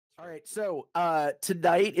All right, so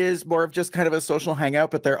tonight is more of just kind of a social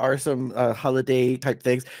hangout, but there are some holiday type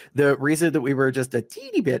things. The reason that we were just a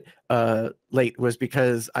teeny bit late was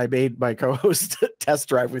because I made my co-host test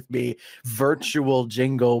drive with me virtual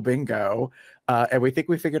Jingle Bingo, and we think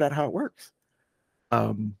we figured out how it works.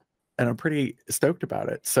 And I'm pretty stoked about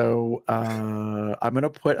it. So I'm going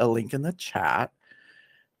to put a link in the chat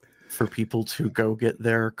for people to go get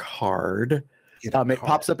their card. It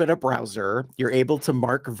pops up in a browser. You're able to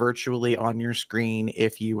mark virtually on your screen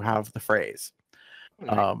if you have the phrase.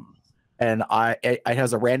 And it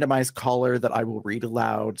has a randomized caller that I will read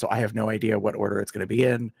aloud, so I have no idea what order it's going to be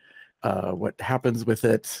in, what happens with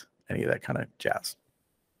it, any of that kind of jazz.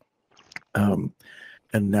 And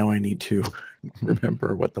now I need to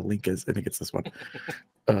remember what the link is. I think it's this one.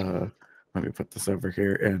 Let me put this over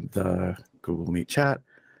here in the Google Meet chat.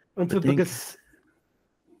 //.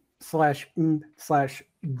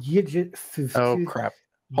 Oh crap!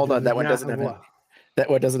 Hold on, that one doesn't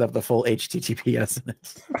have the full HTTPS in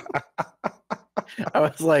it. I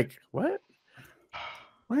was like, what?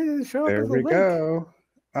 Why did it show up? There we go.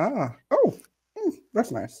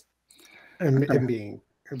 That's nice. And being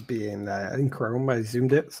in Chrome, I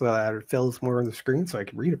zoomed it so that it fills more on the screen so I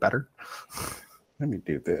can read it better. Let me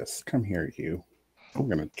do this. Come here, you. We're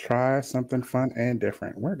gonna try something fun and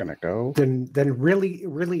different. We're gonna go. Then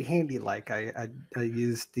really handy. Like I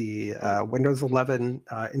used the Windows 11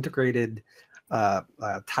 integrated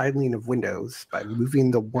tiling of windows by moving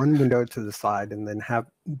the one window to the side and then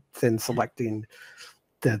selecting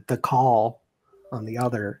the call on the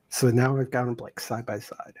other. So now I've got them like side by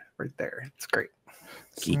side right there. It's great.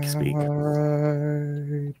 Geek speak.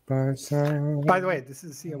 Side by side. By the way, this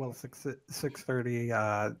is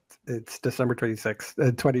COL630. It's December 26th,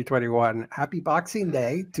 2021. Happy Boxing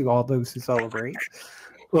Day to all those who celebrate.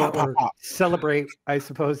 Or celebrate, I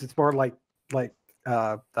suppose it's more like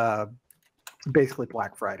basically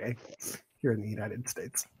Black Friday here in the United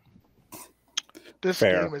States. This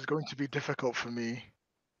game is going to be difficult for me.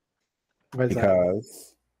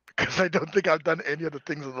 Because I don't think I've done any of the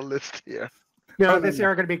things on the list here. No, this year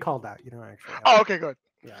are going to be called out, actually. Oh, okay, good.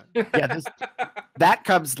 Yeah. That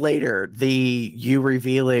comes later. You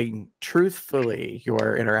revealing truthfully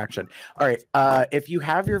your interaction. All right. If you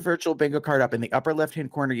have your virtual bingo card up in the upper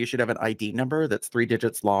left-hand corner, you should have an ID number that's 3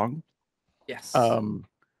 digits long. Yes.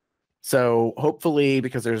 So hopefully,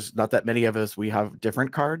 because there's not that many of us, we have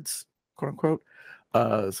different cards, quote unquote.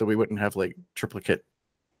 So we wouldn't have like triplicate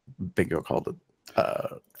bingo called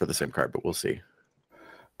for the same card, but we'll see.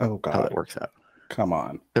 Oh God, how that works out. Come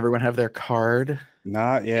on. Everyone have their card?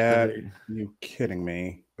 Not yet. You kidding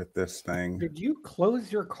me with this thing? Did you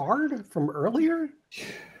close your card from earlier?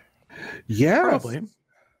 Yes. Probably.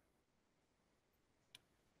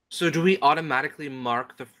 So do we automatically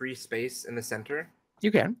mark the free space in the center?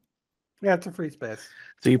 You can. Yeah, it's a free space.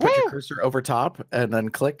 So you put your cursor over top and then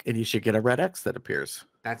click, and you should get a red X that appears.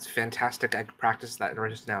 That's fantastic. I practiced that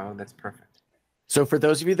right now. That's perfect. So for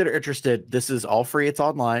those of you that are interested, this is all free. It's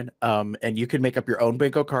online, and you can make up your own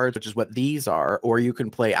bingo cards, which is what these are, or you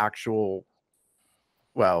can play you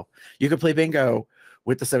can play bingo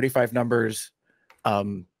with the 75 numbers.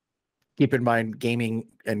 Keep in mind, gaming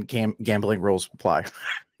and gambling rules apply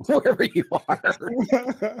wherever you are.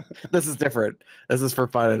 This is different. This is for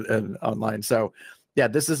fun and online. So yeah,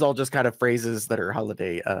 this is all just kind of phrases that are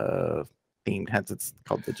holiday themed. Hence, it's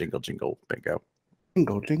called the Jingle Jingle Bingo.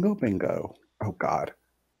 Jingle Jingle Bingo. Oh God.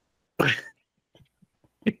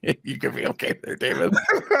 You could be okay there, David.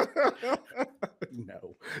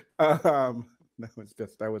 No. No, it's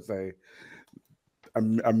just that was a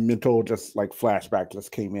mental just like flashback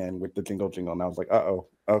just came in with the jingle jingle, and I was like, uh-oh.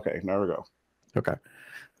 Okay, there we go. Okay.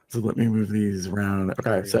 So let me move these around.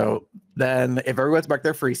 Okay, so then if everyone's marked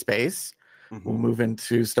their free space, we'll move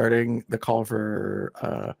into starting the call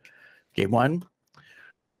for game one.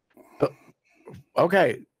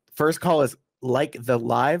 Okay, first call is like the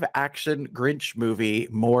live action Grinch movie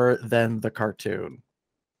more than the cartoon.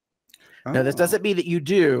 Now, this doesn't mean that you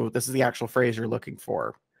do. This is the actual phrase you're looking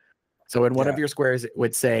for. So in one of your squares, it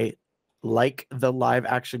would say, like the live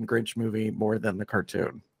action Grinch movie more than the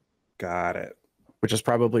cartoon. Got it. Which is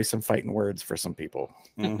probably some fighting words for some people.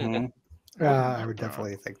 Mm-hmm. I would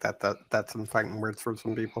definitely think that's some fighting words for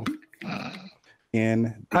some people. I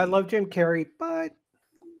love Jim Carrey, but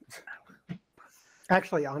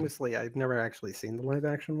actually, honestly, I've never actually seen the live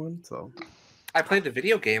action one. So I played the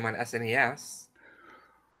video game on SNES.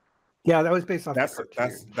 Yeah, that was based off. That's a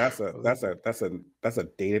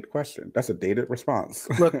dated question. That's a dated response.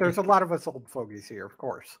 Look, there's a lot of us old fogies here, of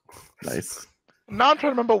course. Nice. Now I'm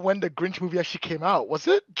trying to remember when the Grinch movie actually came out. Was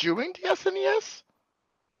it during the SNES?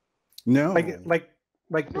 No. Like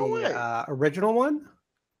Like No way. the original one?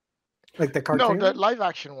 Like the No, cartoon? the live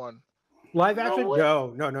action one. Live No action? way.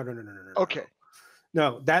 No. Okay.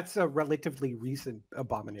 No, that's a relatively recent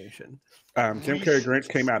abomination. Jim Carrey Grinch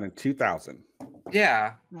came out in 2000.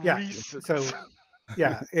 Yeah. Yeah. Recent. So,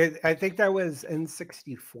 yeah, I think that was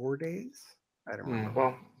N64 days. I don't remember.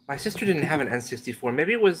 Well, my sister didn't have an N64.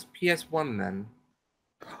 Maybe it was PS1 then.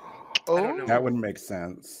 I don't know. That wouldn't make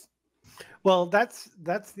sense. Well, that's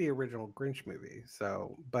the original Grinch movie.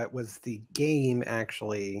 So, but was the game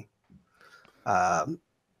actually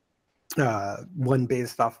one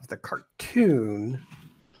based off of the cartoon,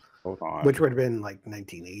 Hold on. which would have been like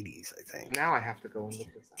 1980s, I think. Now I have to go and look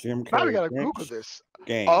this up. Jim Now we Carrey gotta Grinch Google this.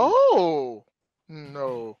 game. Oh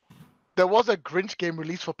no. There was a Grinch game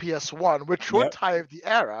released for PS1, which would Yep. tie of the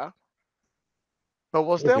era. But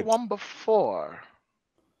was Look there at- one before?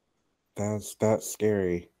 That's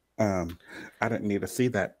scary. I didn't need to see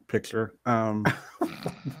that picture.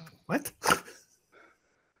 What?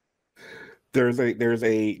 There's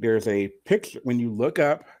a picture when you look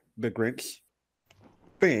up the Grinch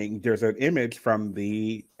thing. There's an image from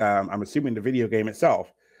the I'm assuming the video game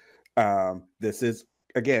itself. This is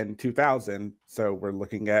again 2000, so we're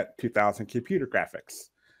looking at 2000 computer graphics.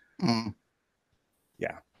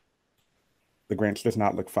 Yeah, the Grinch does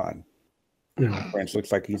not look fun. The Grinch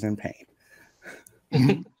looks like he's in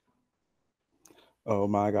pain. Oh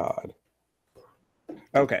my god.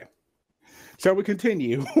 Okay. Shall we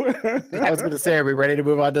continue? I was going to say, are we ready to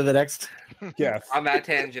move on to the next? Yes. On that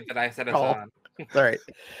tangent that I set us Oh. on. All right.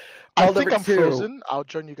 I Call think number I'm 2. frozen. I'll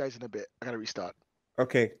join you guys in a bit. I gotta restart.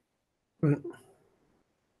 Okay.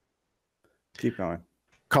 Keep going.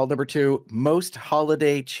 Call number 2, most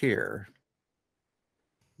holiday cheer.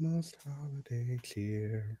 Most holiday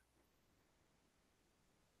cheer.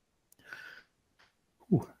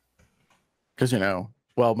 Because,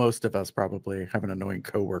 well, most of us probably have an annoying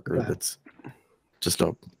coworker Yeah. that's just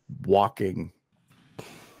a walking.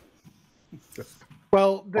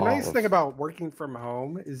 Well, the All nice of- thing about working from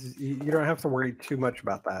home is you don't have to worry too much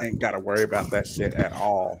about that. Ain't got to worry about that shit at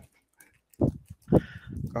all.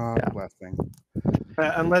 God Yeah. blessing.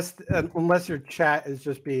 Unless your chat is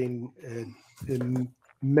just being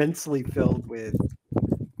immensely filled with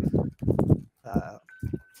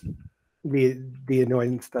the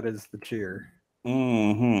annoyance that is the cheer.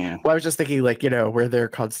 Mm-hmm. Well, I was just thinking, like, where they're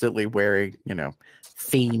constantly wearing,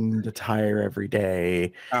 themed attire every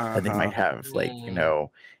day. And they might have, like,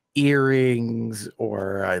 earrings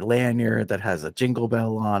or a lanyard that has a jingle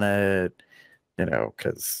bell on it,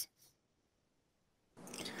 because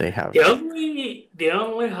they have. The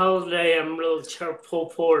only holiday I'm really cheerful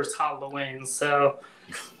for is Halloween. So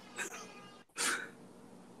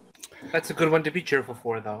That's a good one to be cheerful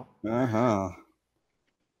for, though.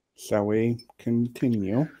 Shall we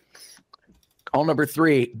continue? Call number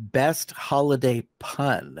 3, best holiday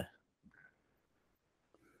pun.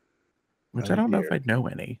 Which Oh, I don't know if dear. I'd know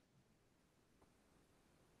any.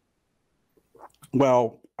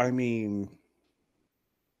 Well, I mean,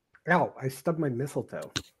 Ow, I stubbed my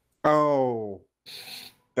mistletoe. oh,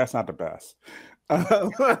 that's not the best.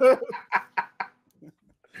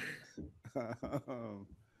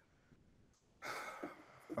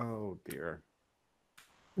 Oh dear.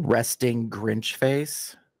 Resting Grinch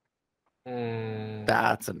face. Mm.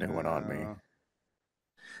 That's a new one on me.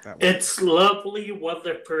 That one. it's lovely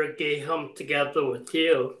weather for a gay home together with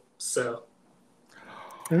you. So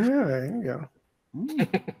Yeah, there you go.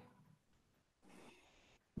 Mm.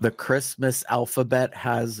 The Christmas alphabet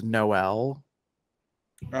has Noel.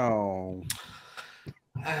 Oh.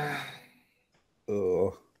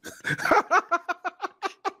 Ugh.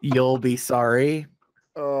 You'll be sorry.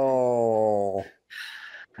 Oh.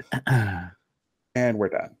 And we're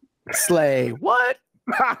done. Slay. What?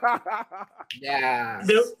 Yeah.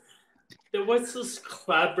 there was this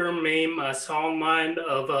clever meme I saw online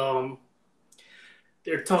of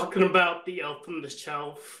they're talking about the elf on the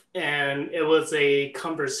shelf, and it was a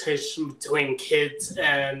conversation between kids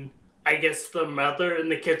and I guess the mother,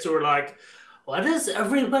 and the kids were like, why does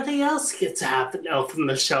everybody else get to have an elf on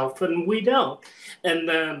the shelf and we don't? And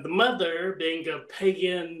then the mother, being a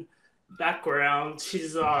pagan background,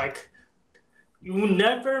 she's like, you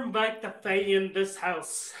never invite the Fae in this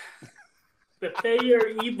house. The Fae are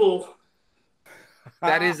evil.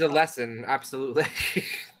 That is a lesson, absolutely.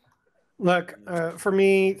 Look, for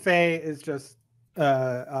me, Faye is just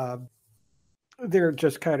they're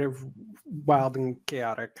just kind of wild and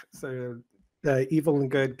chaotic. So evil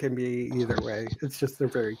and good can be either way. It's just they're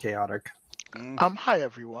very chaotic. Hi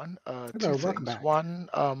everyone. Two welcome things. back. One,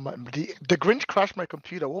 the Grinch crashed my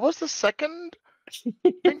computer. What was the second?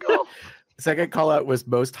 Bingo. Second call out was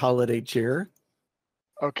most holiday cheer.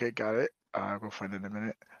 Okay, got it. We'll find it in a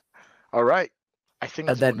minute. All right. I think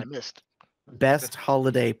And that's the one I then missed. best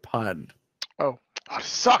holiday pun. Oh, this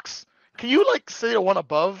sucks. Can you like say the one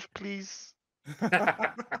above, please?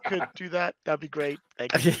 Could do that. That'd be great.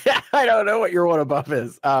 Thank you. I don't know what your one above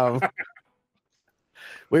is.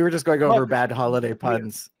 We were just going over bad holiday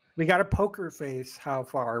puns. We got a poker face how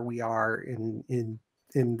far we are in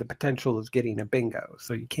the potential of getting a bingo.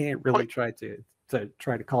 So you can't really try to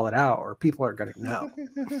call it out, or people are going to know.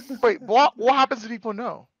 Wait, what happens if people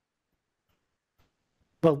know?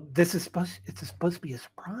 Well, it's supposed to be a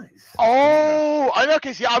surprise. Oh, in that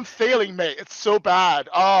case, yeah, I'm failing, mate. It's so bad.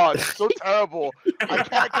 Oh, it's so terrible. I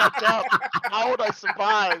can't catch up. How would I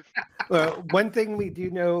survive? Well, one thing we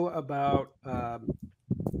do know about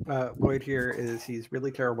Lloyd here is he's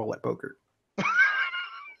really terrible at poker.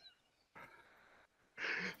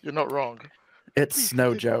 You're not wrong. It's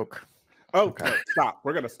no joke. Okay, stop.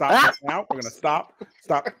 We're gonna stop right now. We're gonna stop.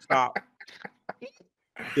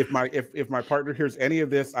 If my partner hears any of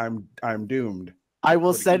this, I'm doomed. I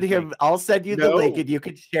will send him. I'll send you the link, and you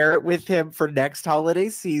can share it with him for next holiday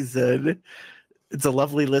season. It's a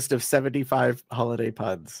lovely list of 75 holiday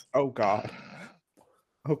puns. Oh God.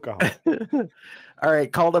 Oh God. All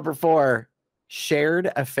right, call number 4.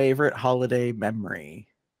 Shared a favorite holiday memory.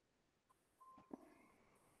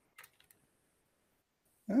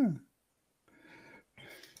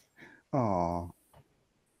 Oh.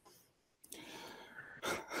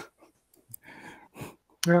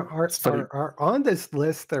 Are on this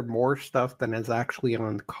list there more stuff than is actually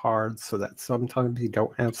on the cards, so that sometimes you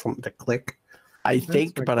don't have something to click? I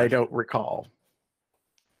think, but I don't recall.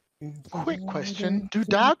 Quick question: do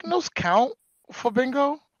diagonals count for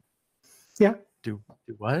bingo? Yeah. Do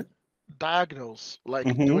what? Diagonals, like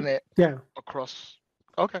doing it across.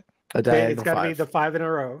 Okay. A diagonal it's got to be 5. the 5 in a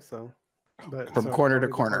row. So, From corner to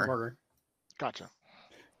corner. Gotcha.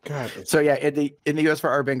 God. So yeah, in the US for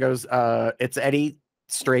our bingos, it's any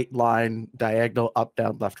straight line, diagonal, up,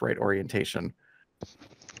 down, left, right orientation.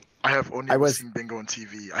 I have only ever seen bingo on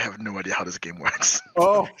TV. I have no idea how this game works.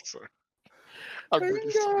 Oh, sorry. I'm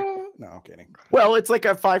really sorry. No, I'm kidding. Well, it's like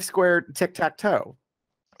a 5 square tic-tac-toe.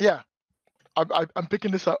 Yeah, I'm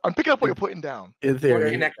picking this up. I'm picking up what you're putting down. In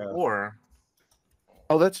theory. Connect 4.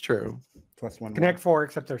 Oh, that's true. +1. Connect 4,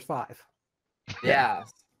 except there's 5. Yeah.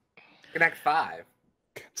 Connect 5.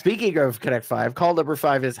 Speaking of Connect 5, call number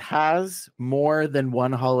 5 is has more than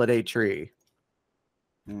one holiday tree.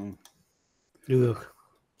 Ugh.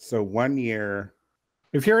 So 1 year.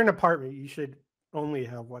 If you're in an apartment, you should only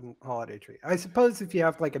have one holiday tree. I suppose if you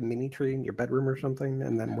have like a mini tree in your bedroom or something,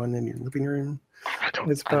 and then one in your living room. I don't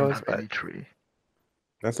have any tree.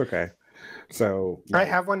 That's okay. So I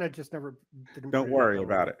have one. I just never didn't. Don't worry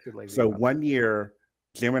about it. So 1 year,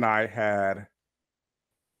 Jim and I had,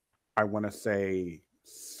 I want to say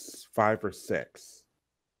 5 or 6.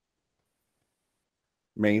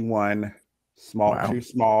 Main one, small, Wow. 2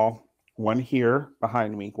 small, 1 here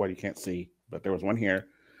behind me. Well, you can't see, but there was 1 here.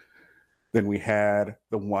 Then we had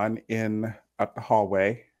the one in up the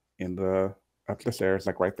hallway up the stairs,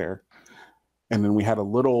 like right there. And then we had a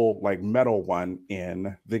little like metal one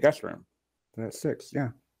in the guest room. That's 6, yeah.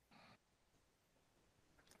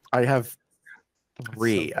 I have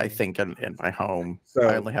 3, I think, in my home. So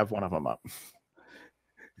I only have one of them up.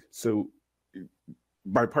 So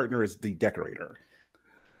my partner is the decorator.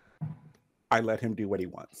 I let him do what he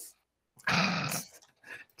wants.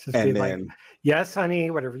 Just And be then, like, yes, honey,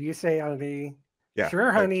 whatever you say, honey. yeah,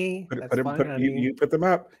 Sure, honey. That's fine, honey. You put them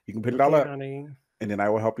up. You can put it all Okay, up, honey. and then I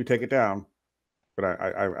will help you take it down. But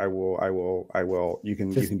I will. You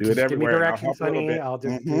can do it Give me everywhere. and I'll directions, help a little honey. bit. I'll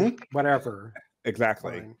just do whatever.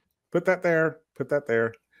 Exactly. Fine. Put that there. Put that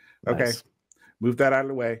there. Okay. Nice. Move that out of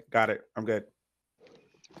the way. Got it. I'm good.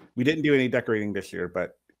 We didn't do any decorating this year,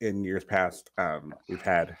 but in years past, we've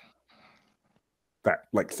had that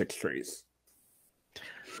like 6 trees.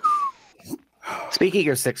 Speaking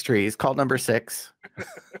of 6 trees, call number 6.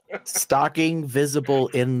 Stocking visible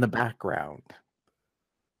in the background.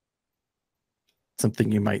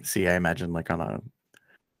 Something you might see, I imagine, like on a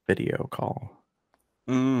video call.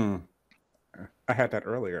 I had that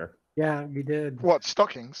earlier. Yeah, you did. What,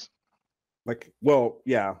 stockings? Like, well,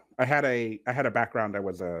 yeah, I had a background that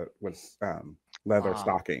was leather Wow.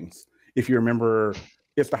 stockings. If you remember,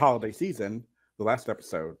 it's the holiday season. The last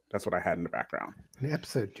episode, that's what I had in the background. In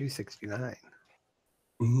episode 269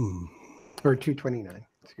 Mm. or 229.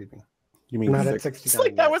 Excuse me. You mean Not at 6? 69. It's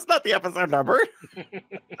like that was not the episode number.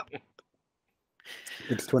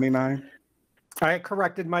 It's 29. I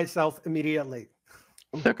corrected myself immediately.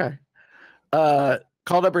 Okay.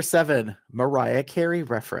 Call number 7, Mariah Carey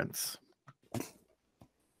reference.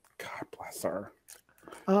 God bless her.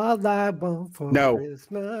 All I want for No.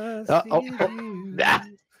 Christmas Oh. is you. Ah.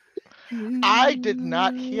 I did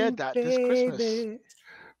not hear that this Christmas. Baby.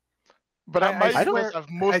 But that might be because I've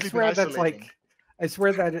I mostly been swear that's isolating. like, I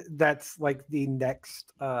swear that that's like the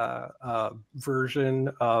next version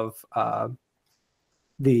of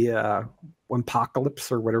the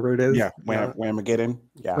Whamopocalypse or whatever it is. Yeah, Whamageddon.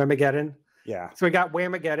 Yeah, Whamageddon. yeah. So we got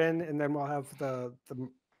Whamageddon, and then we'll have the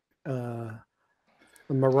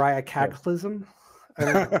Mariah Cataclysm. I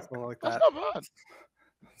don't know, something like That's that. not bad.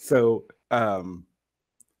 So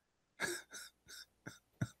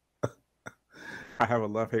I have a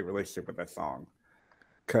love-hate relationship with that song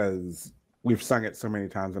because we've sung it so many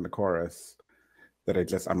times in the chorus that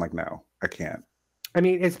I'm like, no, I can't. I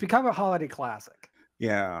mean, it's become a holiday classic.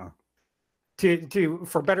 Yeah. To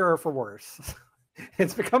for better or for worse.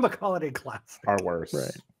 It's become a holiday classic. Our worst.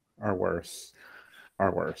 Right. Our worst.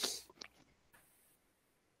 Our worst.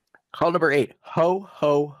 Call number 8. Ho,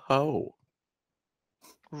 ho, ho.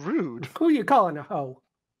 Rude. Who you calling a hoe?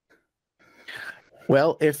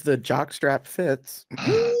 Well, if the jockstrap fits.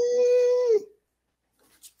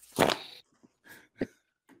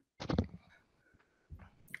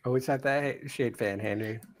 Always have that shade fan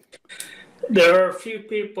handy. There are a few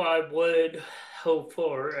people I would hope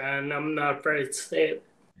for, and I'm not afraid to say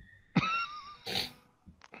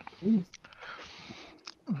it.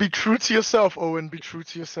 Be true to yourself, Owen. Be true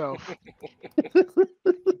to yourself.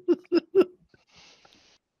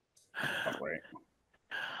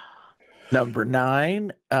 Number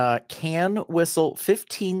 9, can whistle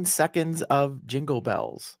 15 seconds of Jingle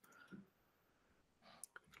Bells.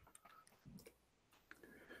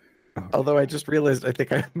 Although I just realized I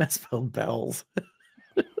think I misspelled bells.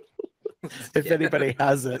 If anybody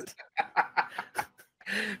has it.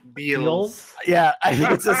 Beals. Yeah, I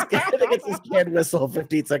think it's this can whistle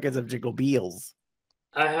 15 seconds of Jingle Beals.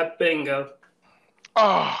 I have bingo.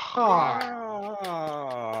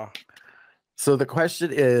 So the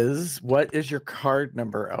question is, what is your card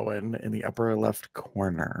number, Owen, in the upper left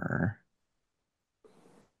corner?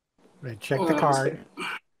 Check the card.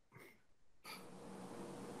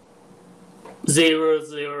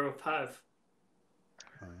 005.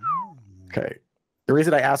 Okay. The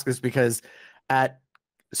reason I ask is because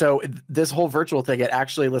this whole virtual thing, it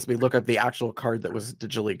actually lets me look up the actual card that was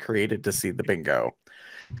digitally created to see the bingo.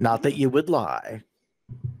 Not that you would lie.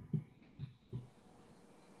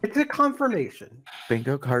 It's a confirmation.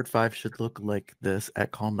 Bingo card 5 should look like this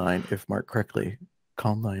at call 9 if marked correctly.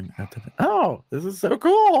 Call 9 at the... Oh, this is so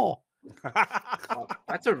cool.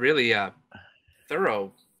 That's a really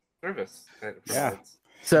thorough service. Yeah.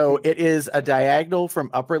 So it is a diagonal from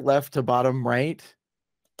upper left to bottom right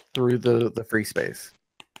through the free space.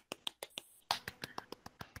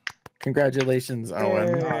 Congratulations,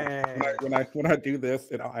 Owen. When I do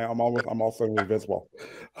this, I'm also invisible.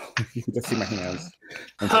 You can just see my hands.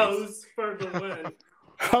 Hoes for the win.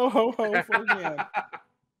 Ho ho ho for again.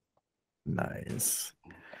 Nice.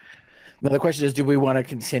 Now the question is, do we want to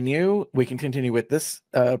continue? We can continue with this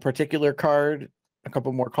particular card. A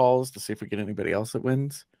couple more calls to see if we get anybody else that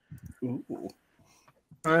wins. Ooh.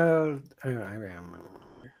 I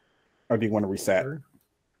Or do you want to reset?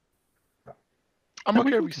 I'm No,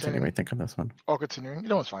 okay we can resetting. continue, I think, on this one. Or continuing. You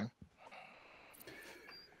know, it's fine.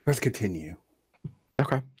 Let's continue.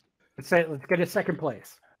 Okay. Let's get a second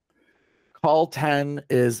place. Call 10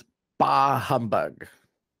 is Bah Humbug.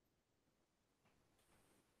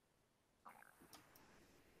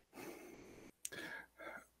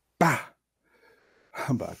 Bah!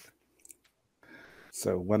 Humbug.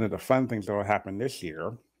 So one of the fun things that will happen this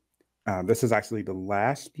year, this is actually the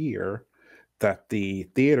last year that the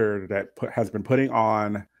theater that has been putting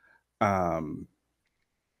on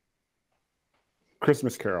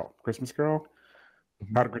Christmas Carol.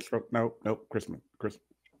 Mm-hmm. How to Christmas? Nope. Christmas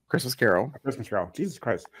Carol. Christmas Carol. Jesus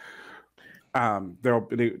Christ.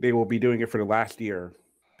 They will be doing it for the last year.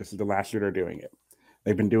 This is the last year they're doing it.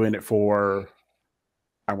 They've been doing it for,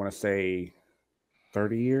 I want to say,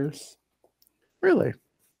 30 years. Really?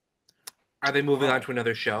 Are they moving on to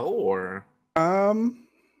another show or? I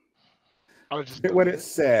was just What it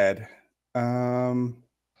said. Come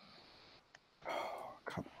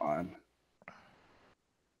on.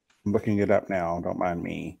 I'm looking it up now. Don't mind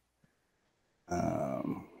me.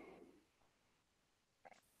 Oh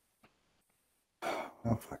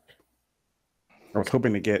fuck. I was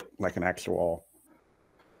hoping to get like an actual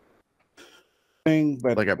thing,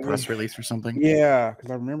 but Like a press release or something? yeah,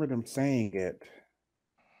 because I remember them saying it.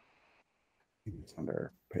 It's on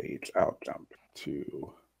their page. I'll jump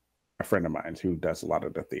to a friend of mine who does a lot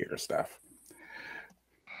of the theater stuff.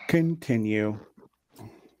 Continue.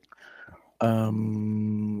 Call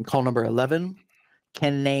number 11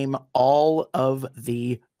 can name all of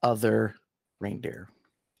the other reindeer.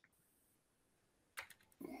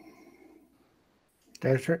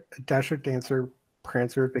 Dasher, Dancer,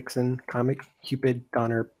 Prancer, Vixen, Comet, Cupid,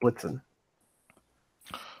 Donner, Blitzen.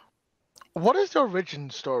 What is the origin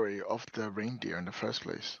story of the reindeer in the first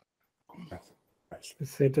place?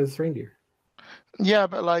 Santa's reindeer. Yeah,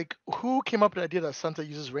 but like, who came up with the idea that Santa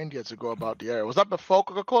uses reindeer to go about the area? Was that before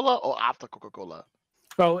Coca-Cola or after Coca-Cola?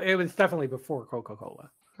 Oh, it was definitely before Coca-Cola.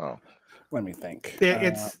 Oh, Let me think.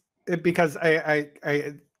 Because I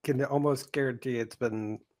can almost guarantee it's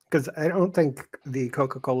been, because I don't think the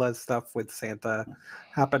Coca-Cola stuff with Santa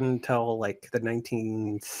happened until like the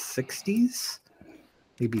 1960s,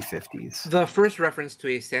 maybe 50s. The first reference to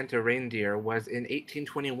a Santa reindeer was in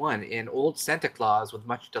 1821 in Old Santa Claus with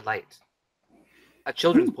Much Delight, a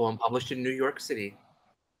children's poem published in New York City.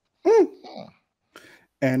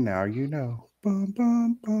 And now you know. Bum,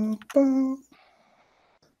 bum, bum, bum.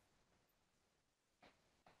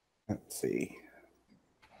 Let's see.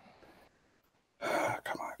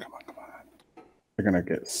 Come on. You're going to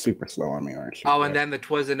get super slow on me, aren't you? Oh, and then the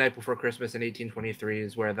 'Twas the Night Before Christmas in 1823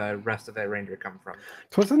 is where the rest of that reindeer come from.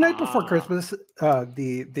 So it's the night before Christmas.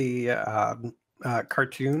 The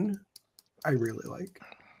cartoon I really like.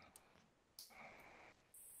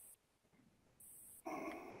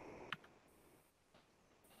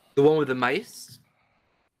 The one with the mice?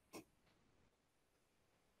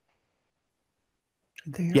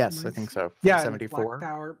 Yes, I think so. Yeah, 74. Clock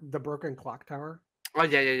Tower, the broken clock tower. Oh,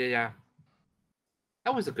 yeah.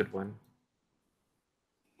 That was a good one.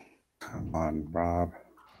 Come on, Rob.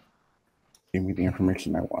 Give me the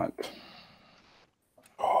information I want.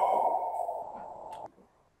 Oh.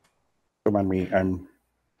 Remind me,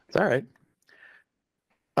 It's all right.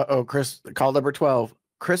 Uh-oh, Chris, call number 12.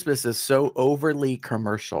 Christmas is so overly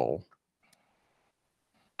commercial.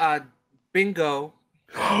 Bingo.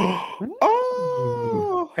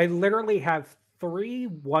 Oh! I literally have 3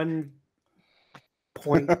 1-point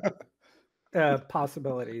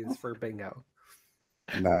possibilities for bingo.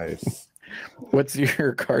 Nice. What's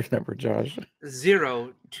your card number, Josh?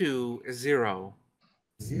 020.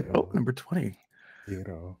 Oh, number 20.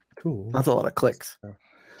 0, 2. That's a lot of clicks.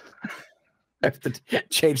 I have to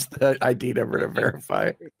change the ID number to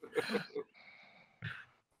verify.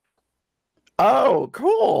 Oh,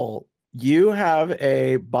 cool. You have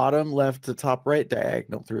a bottom left to top right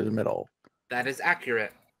diagonal through the middle. That is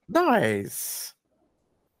accurate. Nice.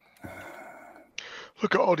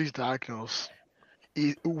 look at all these diagonals.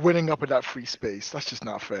 Winning up in that free space. That's just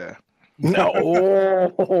not fair.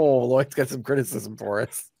 No. Lloyd's got some criticism for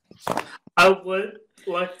us. I would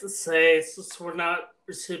like to say, since we're not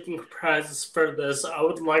receiving prizes for this, I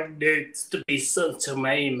would like nudes to be sent to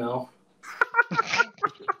my email.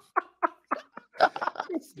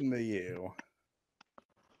 Listen to you.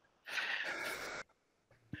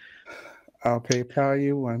 I'll PayPal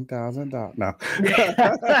you $1,000. No.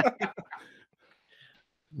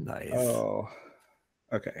 Nice. Oh,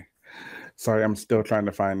 okay. Sorry, I'm still trying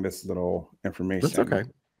to find this little information. That's okay.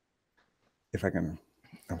 If I can,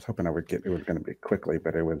 I was hoping I would get it was going to be quickly,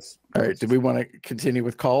 but it was. All right. Do we want to continue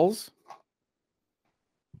with calls?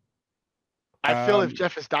 I feel if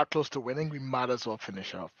Jeff is that close to winning, we might as well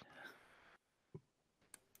finish up.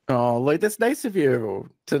 Oh, Lloyd, that's nice of you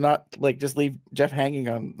to not like just leave Jeff hanging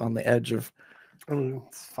on the edge of.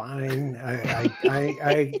 It's fine.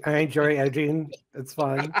 I enjoy edging. It's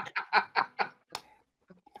fine.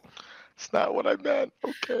 It's not what I meant.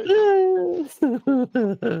 Okay.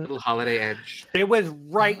 Little holiday edge. It was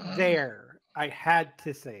right there. I had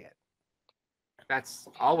to say it. That's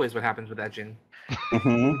always what happens with edging.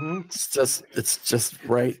 Mhm. It's just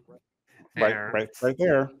right There. Right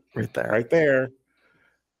there. there.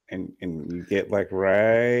 And you get like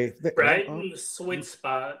right there. Right in the sweet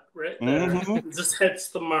spot. Right there. Mhm. It just hits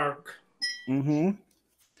the mark. Mm-hmm.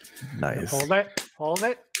 Nice. Hold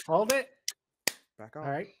it. Back off.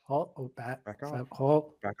 All right. Hold that. Back off.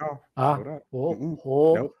 Hold. Back off. Hold up. Hold.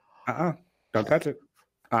 Nope. Don't touch it.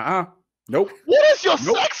 Nope. What is your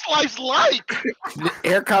Nope. sex life like?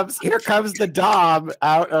 Here comes the Dom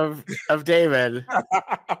out of David.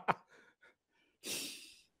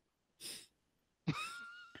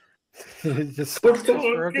 Just We're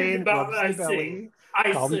stroking, talking about rubs the icing. belly.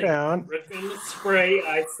 Calm Icing. down. We're gonna spray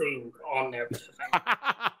icing on everything.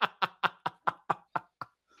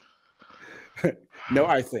 No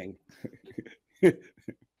icing.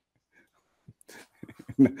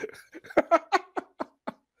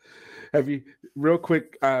 Have you real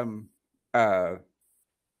quick, Gary,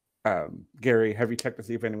 have you checked to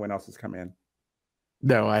see if anyone else has come in?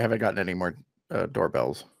 No, I haven't gotten any more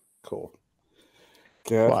doorbells. Cool.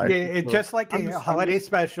 Why? Yeah, it's just like I'm a just- holiday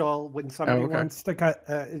special when somebody okay. wants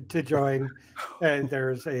to join.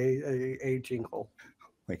 There's a jingle.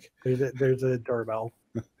 like There's a doorbell.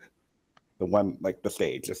 the one like the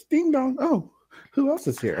stage, just ding dong. Oh, who else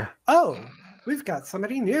is here? Oh, we've got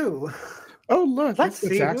somebody new. Oh, look, Let's it's the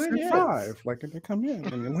see who Jackson it is. 5. Like, they come in,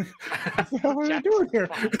 and you're like, what the hell are you Jackson doing here?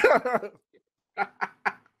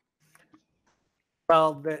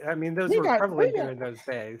 Well, I mean, those We were got- prevalent we got- during those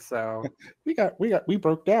days. So we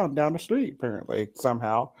broke down the street apparently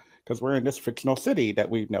somehow because we're in this fictional city that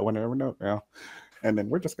we no one ever know now, and then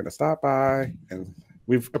we're just gonna stop by, and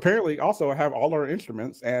we've apparently also have all our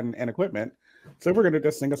instruments and equipment, so we're gonna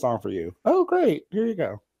just sing a song for you. Oh, great! Here you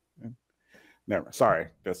go. Never. Sorry,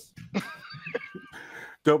 just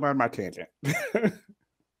don't mind my tangent.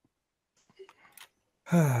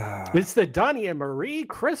 it's the Donnie and Marie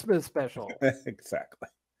Christmas special. Exactly.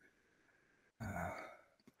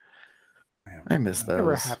 I miss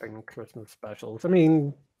Never those. having Christmas specials. I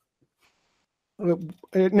mean,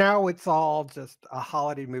 now it's all just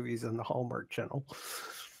holiday movies on the Hallmark Channel.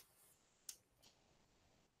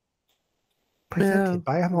 Presented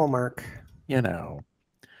by Hallmark. You know,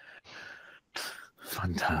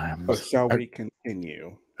 fun times. Shall we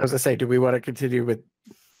continue? I was gonna say, do we want to continue with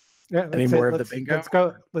Yeah, any that's it. more of the Let's- bingo? Let's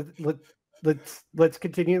go. Let's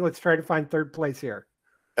continue. Let's try to find third place here.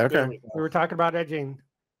 Okay. We were talking about edging.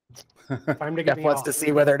 Time to get Jeff me wants off. to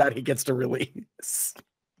see whether or not he gets to release.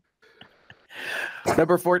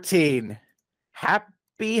 Number 14.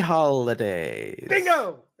 Happy holidays.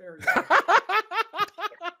 Bingo. There we go.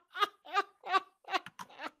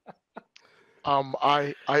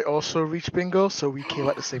 I also reached bingo, so we came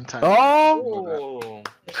at the same time. Oh,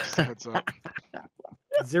 Just a heads up.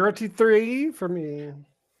 023 for me.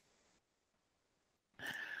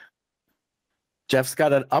 Jeff's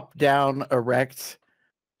got an up, down, erect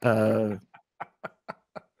on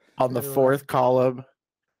the fourth column.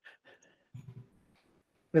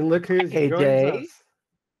 And look who's Hey, joins Jay. us.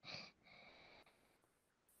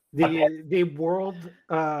 The world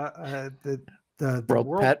the World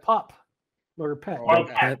world pet. pup or pet. Well,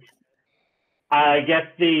 Pet. I guess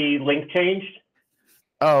the link changed.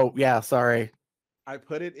 Oh, yeah, sorry. I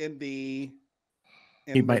put it in the.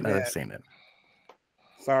 He might not have seen it.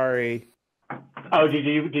 Sorry. Oh, did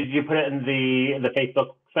you put it in the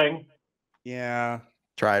Facebook thing? Yeah.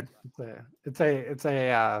 Tried.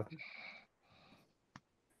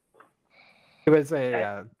 It was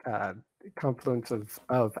a confluence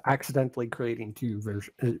of accidentally creating two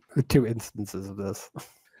instances of this.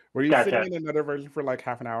 Were you Gotcha. sitting in another version for like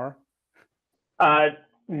half an hour?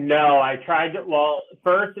 No, I tried to. Well,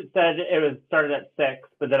 first it said it was started at 6,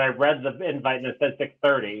 but then I read the invite and it said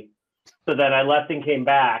 6:30. So then I left and came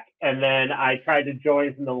back, and then I tried to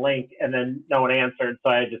join from the link, and then no one answered, so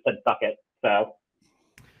I just said fuck it. So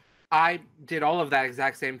I did all of that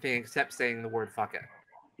exact same thing except saying the word fuck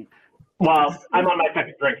it. well, I'm on my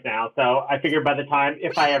second drink now, so I figured by the time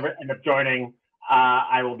if I ever end up joining,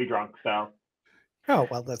 I will be drunk. So Oh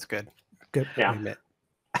well, that's good. Good. Yeah. Admit.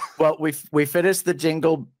 Well, we finished the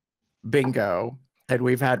jingle bingo, and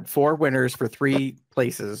we've had 4 winners for 3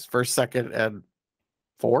 places, first, second, and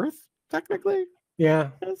fourth, technically.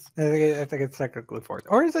 Yeah, Yes. I think it's technically fourth,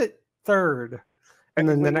 or is it third? And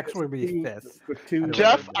then the next one would be fifth. With two.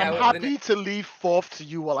 Jeff, Yeah, I'm well, happy to leave fourth to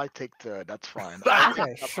you while I take third. That's fine.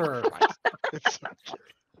 Okay, sure. It's,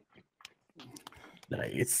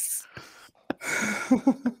 Nice.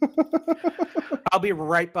 I'll be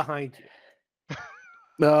right behind you.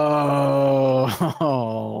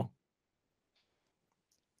 Oh.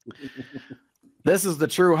 This is the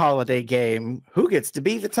true holiday game. Who gets to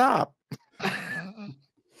be the top?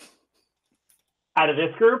 out of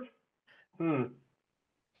this group,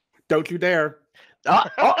 Don't you dare. Oh,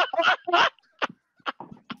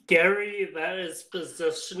 Gary, that is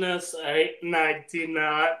positionist. I do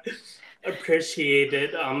not appreciate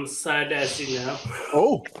it. Sad as you know.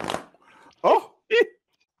 Oh. Oh.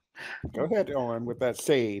 Go ahead, Owen, with that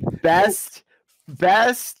shade. best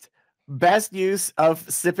use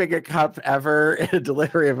of sipping a cup ever in a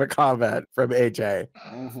delivery of a comment from AJ.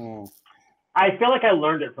 Mhm. I feel like I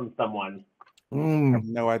learned it from someone. I have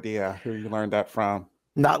no idea who you learned that from.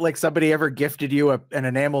 Not like somebody ever gifted you an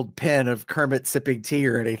enameled pin of Kermit sipping tea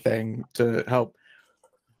or anything to help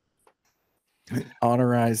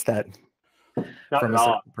honorize that Not from at a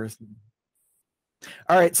all. certain person.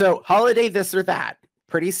 All right, so holiday this or that.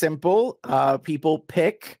 Pretty simple. People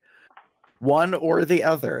pick one or the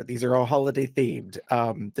other. These are all holiday themed.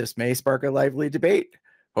 This may spark a lively debate.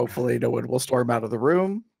 Hopefully, no one will storm out of the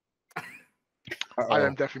room. I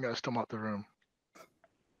am definitely going to storm out the room.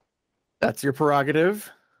 That's your prerogative.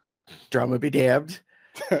 Drama be damned.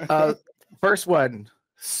 First one,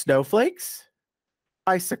 snowflakes,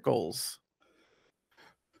 icicles.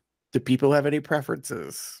 Do people have any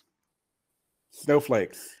preferences?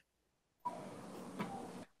 Snowflakes.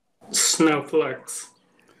 Snowflakes.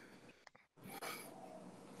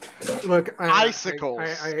 Look, Icicles.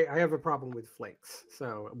 I have a problem with flakes,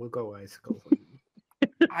 so we'll go icicles.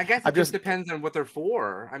 I guess it just depends on what they're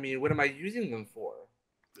for. I mean, what am I using them for?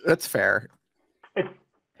 That's fair. It's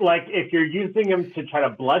like if you're using them to try to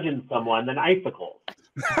bludgeon someone, then icicles.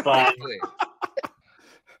 But Exactly.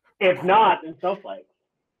 if not, then snowflakes.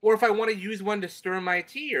 Or if I want to use one to stir my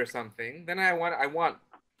tea or something, then I want.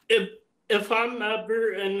 If I'm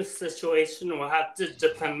ever in a situation where I have to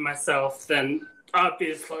defend myself, then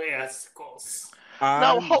obviously icicles.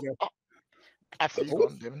 After you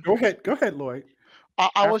gone, Damon. Go ahead, Lloyd.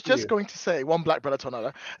 I was After just you. going to say, one black brother to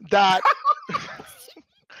another, that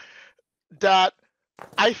that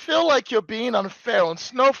I feel like you're being unfair on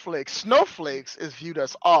snowflakes. Snowflakes is viewed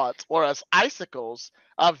as art, whereas icicles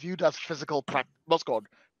are viewed as physical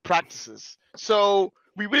practices. So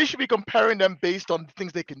we really should be comparing them based on the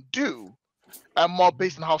things they can do, and more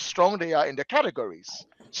based on how strong they are in their categories.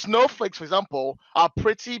 Snowflakes, for example, are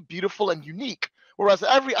pretty beautiful and unique, whereas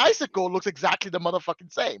every icicle looks exactly the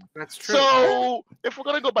motherfucking same. That's true. So if we're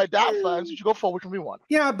gonna go by that fans, you should go for which one we want.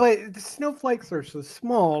 Yeah, but the snowflakes are so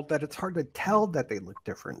small that it's hard to tell that they look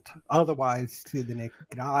different. Otherwise, to the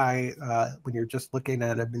naked eye, when you're just looking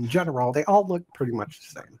at them in general, they all look pretty much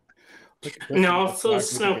the same. And also,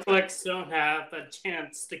 snowflakes don't have a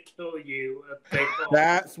chance to kill you if they fall.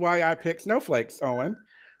 That's why I picked snowflakes, Owen.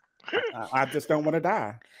 I just don't want to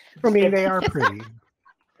die. I mean, they are pretty.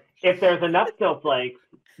 If there's enough snowflakes,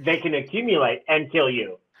 they can accumulate and kill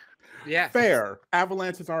you. Yeah. Fair.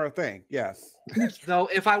 Avalanches are a thing. Yes. So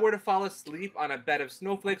if I were to fall asleep on a bed of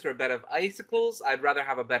snowflakes or a bed of icicles, I'd rather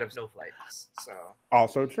have a bed of snowflakes. So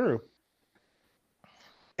Also true.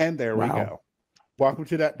 And there we go. Welcome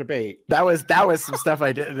to that debate. That was some stuff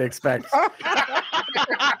I didn't expect.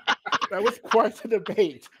 That was quite a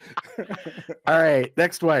debate. All right,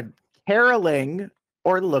 next one. Caroling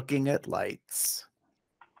or looking at lights?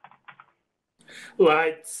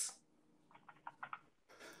 Lights.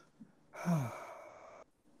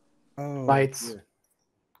 Lights.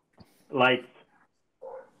 Lights.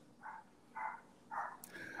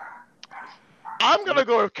 I'm gonna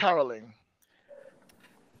go with caroling.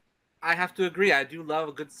 I have to agree. I do love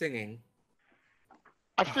a good singing.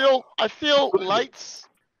 I feel lights.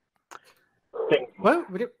 What?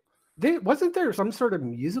 Wasn't there some sort of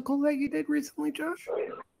musical that you did recently, Josh?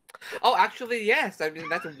 Oh, actually, yes. I mean,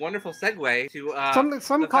 that's a wonderful segue to Some the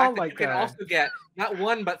call fact that like you can also get not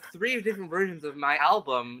one but 3 different versions of my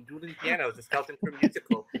album, Dueling Pianos, a Skeleton Crew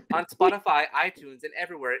musical, on Spotify, iTunes, and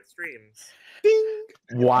everywhere it streams.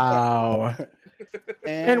 Wow.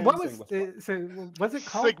 And what was was it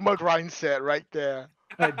called? Sigma grind set right there.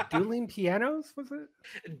 Dueling Pianos, was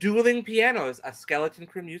it? Dueling Pianos, a Skeleton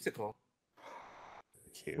Crew musical.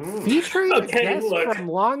 Featuring a guest look. from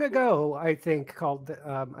long ago, I think, called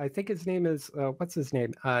I think his name is what's his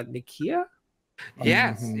name? Nikia?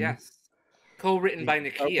 Yes, Mhm. yes. Co-written by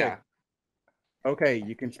Nikia. Okay,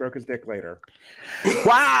 you can stroke his dick later.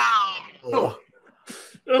 Wow.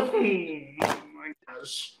 Oh my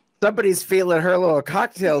gosh. Somebody's feeling her little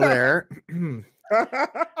cocktail there.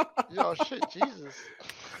 Yo, shit, Jesus.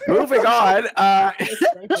 Moving on.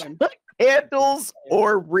 Candles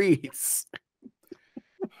or wreaths?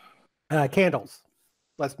 Candles.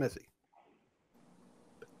 Less messy.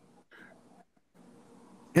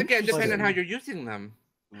 Again, depending on how you're using them.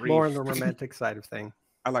 More on the romantic side of thing.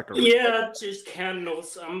 I like a Yeah, just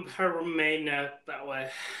candles. I'm her maniac that way.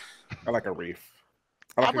 I like a reef.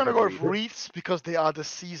 I like I'm a gonna good go with reef. wreaths because they are the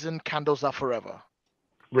season. Candles are forever.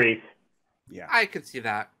 Wreath. Yeah. I could see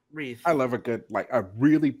that. Wreath. I love a good, like a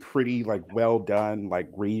really pretty, like well done, like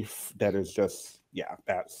reef that is just, yeah,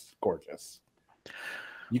 that's gorgeous.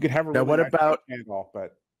 You could have a Now, really what nice about- candle,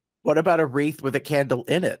 but What about a wreath with a candle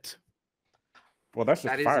in it? well, that's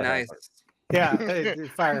just That is fire nice. hazard. Yeah,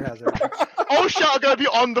 fire hazard. Oh shit, I'm gonna be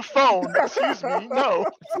on the phone. Excuse me. No.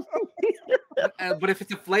 But if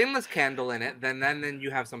it's a flameless candle in it, then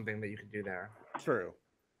you have something that you could do there. True.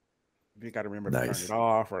 You got to remember to Nice. turn it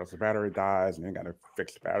off, or else the battery dies, and you got to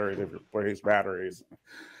fix the batteries if you replace batteries.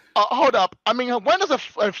 Hold up. I mean, when does a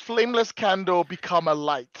flameless candle become a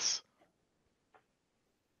light?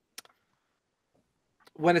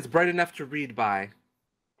 When it's bright enough to read by.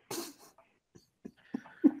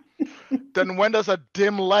 Then when does a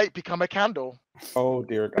dim light become a candle? Oh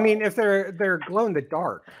dear God. I mean, if they're glow in the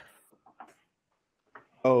dark.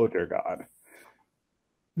 oh dear God.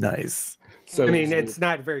 Nice. So, I mean, it's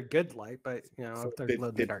not very good light, but so if they're did, glow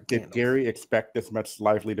in the did, dark did candles. Gary expect this much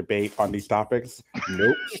lively debate on these topics?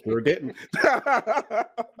 Nope, sure didn't.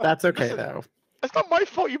 That's okay Listen, though. It's not my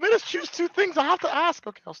fault. You made us choose two things. I have to ask.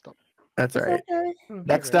 Okay, I'll stop. That's all right. Okay.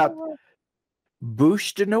 Next up,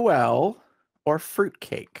 bûche de Noël or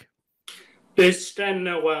fruitcake. Bûche de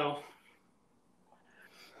Noël.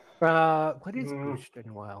 What is bûche de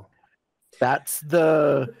Noël? That's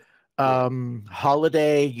the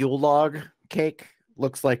holiday Yule log cake.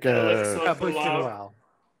 Looks like It looks a like a Bûche de log.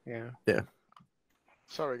 Noël. Yeah.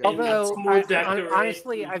 Sorry, guys. Although more decorated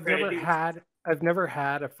honestly, and I've never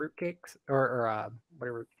had a fruitcake or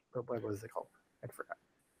whatever. What was it called? I forgot.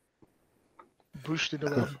 Bûche de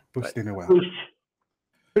Noël. Bûche de Noël.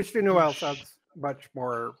 Bûche de Noël sounds much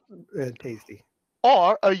more tasty.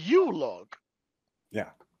 Or a Yule log. Yeah.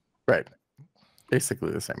 right.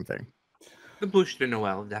 Basically the same thing. The bûche de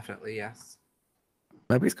Noël, definitely, yes.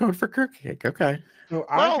 Nobody's going for cake. Okay. So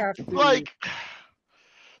I Well, have to, like,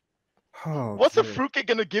 oh, what's a dear. fruitcake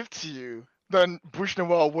gonna give to you than Bûche de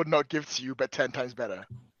Noël would not give to you, but 10 times better?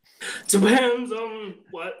 Depends on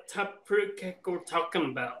what type of fruitcake we're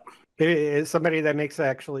talking about. It is somebody that makes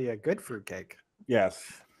actually a good fruitcake.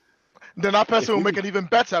 Yes. Then that person If will you- make an even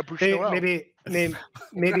better Bûche de Noël.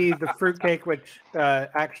 Maybe the fruitcake which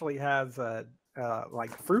actually has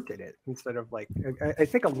like fruit in it instead of like I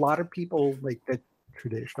think a lot of people like the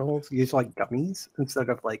traditionals use like gummies instead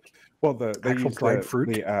of like Well, they actual use dried the, fruit.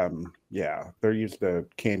 they use the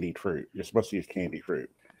candied fruit. You're supposed to use candied fruit.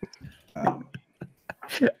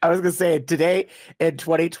 I was gonna say today in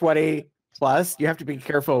 2020 plus, you have to be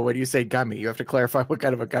careful when you say gummy. You have to clarify what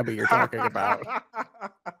kind of a gummy you're talking about.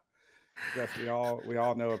 Yes, we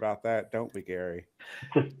all know about that, don't we, Gary?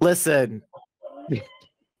 Listen,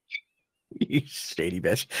 you shady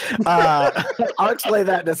bitch. I'll explain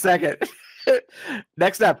that in a second.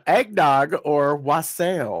 Next up, eggnog or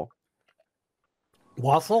wassail.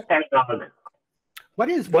 Wassail? Eggnog. What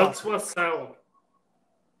is What's wassail? wassail?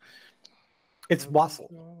 It's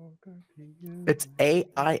wassail. It's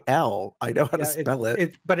AIL. I know how to spell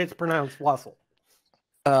it. But it's pronounced wassail.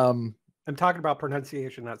 Um, I'm talking about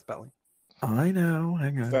pronunciation, not spelling. I know.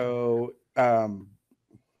 Hang on. So,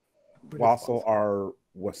 wassail or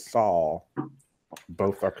wassail,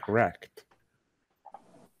 both are correct.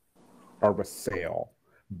 Or wassail,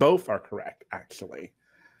 both are correct, actually.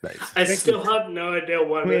 Nice. I still have no idea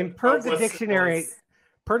what. I mean, per the wassail dictionary, is.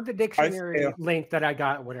 Wassail. link that I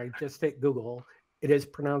got when I just hit Google, it is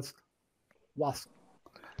pronounced wassail.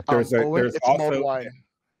 There's Owen, it's mulled also wine.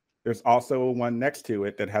 there's also one next to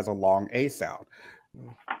it that has a long A sound.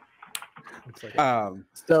 It's like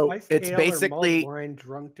So spiced it's ale or basically mulled wine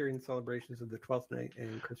drunk during celebrations of the 12th night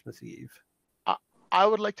and Christmas Eve. I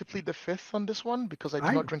would like to plead the fifth on this one because I do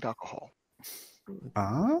I- not drink alcohol.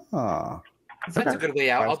 Ah. That's a good way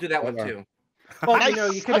out. I'll do that one Nice. too. Well, you know,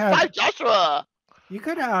 you could High have five, Joshua. you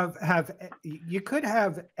could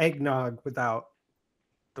have eggnog without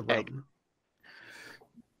the rum. Egg.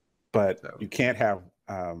 But So- you can't have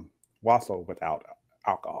wassail without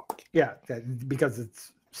alcohol. Yeah, because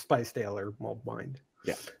it's spiced ale or mulled wine.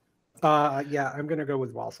 Yeah. Yeah, I'm gonna go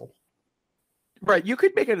with wassail. right. You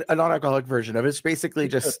could make a non-alcoholic version of it. It's basically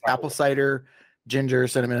just apple cider, ginger,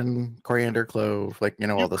 cinnamon, coriander, clove, like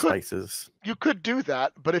all You the could- spices. You could do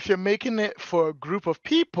that, but if you're making it for a group of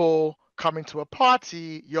people coming to a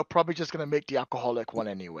party, you're probably just gonna make the alcoholic one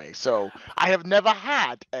anyway. So I have never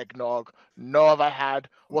had eggnog, nor have I had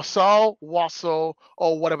wassail,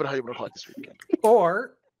 or whatever the hell you want to call it this weekend.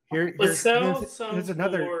 Or here's Wassail sounds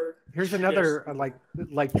another more.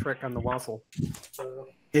 like trick on the wassail uh,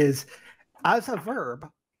 is as a verb,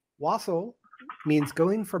 wassail means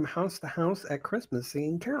going from house to house at Christmas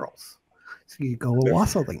singing carols. So you go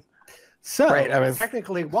wassailing. So Right, I was-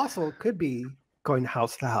 technically wassail could be going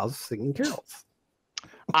house to house singing carols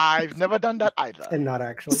I've never done that either. and not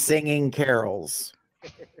actually Singing carols.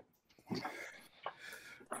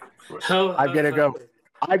 how- I'm gonna go.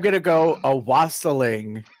 I'm gonna go a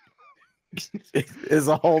wassailing. Is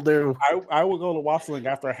a whole new. I will go to wassailing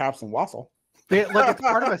after I have some wassail. Look, it's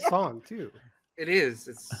part of a song too. It is.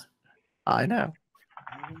 It's I know.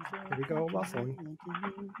 Here we go wassailing.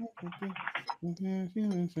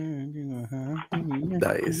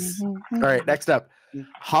 Nice. All right. Next up,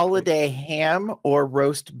 holiday ham or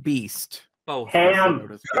roast beast. both.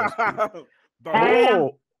 Ham. Ham.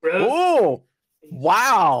 Oh, Roast- oh,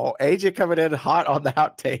 wow! AJ coming in hot on the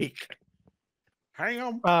outtake.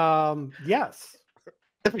 Ham. Yes.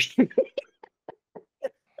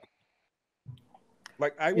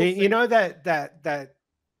 Like I will You know that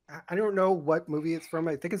I don't know what movie it's from.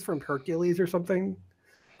 I think it's from Hercules or something.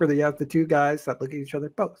 where you have the two guys that look at each other.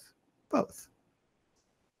 Both. Both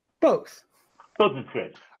is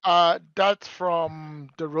good. That's from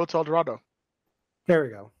the Road to El Dorado. There we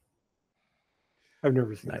go. I've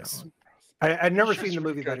never seen that one. I've never seen the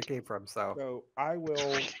movie really that good. it came from. So I will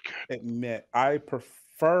Really good. admit I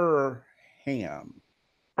prefer ham,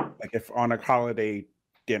 like if on a holiday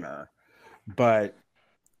dinner. But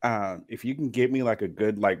if you can get me like a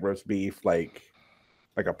good like roast beef, like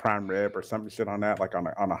a prime rib or something shit on that, like on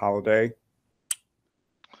a holiday,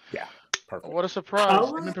 yeah, perfect. What a surprise! I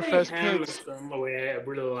Emmy would say prefers ham pigs. is the only way I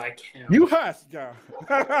really like ham. You hush, Joe.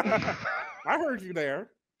 I heard you there.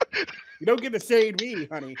 You don't get to shade me,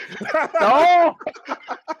 honey. No.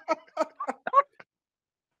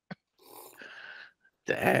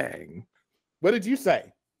 Dang. What did you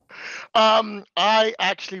say? I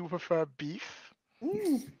actually prefer beef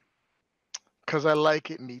Mm, because I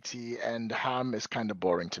like it meaty, and ham is kind of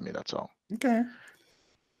boring to me. That's all. okay, I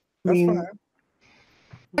that's mean, fine.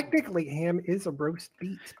 technically, ham is a roast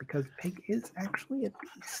beast because pig is actually a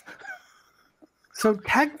beast. So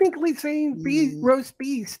technically, saying roast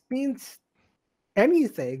beast means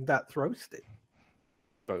anything that's roasted.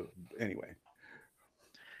 But anyway,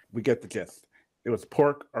 we get the gist. It was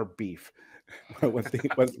pork or beef. was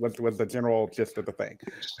the general gist of the thing.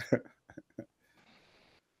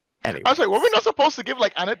 Anyway. I was like, were we not supposed to give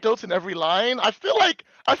like anecdotes in every line? I feel like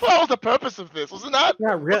that was the purpose of this, wasn't that?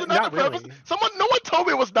 Not really. Was it not Not the purpose? really. No one told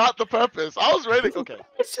me it was not the purpose. I was ready. Okay.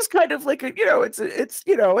 It's just kind of like it's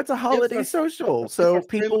a holiday social. So It's a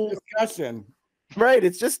friendly people, discussion. right?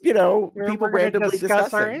 It's just people We're gonna randomly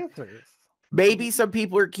discuss our discussing. answers. Maybe some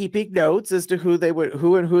people are keeping notes as to who they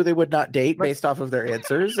would not date But- based off of their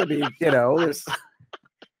answers. I mean, there's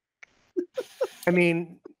I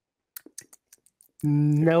mean,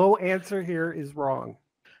 no answer here is wrong.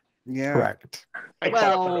 Yeah. correct, Except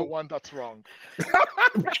for the Well- one that's wrong.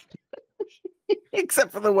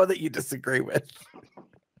 except for the one that you disagree with.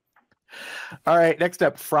 All right, next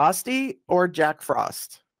up, Frosty or Jack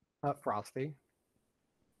Frost? Frosty.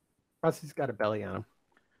 Frosty's got a belly on him.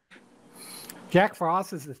 Jack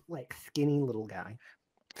Frost is this like skinny little guy.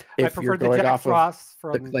 I If prefer you're the going Jack off of Frost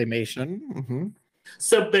the from. claymation. Mm-hmm.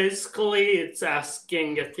 So basically, it's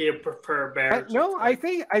asking if you prefer bears. No, or I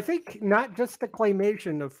think not just the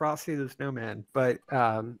claymation of Frosty the Snowman, but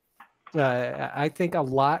I think a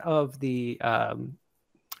lot of the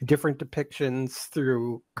different depictions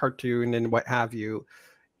through cartoon and what have you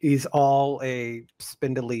is all a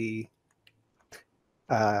spindly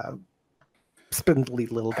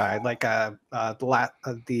little guy, like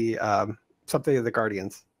something of the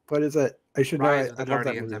Guardians. What is it? I should Rise know. of the I love that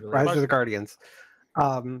Guardians, I movie. believe. Rise of the Guardians.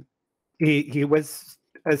 He was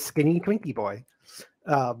a skinny Twinkie boy.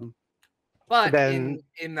 But Then-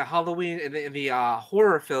 in the Halloween in the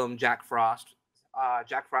horror film Jack Frost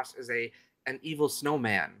is an evil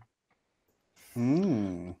snowman.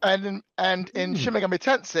 Mm. And in Shin Megami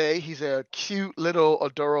Tensei, he's a cute little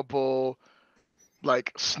adorable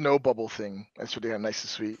like snow bubble thing. That's really nice and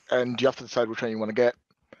sweet. And you have to decide which one you want to get.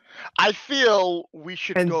 I feel we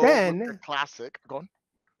should And go then- with the classic. Go on.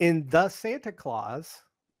 In the Santa Claus,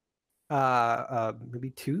 maybe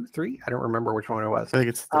 2, 3. I don't remember which one it was. I think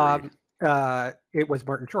it's 3. It was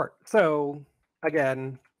Martin Short. So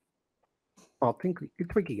again, well,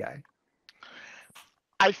 Twinkie guy.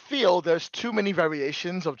 I feel there's too many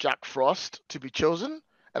variations of Jack Frost to be chosen,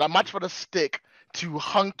 and I much rather stick to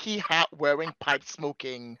hunky hat wearing, pipe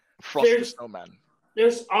smoking Frosty the There's- Snowman.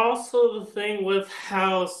 There's also the thing with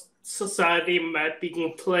how society might be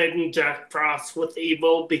conflating Jack Frost with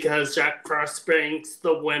evil because Jack Frost brings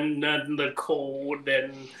the wind and the cold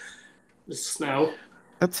and the snow.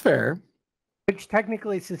 That's fair. Which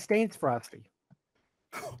technically sustains Frosty.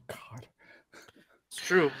 Oh God. It's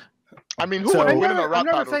true. I mean, who So- would I'm win in a never, rap I'm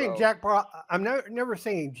never battle? saying though? I'm never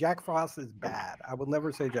saying Jack Frost is bad. I will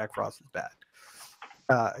never say Jack Frost is bad.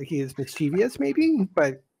 He is mischievous, maybe,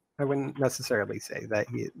 but I wouldn't necessarily say that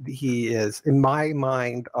he is, in my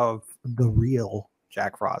mind, of the real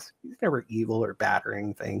Jack Frost. He's never evil or bad or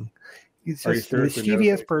anything. He's Are you just a sure it's a no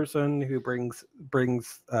mischievous take? person who brings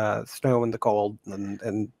snow and the cold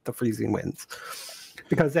and the freezing winds,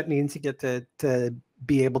 because that means you get to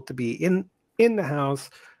be able to be in the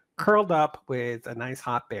house, curled up with a nice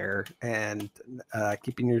hot bear and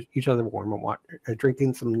keeping each other warm and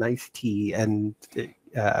drinking some nice tea and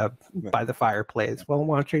by the fireplace while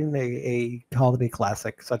watching a holiday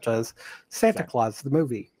classic such as Santa Claus the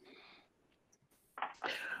movie.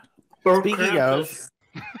 Or Speaking Krampus.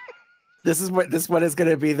 of, this one is going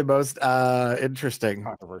to be the most interesting.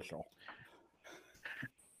 Controversial.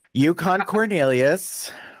 Yukon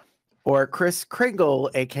Cornelius or Kris Kringle,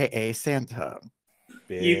 aka Santa.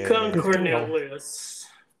 Yukon big. Cornelius.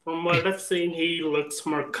 From what I've seen, he looks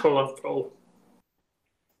more colorful.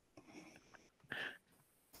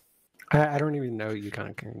 I don't even know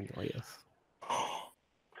Yukon Cornelius.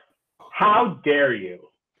 How dare you?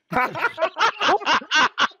 Have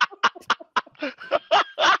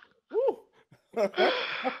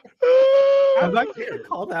I been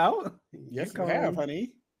called out? Yes, you have,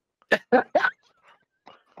 honey.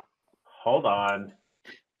 Hold on.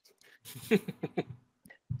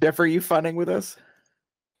 Jeff, are you funning with us?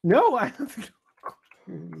 No, I don't.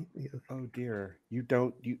 Oh dear, you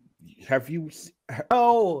don't. You have you?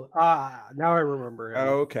 Oh, now I remember him.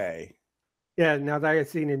 Okay. Yeah, now that I've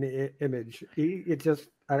seen an image, it just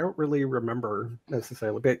I don't really remember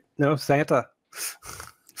necessarily. But no, Santa.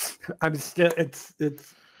 I'm still it's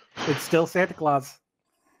still Santa Claus,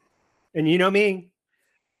 and you know me.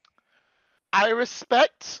 I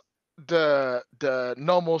respect the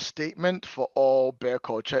normal statement for all bear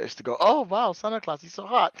culture is to go, oh wow, Santa Claus, he's so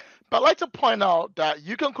hot. But I'd like to point out that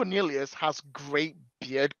Yukon Cornelius has great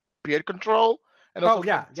beard control and also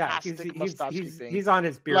fantastic mustache keeping. He's on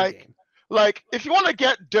his beard game. Like, if you want to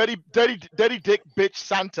get dirty dick bitch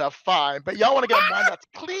Santa, fine. But y'all want to get a man that's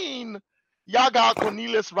clean, y'all got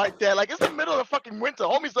Cornelius right there. Like, it's the middle of the fucking winter.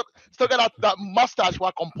 Homie's still got that mustache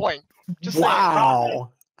work on point. Just wow.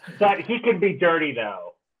 But he can be dirty, though.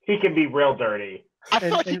 He can be real dirty. I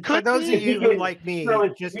feel like he could for those be. of you who, like me,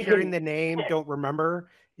 really- just he hearing can- the name, don't remember.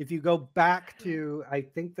 If you go back to, I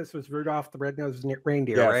think this was Rudolph the Red-Nosed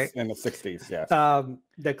Reindeer, Yes, right? in the 60s, yes.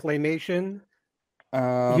 The claymation.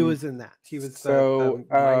 He was in that. He was so.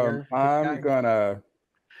 the minor I'm guy. gonna.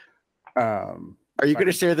 Are you going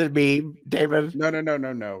to share the meme, David? No.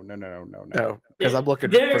 No, because I'm looking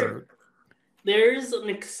There- for. There's an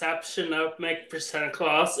exception I would make for Santa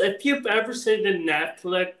Claus. If you've ever seen the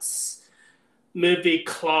Netflix movie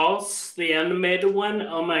Klaus, the animated one,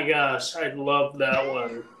 oh my gosh, I love that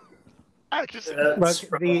one. That's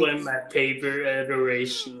probably my favorite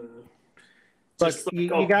iteration. But Just you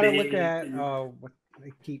like got to big look at and- what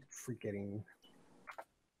I keep forgetting.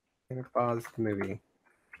 Santa Claus the movie,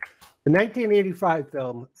 the 1985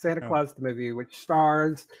 film Santa Claus the movie, which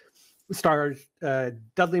stars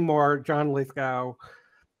Dudley Moore, John Lithgow,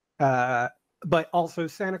 but also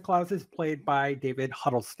Santa Claus is played by David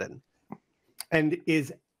Huddleston, and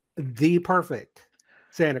is the perfect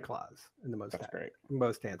Santa Claus and the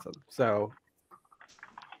most handsome. So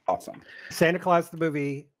awesome. Santa Claus the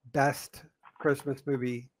movie, best Christmas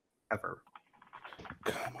movie ever.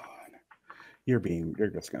 Come on, you're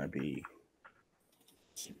just gonna be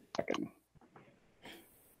fucking.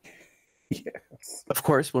 Yes. Of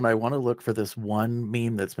course, when I want to look for this one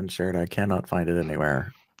meme that's been shared, I cannot find it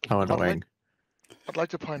anywhere. How annoying. I'd like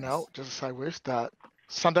to point out, just as I wish, that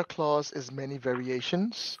Santa Claus is many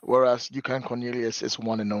variations, whereas Yukon Cornelius is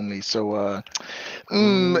one and only. So,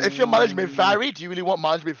 if your mileage may vary, do you really want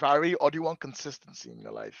mileage may vary, or do you want consistency in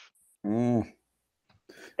your life? And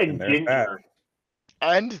ginger.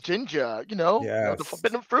 And ginger, you know, the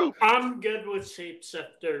forbidden fruit. I'm good with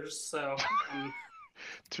shapeshifters, so.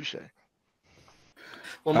 Touche.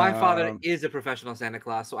 Well, my father is a professional Santa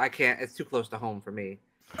Claus, so I can't. It's too close to home for me.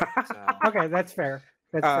 So. Okay, that's fair.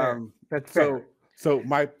 That's fair. That's fair. So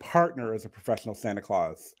my partner is a professional Santa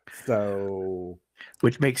Claus. So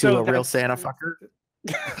which makes you a real Santa fucker.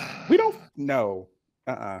 We don't know.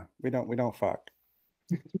 We don't fuck.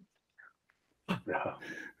 No.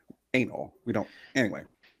 Anal. We don't. Anyway.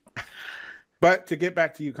 But to get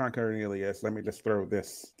back to Yukon Cornelius, let me just throw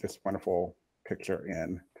this wonderful picture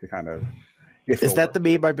in to kind of. Is that the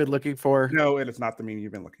meme I've been looking for? No, it is not the meme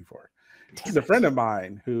you've been looking for. He's a friend of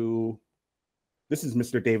mine who. This is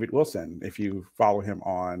Mr. David Wilson. If you follow him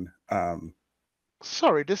on.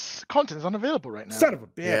 Sorry, this content is unavailable right now. Son of a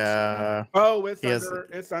bitch. Yeah. Oh,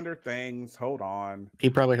 it's under things. Hold on. He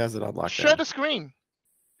probably has it on lockdown. Share the screen.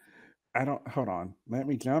 Hold on. Let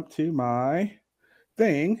me jump to my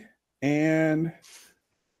thing and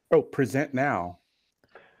present now.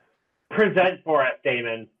 Present for us,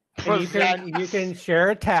 Damon. And you can share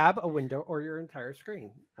a tab, a window, or your entire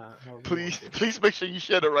screen. Please make sure you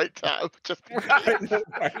share the right tab, just in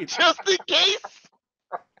case. Just in case.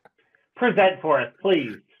 Present for us,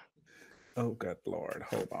 please. Oh, good Lord.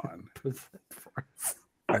 Hold on.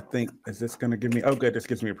 I think, is this going to give me, good, this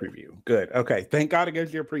gives me a preview. Good. Okay. Thank God it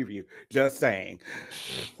gives you a preview. Just saying.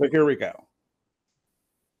 So here we go.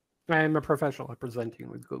 I am a professional at presenting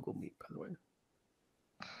with Google Meet, by the way.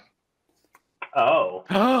 Oh.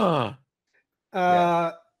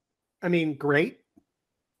 I mean, great.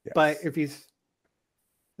 Yes. But if he's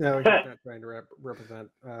not trying to represent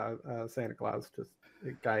Santa Claus, just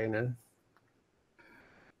a guy in a.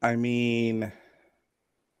 I mean,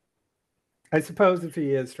 I suppose if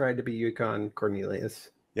he is trying to be Yukon Cornelius.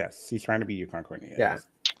 Yes, he's trying to be Yukon Cornelius. Yeah.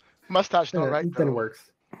 Mustache, not right Then it though.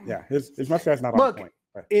 works. Yeah, his mustache not Look, on point.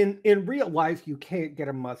 But in real life, you can't get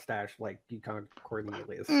a mustache like Yukon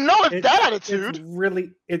Cornelius. No, it's that attitude. It's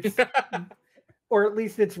really, or at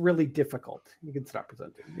least it's really difficult. You can stop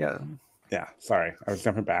presenting. Yeah. yeah, sorry, I was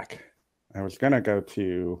jumping back. I was gonna go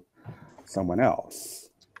to someone else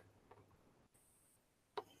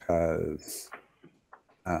because,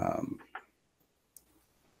 son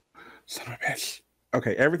of a bitch.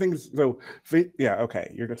 Okay, everything's so. Yeah,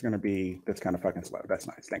 okay, you're just gonna be that's kind of fucking slow. That's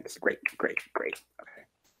nice. Thanks. Great. Okay.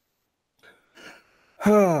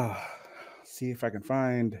 See if I can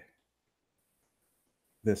find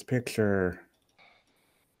this picture.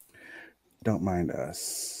 Don't mind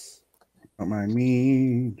us. Don't mind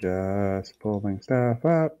me. Just pulling stuff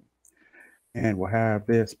up, and we'll have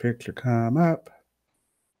this picture come up.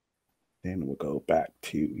 Then we'll go back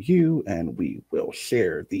to you, and we will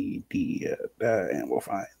share the and we'll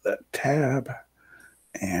find the tab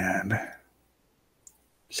and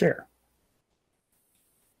share.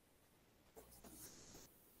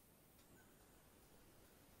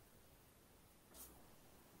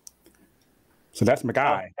 So that's my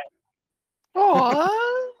guy.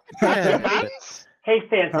 Oh, Hey,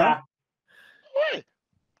 Santa. Huh? Hey,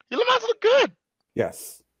 your lemons look good.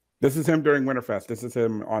 Yes. This is him during Winterfest. This is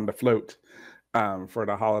him on the float for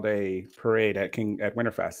the holiday parade at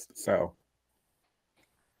Winterfest. So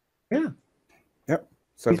Yeah. Yep.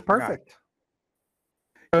 So He's perfect.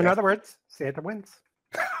 So in other words, Santa wins.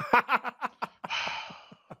 I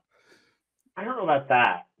don't know about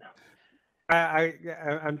that.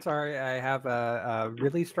 I'm sorry. I have a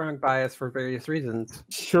really strong bias for various reasons.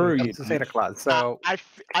 Sure when it you comes to Santa Claus. So I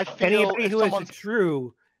feel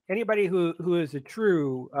anybody if who is a someone's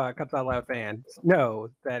true Cuts Out Loud fan know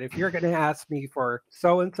that if you're going to ask me for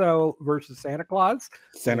so and so versus Santa Claus,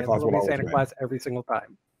 Santa it Claus will be always Santa win. Claus every single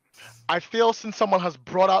time. I feel since someone has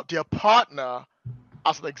brought out their partner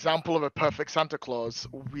as an example of a perfect Santa Claus,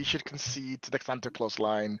 we should concede to the Santa Claus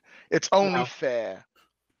line. It's only No. fair.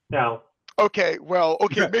 No. Okay, well,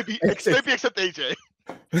 okay, maybe except AJ.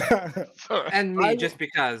 Sorry. And me, just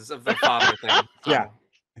because of the father thing. Yeah.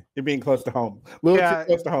 You're being close to home. A little Yeah. too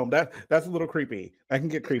close to home. That's a little creepy. That can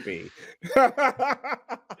get creepy.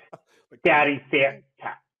 Daddy Santa.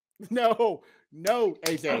 No,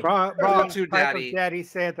 AJ. Wrong to type of Daddy. Daddy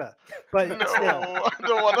Santa. But No, still,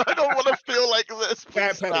 I don't want to feel like this.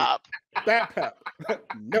 Bad Please Penny. stop. That pep.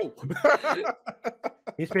 No.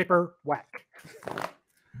 newspaper whack.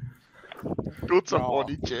 Go to No.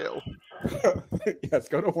 horny jail. Yes,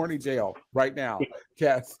 go to horny jail right now.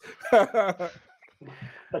 Yes. But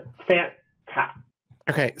Santa.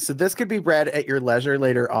 Okay, so this could be read at your leisure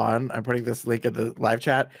later on. I'm putting this link in the live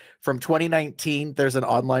chat. From 2019, there's an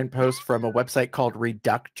online post from a website called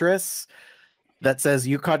Reductress that says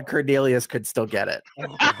Yukon Cornelius could still get it.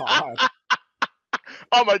 Oh, God.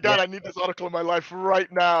 Oh my god, I need this article in my life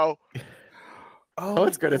right now. Oh,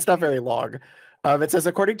 it's good. It's not very long. It says,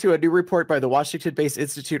 according to a new report by the Washington-based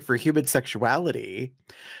Institute for Human Sexuality,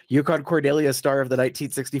 Yukon Cornelius, star of the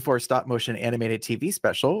 1964 stop-motion animated TV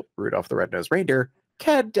special, Rudolph the Red-Nosed Reindeer,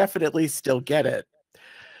 can definitely still get it.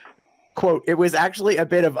 Quote, it was actually a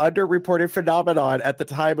bit of underreported phenomenon at the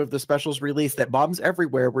time of the special's release that moms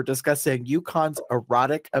everywhere were discussing Yukon's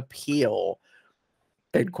erotic appeal,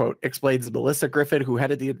 end quote, explains Melissa Griffin, who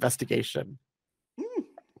headed the investigation.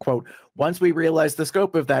 Quote, once we realized the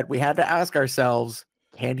scope of that, we had to ask ourselves,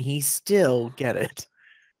 can he still get it?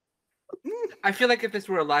 I feel like if this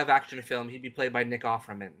were a live action film, he'd be played by Nick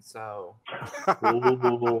Offerman. So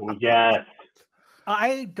Ooh, yes.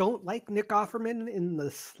 I don't like Nick Offerman in the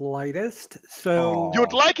slightest. So You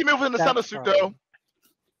would like him if in the That's Santa suit, fine.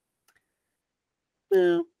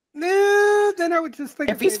 though. no, then I would just think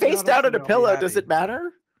If he's face down on a pillow, does it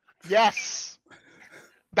matter? Yes.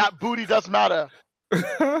 That booty does matter.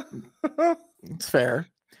 It's fair.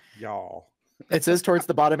 Y'all. It says towards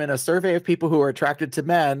the bottom, in a survey of people who are attracted to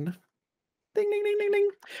men, ding, ding, ding, ding, ding,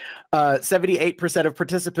 78% of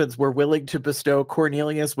participants were willing to bestow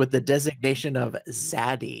Cornelius with the designation of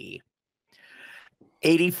Zaddy.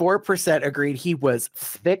 84% agreed he was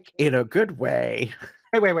thick in a good way.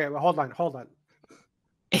 Hey, wait, hold on.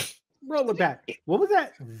 Roll it back. What was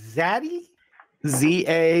that? Zaddy?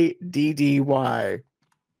 Zaddy.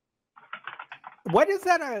 What is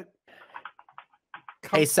that?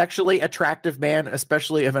 A sexually attractive man,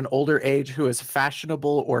 especially of an older age, who is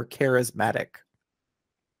fashionable or charismatic.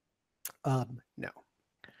 No.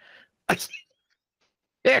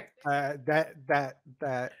 Yeah.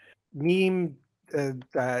 That meme,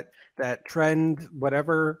 that trend,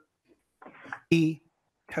 whatever.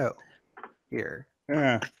 Toe. here.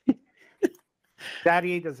 Yeah.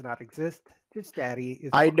 Daddy does not exist. Just daddy is.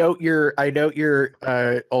 I fine. note your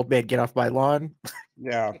old man, get off my lawn.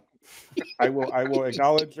 Yeah. I will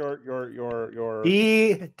acknowledge your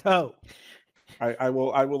Veto. I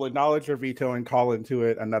will acknowledge your veto and call into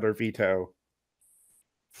it another veto.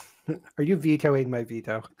 Are you vetoing my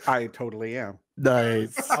veto? I totally am.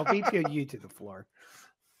 Nice. I'll veto you to the floor.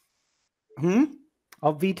 Hmm?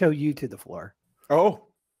 I'll veto you to the floor. Oh.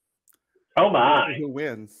 Oh my. Who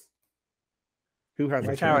wins? Who has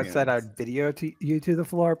Right a now I chance? said I'd video you to the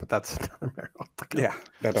floor, but that's another matter altogether. Yeah,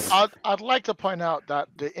 that doesn't. I'd like to point out that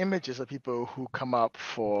the images of people who come up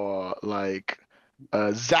for like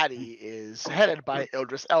Zaddy is headed by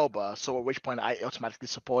Idris Elba, so at which point I automatically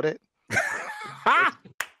support it.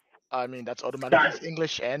 I mean, that's automatically he's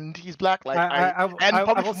English and he's black, like I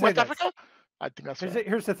probably will from say West this. Africa. I think that's fair.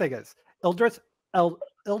 Here's the thing: is Idris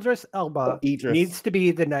Elba Idris. needs to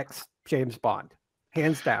be the next James Bond,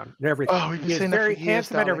 hands down, and everything. Oh, we've been He is saying that for very years,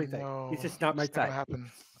 handsome and darling. everything. No, He's just not my it's not gonna type.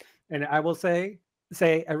 happen. And I will say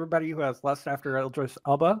everybody who has lust after Idris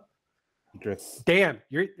Elba, Idris. damn,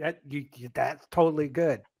 that's totally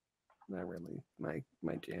good. Not really my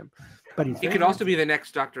jam, but He could also be the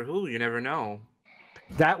next Doctor Who. You never know.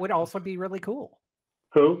 That would also be really cool.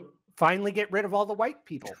 Who? Finally, get rid of all the white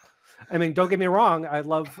people. I mean, don't get me wrong. I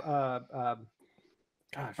love.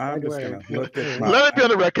 Gosh, why I'm do just I- gonna look this up. Let it be on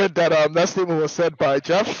the record that that statement was said by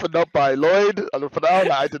Jeff and not by Lloyd. For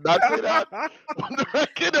now, I did not say that. On the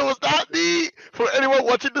record, it was not me. For anyone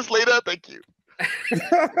watching this later, thank you.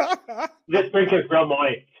 This drink is real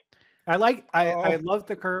moist. I love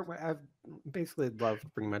the current. I've basically loved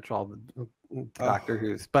pretty much all the Doctor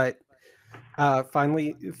Who's, but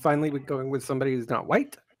finally we're going with somebody who's not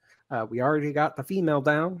white. We already got the female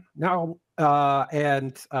down now,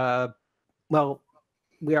 and well,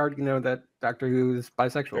 we already know that Doctor Who is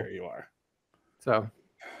bisexual. There you are. So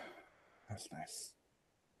That's nice.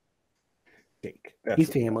 Jake.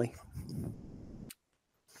 he's family,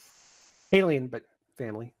 alien, but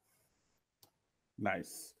family.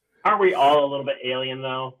 Nice. Aren't we all a little bit alien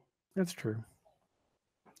though? That's true.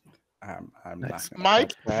 I'm Nice. not gonna My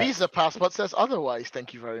touch that. visa passport says otherwise.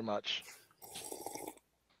 Thank you very much.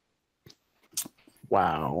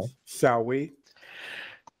 Wow. Shall we?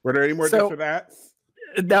 Were there any more So- for that?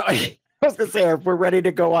 Now, I was gonna say, if we're ready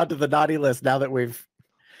to go on to the naughty list now that we've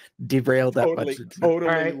derailed that Totally, much into totally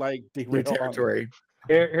Alright. like new derailed on- territory.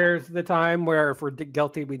 Here's the time where if we're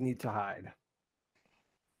guilty, we need to hide.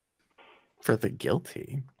 For the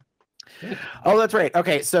guilty. Oh, that's right.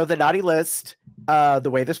 Okay, so the naughty list, the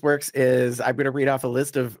way this works is I'm going to read off a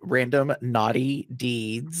list of random naughty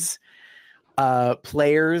deeds.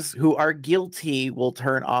 Players who are guilty will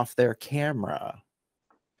turn off their camera.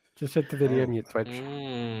 Just hit the video mute switch.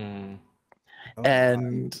 Mm. Oh,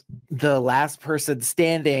 And the last person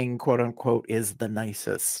standing, quote unquote, is the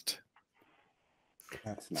nicest.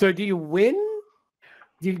 that's not- So do you win?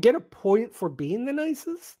 Do you get a point for being the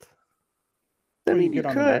nicest? I Well, mean, you get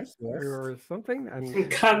on the could. nice list. Or something? I'm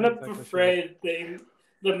kind of exactly sure. afraid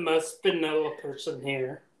the most vanilla person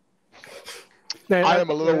here. I am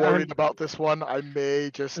a little I'm- worried about this one. I may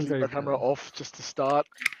just I'm leave very my camera sorry. off just to start.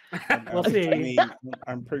 We'll see. I mean,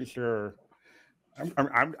 I'm pretty sure.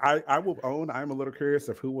 I will own. I'm a little curious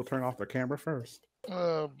of who will turn off the camera first.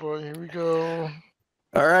 Oh boy, here we go.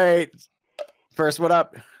 All right. First one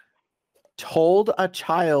up. Told a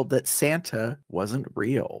child that Santa wasn't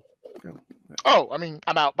real. Oh, I mean,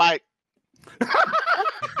 I'm out. Bye.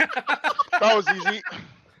 That was easy.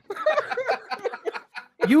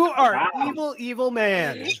 You are Wow. evil, evil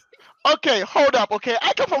man. Okay, hold up. Okay,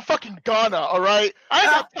 I come from fucking Ghana. All right, I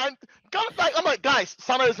got time. I'm like, guys,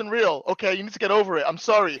 Santa isn't real. Okay, you need to get over it. I'm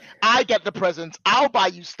sorry. I get the presents. I'll buy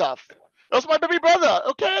you stuff. That was my baby brother.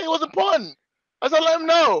 Okay, it was important. I just had to let him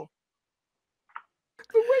know.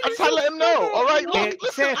 I just had to let him know. All right, Hey, look,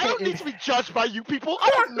 listen. I Santa don't need is- to be judged by you people. I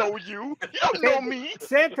don't know you. You don't know me.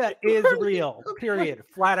 Santa is real. Period.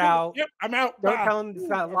 Flat out. Yep, I'm out. Don't Bye. tell him it's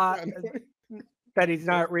not that he's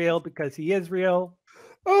not real because he is real.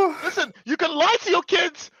 Oh, Listen, you can lie to your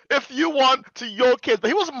kids if you want to your kids, but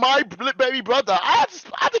he was my baby brother. I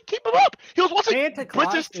had to keep him up. He was watching Santa Claus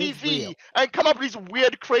British is real. TV and come up with these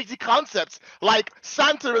weird, crazy concepts like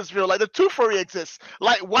Santa is real, like the Tooth Fairy exists,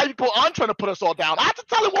 like white people aren't trying to put us all down. I had to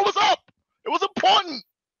tell him what was up. It was important.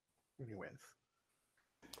 Anyways,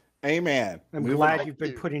 amen. I'm Moving glad on. you've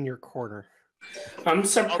been put in your corner. I'm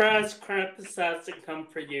surprised Krampus hasn't come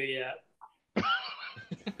for you yet.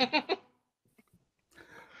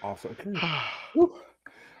 Also, Whew.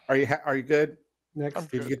 Are you good? Next, I'm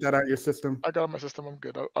Did you good. get that out of your system? I got on my system. I'm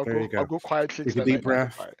good. I'll There you go. go quietly. Take a tonight. deep I'll go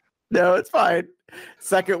breath. quiet. No, it's fine.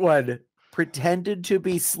 Second one. pretended to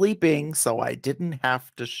be sleeping so I didn't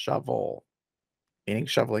have to shovel. Meaning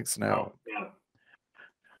shoveling snow. Oh, yeah.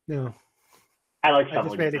 No, I like I just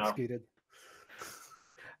shoveling made snow. excuses.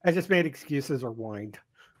 I just made excuses or whined.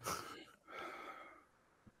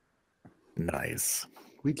 Nice.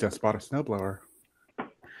 We just bought a snowblower. All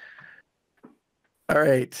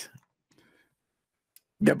right.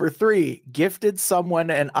 Number 3, gifted someone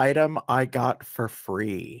an item I got for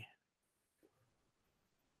free.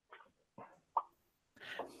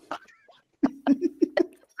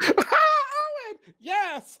 Owen!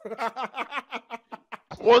 Yes! What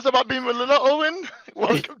was it about being Melina, Owen?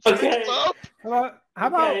 Welcome to Okay. the club. How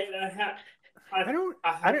about? Okay, I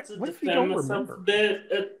have to What if you defend don't myself remember? a bit.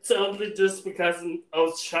 It's only just because I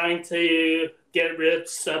was trying to get rid of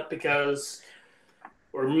stuff because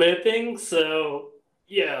we're moving. So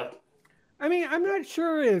yeah, I mean, I'm not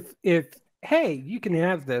sure if hey, you can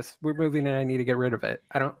have this. We're moving and I need to get rid of it.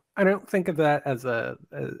 I don't think of that as a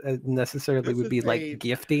necessarily This would is be like a-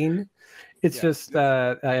 gifting. It's Yeah, just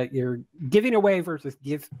you're giving away versus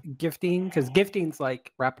gifting, because gifting's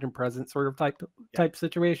like wrapping in present sort of type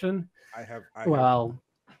situation. I have While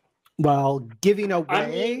giving away I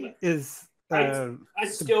mean, is I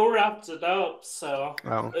still wrapped it up, so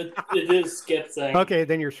oh. it is gifting. Okay,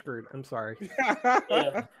 then you're screwed. I'm sorry.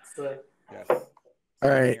 Yeah. So. Yes. All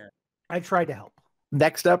right. I tried to help.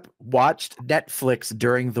 Next up, watched Netflix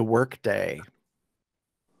during the workday.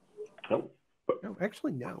 No,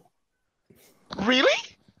 actually no.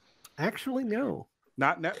 Really? Actually no.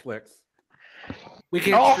 Not Netflix. We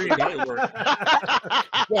can Oh. stream it.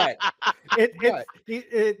 What?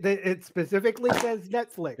 It specifically says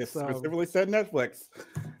Netflix. It So specifically said Netflix.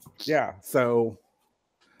 Yeah. So.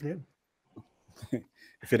 Yeah.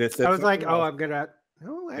 If it had said I was like, something oh, else, I'm gonna.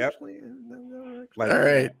 No, Yep. actually, no, like, All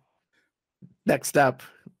right. Next up,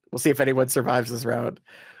 we'll see if anyone survives this round.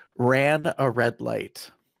 Ran a red light.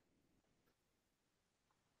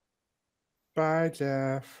 Bye,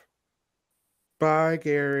 Jeff. Bye,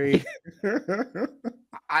 Gary.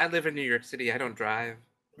 I live in New York City. I don't drive.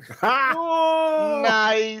 Oh!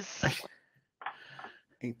 Nice.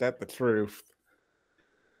 Ain't that the truth?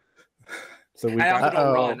 So we I also got. don't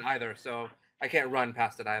Uh-oh. run either, so I can't run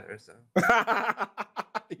past it either. So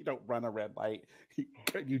You don't run a red light.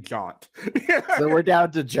 You jaunt. So we're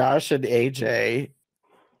down to Josh and AJ.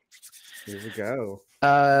 Here we go.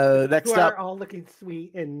 Next Who are up, all looking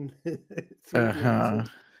sweet and sweet uh-huh.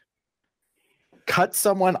 Cut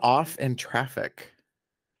someone off in traffic.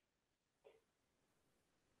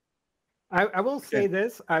 I will say Yeah.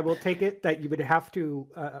 this. I will take it that you would have to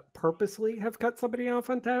purposely have cut somebody off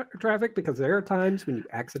on traffic, because there are times when you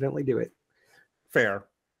accidentally do it. Fair.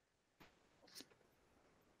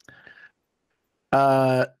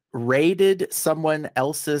 Raided someone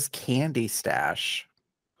else's candy stash.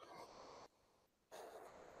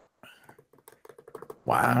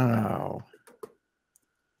 Wow.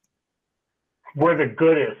 We're the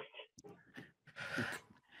goodest.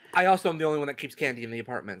 I also am the only one that keeps candy in the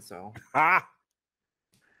apartment. So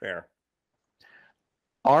Fair.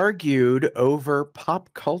 Argued over pop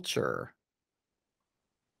culture.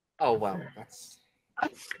 oh well, that's.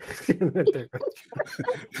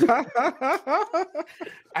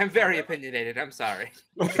 I'm very opinionated. I'm sorry.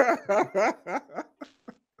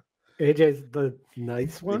 AJ's the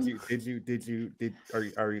nice one. Are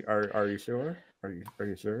you sure? Are you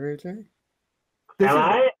sure, AJ?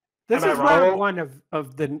 This Am I is round wrong? one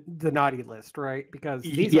of the naughty list, right? Because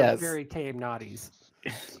these are Yes. very tame naughties.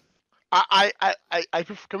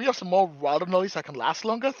 Can we have some more wild noise so I can last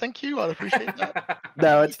longer? Thank you. I'd appreciate that.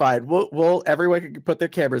 No, it's fine. We'll everyone can put their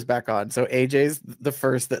cameras back on. So AJ's the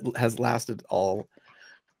first that has lasted all.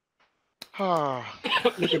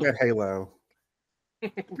 Look at that halo.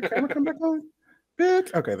 Your camera come back on?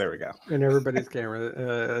 Bitch. Okay, there we go. And everybody's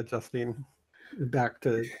camera adjusting back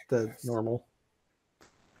to the normal.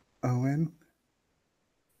 Owen.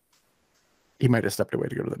 He might have stepped away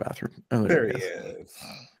to go to the bathroom. Oh, There he he is.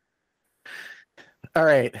 All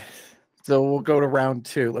right. So we'll go to round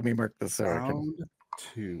 2. Let me mark this so I can. Round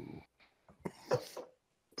 2.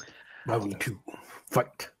 Round 2.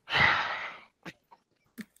 Fight.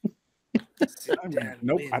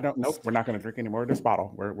 Nope, I don't. Nope, we're not going to drink any more of this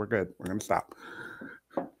bottle. We're good. We're going to stop.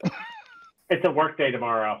 It's a work day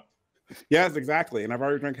tomorrow. Yes, exactly. And I've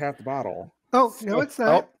already drank half the bottle. Oh, no, it's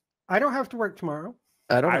not. Oh. I don't have to work tomorrow.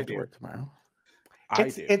 I don't I have to do. work tomorrow. I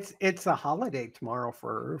do. It's a holiday tomorrow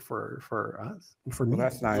for us. For me. Well,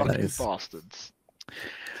 that's nice. Lucky Nice. bastards.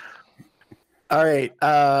 All right.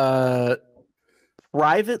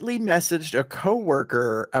 Privately messaged a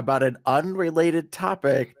coworker about an unrelated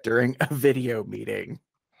topic during a video meeting.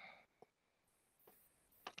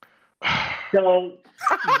 So,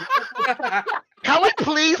 Can we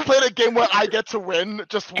please play the game where I get to win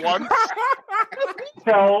just once?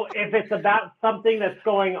 so if it's about something that's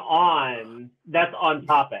going on, that's on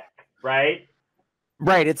topic, right?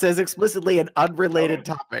 Right. It says explicitly an unrelated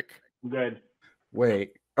topic. Good.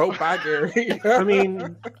 Wait. Oh, bye, Gary. I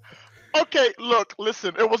mean, Okay, look,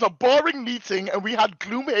 listen. It was a boring meeting, and we had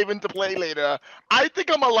Gloomhaven to play later. I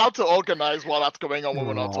think I'm allowed to organize while that's going on when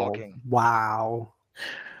we're not talking. Wow.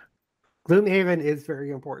 Gloomhaven is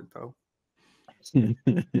very important, though.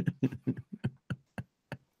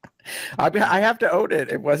 I have to own it.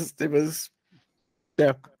 It was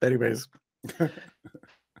yeah. Anyways.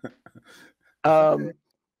 All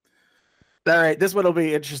right, this one will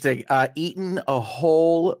be interesting. Eaten a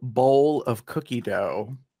whole bowl of cookie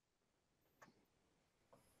dough.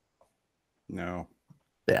 No.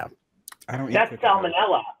 Yeah. I don't eat That's cookie dough.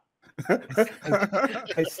 salmonella.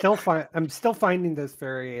 I'm still finding this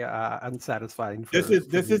very unsatisfying. This for is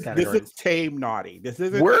these categories. tame naughty. This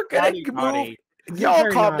isn't We're gonna naughty, move. naughty. Y'all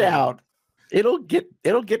very calm naughty. down. It'll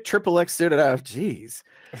get triple X soon enough. Jeez.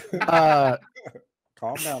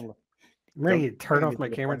 Calm down. I'm ready to turn don't off get my to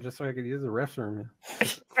the camera point. just so I could use the restroom.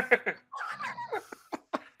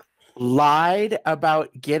 Lied about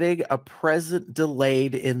getting a present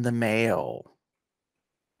delayed in the mail.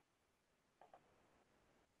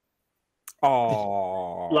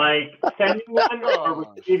 Oh, Like sending one or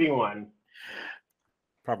receiving one.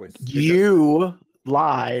 probably You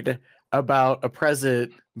lied about a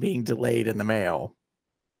present being delayed in the mail.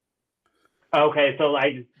 Okay, so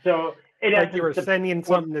it Like you were has to- sending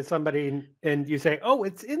something to somebody and you say, "Oh,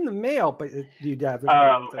 it's in the mail," but you haven't Oh,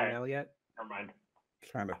 gotten it in the okay. mail yet. Never mind.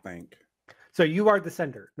 trying to think. So you are the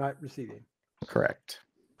sender, not receiving. Correct.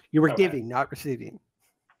 You were Okay. giving, not receiving.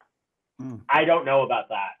 I don't know about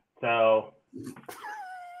that. So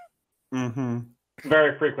Mm-hmm.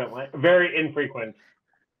 very infrequent.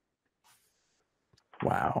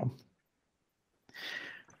 Wow.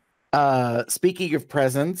 Speaking of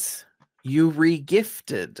presents, you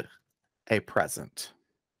regifted a present.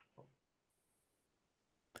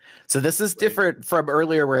 So this is different from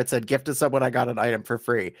earlier where it said gifted someone, I got an item for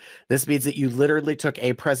free. This means that you literally took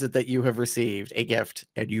a present that you have received, a gift,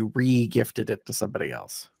 and you re-gifted it to somebody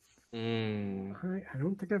else. Mm. I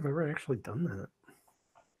don't think I've ever actually done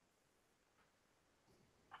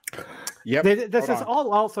that. Yep. This hold is on.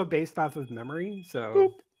 all also based off of memory.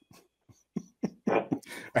 So I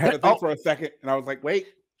had to think for a second, and I was like, "Wait,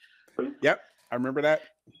 yep, I remember that."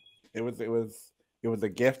 It was a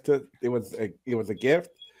gift. It was a gift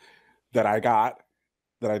that I got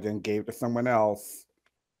that I then gave to someone else.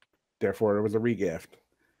 Therefore, it was a regift.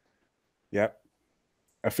 Yep,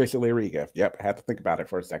 officially a regift. Yep, I had to think about it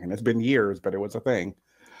for a second. It's been years, but it was a thing.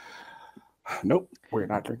 Nope, we're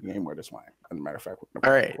not drinking any more of this wine. As a matter of fact, we're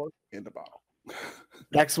All right. in the bottle.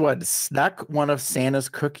 Next one, snuck one of Santa's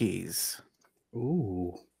cookies.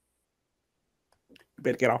 Ooh. You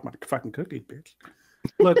better get off my fucking cookies, bitch.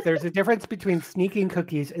 look, there's a difference between sneaking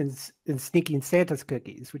cookies and sneaking Santa's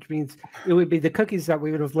cookies, which means it would be the cookies that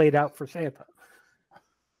we would have laid out for Santa.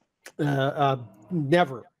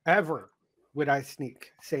 Never, ever would I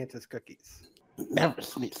sneak Santa's cookies. Never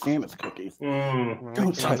sneak Santa's cookies. Mm. Don't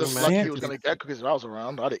I'm touch just lucky he was Santa's. gonna get cookies when I was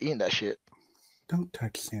around. I'd have eaten that shit. Don't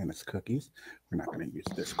touch Santa's cookies. We're not going to use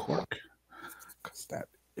this cork because that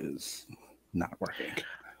is not working.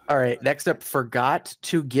 All right, next up, forgot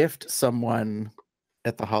to gift someone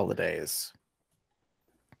at the holidays.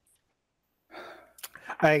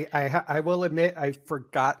 I will admit I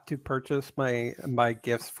forgot to purchase my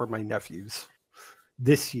gifts for my nephews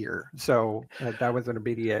this year, so that was an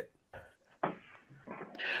immediate.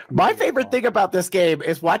 My favorite thing about this game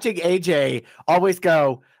is watching AJ always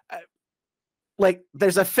go, like,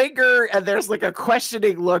 there's a finger and there's like a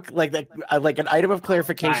questioning look, like that, like an item of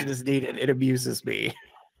clarification is needed. It amuses me.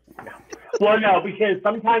 Well, no, because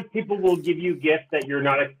sometimes people will give you gifts that you're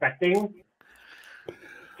not expecting.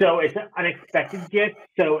 So it's an unexpected gift.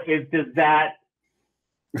 So is that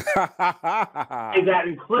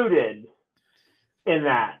included in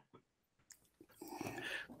that?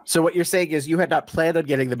 So what you're saying is you had not planned on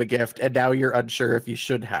getting them a gift, and now you're unsure if you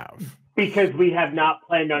should have. Because we have not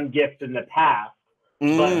planned on gifts in the past,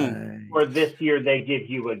 Mm. but for this year they give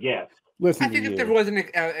you a gift. Listen I to think if you. there was an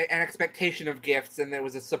expectation of gifts and there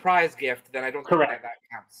was a surprise gift, then I don't Correct. think that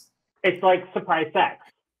counts. It's like surprise sex.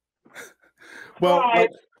 Well, But- like,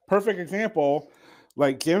 perfect example,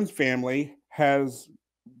 like Jim's family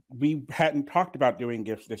we hadn't talked about doing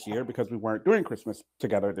gifts this year because we weren't doing Christmas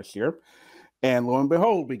together this year. And lo and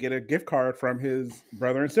behold, we get a gift card from his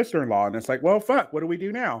brother and sister-in-law. And it's like, well, fuck, what do we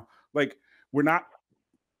do now? Like, we're not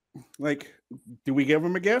Like, do we give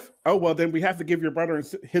him a gift? Oh well, then we have to give your brother and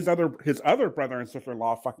his other brother and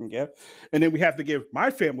sister-in-law a fucking gift, and then we have to give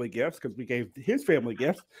my family gifts because we gave his family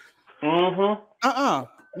gifts. No.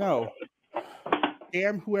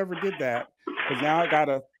 Damn whoever did that, because now I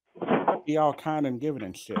gotta be all kind and giving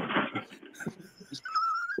and shit.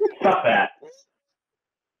 Stop that.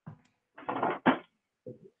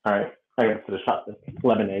 All right, I got to shot this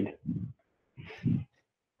lemonade.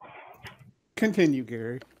 Continue,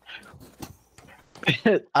 Gary.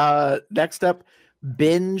 Next up,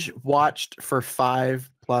 binge watched for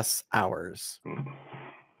 5+ hours.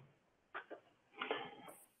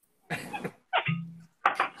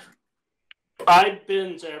 I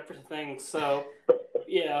binge everything, so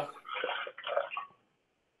yeah.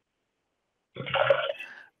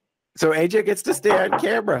 So AJ gets to stay on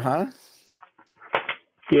camera, huh?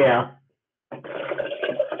 Yeah.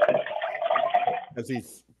 As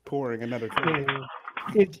he's pouring another drink.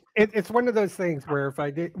 It's one of those things where if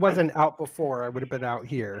I wasn't out before, I would have been out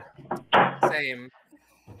here. Same.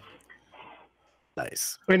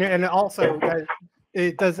 Nice. And also,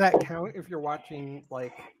 does that count if you're watching,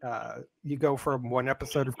 like, you go from one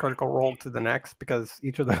episode of Critical Role to the next, because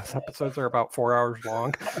each of those episodes are about 4 hours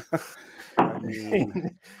long? I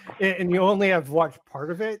mean, and you only have watched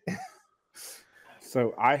part of it?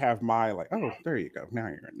 so I have my, like, oh, there you go. Now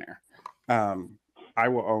you're in there. I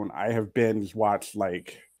will own, I have binge watched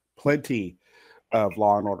like plenty of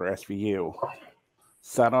Law and Order SVU.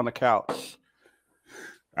 Sat on the couch,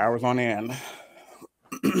 hours on end.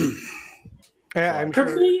 Yeah, I'm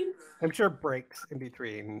sure breaks in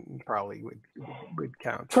between probably would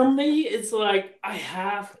count. For me, it's like I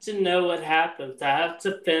have to know what happens. I have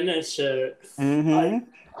to finish it. Mm-hmm.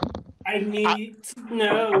 I need to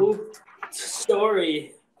know the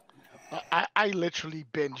story. I literally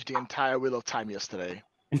binged the entire Wheel of Time yesterday.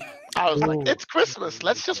 I was like, it's Christmas.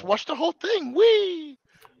 Let's just watch the whole thing. Whee!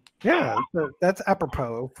 Yeah, so that's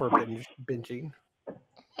apropos for binging.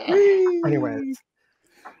 Anyways,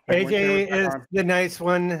 AJ is the nice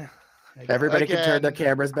one. Everybody can turn their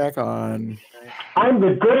cameras back on. I'm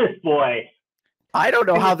the goodest boy. I don't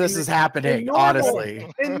know how this is happening,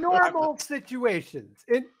 honestly. In normal situations,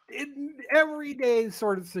 in everyday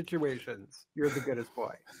sort of situations, you're the goodest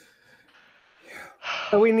boy.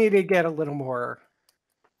 So we need to get a little more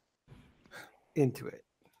into it.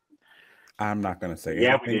 I'm not going to say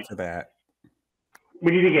Yeah, anything to that.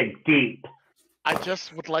 We need to get deep. I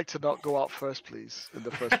just would like to not go out first, please, in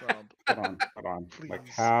the first round. Hold on. Please. Like,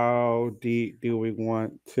 how deep do we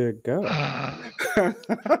want to go?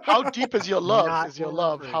 How deep is your love? Not Is your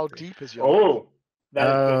love? over How it. deep is your love?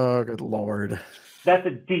 Oh, Good lord. that's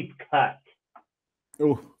a deep cut.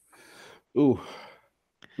 Ooh.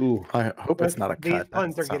 I hope it's not a These cut.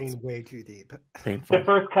 puns That are sounds getting way too deep. painful. The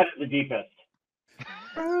first cut is the deepest.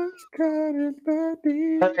 First cut is the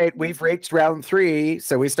deep. All right, we've reached round 3,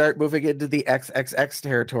 so we start moving into the XXX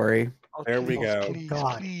territory. There we go. Please,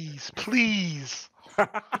 God. please. All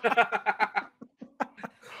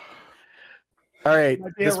right,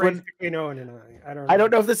 Might be a this race one. between Owen and I. I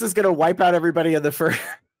don't know if this is going to wipe out everybody in the first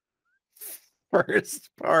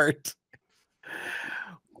part.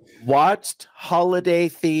 Watched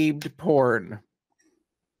holiday-themed porn.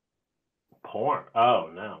 Porn.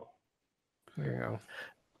 Oh no. There you go.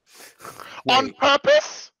 On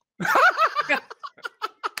purpose?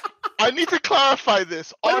 I need to clarify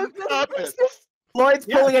this. On purpose. Lloyd's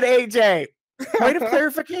pulling an AJ. Point of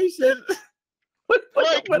clarification. What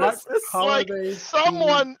is this? Like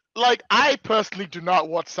someone, like I personally do not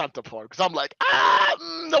watch Santa porn because I'm like,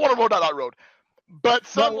 don't want to go down that road. But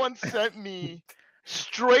someone sent me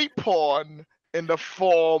straight porn in the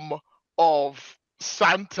form of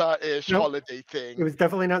Santa-ish holiday thing. It was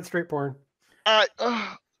definitely not straight porn.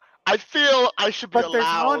 I feel I should be But there's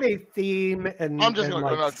allowed. holiday theme and, I'm just and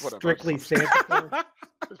gonna like whatever. strictly Santa porn.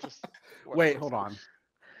 It's just- Wait, whatever. hold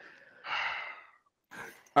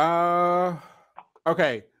on.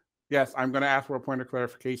 Okay. Yes, I'm going to ask for a point of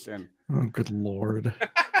clarification. Oh, good lord.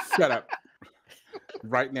 Shut up.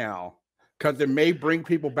 Right now. Because it may bring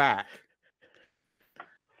people back.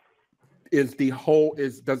 Does the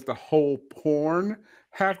whole porn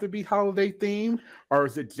have to be holiday themed? Or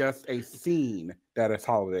is it just a scene that is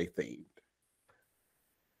holiday themed?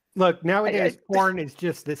 Look, nowadays porn is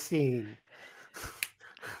just the scene.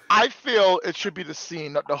 I feel it should be the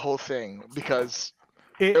scene, not the whole thing, because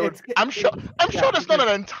I'm sure there's not an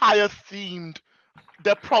entire themed.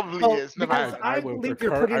 There probably is. Because I believe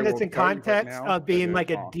you're putting this in context of being like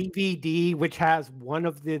a DVD, which has one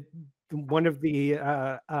of the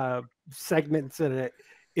segments in it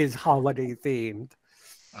is holiday themed.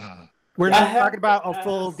 We're not talking about a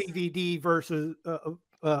full DVD versus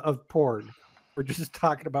of porn. We're just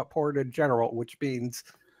talking about porn in general, which means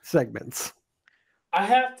segments. I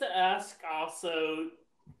have to ask also,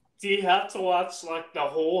 do you have to watch like the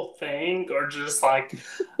whole thing or just like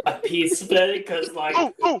a piece of it? Because like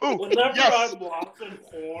whenever yes. I'm watching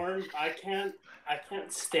porn, I can't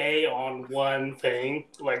stay on one thing.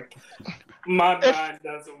 Like my mind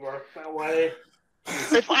doesn't work that way.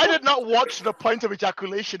 If I did not watch the point of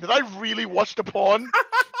ejaculation, did I really watch the porn?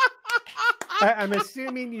 I'm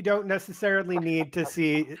assuming you don't necessarily need to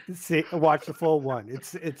watch the full one.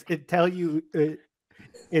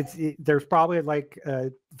 There's probably like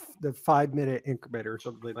the 5-minute increment or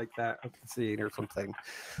something like that of the scene or something.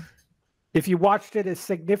 If you watched it a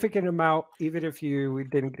significant amount, even if you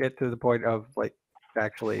didn't get to the point of like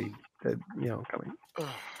actually, coming.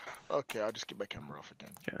 Okay, I'll just get my camera off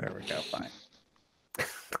again. There we go. Fine.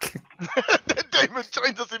 Damon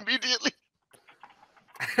joins us immediately.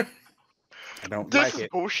 I don't This like is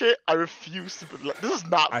it. bullshit. I refuse to believe. This is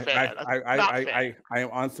not fair. I am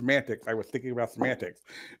on semantics. I was thinking about semantics.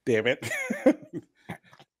 Damn it.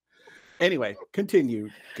 Anyway, continue,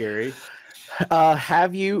 Gary.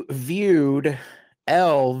 Have you viewed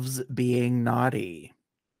elves being naughty?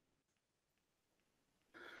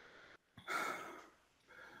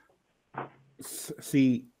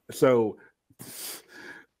 See, so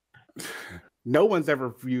no one's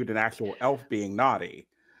ever viewed an actual elf being naughty.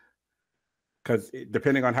 Because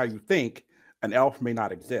depending on how you think, an elf may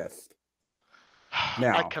not exist.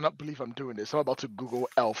 Now, I cannot believe I'm doing this. I'm about to Google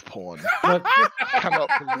elf porn. Look, Cannot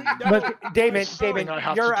believe that. look, Damon, Something I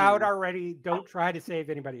have you're to out do. already. Don't try to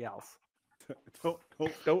save anybody else. don't.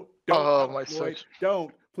 Oh, my Lloyd, search.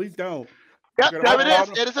 don't. Please don't. Yeah, You're gonna it go is.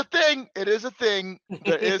 down- It is a thing. It is a thing.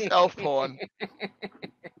 There is elf porn.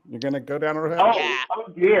 You're gonna go down a road. Oh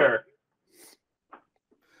dear.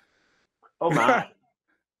 Oh my.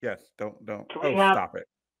 Yes, don't. Can Oh, we have- stop it.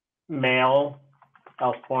 Male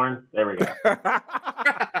elf porn. There we go.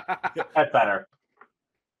 That's better.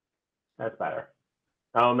 That's better.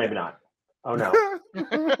 Oh, maybe not. Oh no.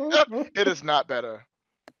 It is not better.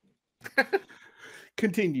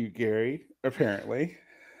 Continue, Gary. Apparently.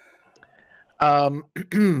 Let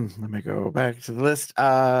me go back to the list.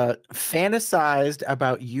 Fantasized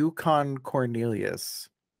about Yukon Cornelius.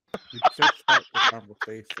 You just start the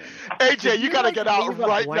conversation. AJ, you gotta get out leave a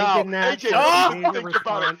right blank now. in that AJ, so don't you even can think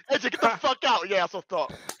about it. AJ, get the fuck out. Yeah, so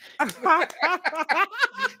thought.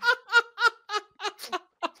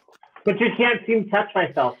 But you can't seem to touch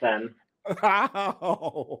myself then.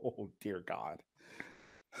 Oh, dear God.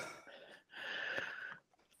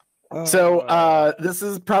 So this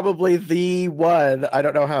is probably the one. I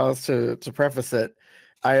don't know how else to preface it.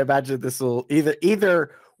 I imagine this will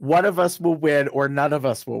either one of us will win or none of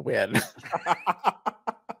us will win.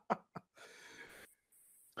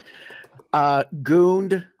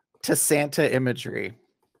 Gooned to Santa imagery.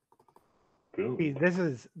 See, this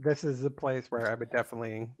is a place where I would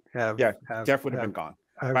definitely have. Jeff would have been gone.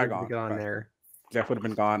 I would Bygone, have gone right. there. Jeff would have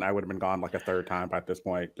been gone. I would have been gone like a third time by this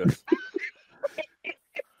point. Just...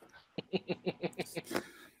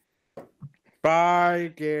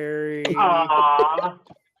 Bye, Gary. Aww.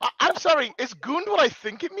 I'm sorry. Is gooned what I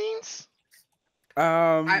think it means?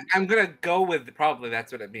 I'm gonna go with probably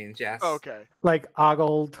that's what it means. Yes. Okay. Like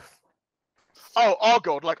ogled. Oh, all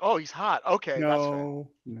gold. Like, oh, he's hot. Okay. That's fair.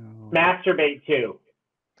 No. Masturbate too.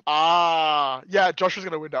 Ah, yeah. Josh is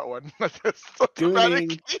gonna win that one.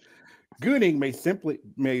 Gooning. Gooning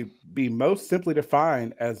may be most simply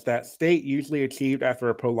defined as that state usually achieved after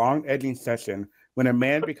a prolonged edging session when a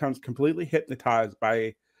man becomes completely hypnotized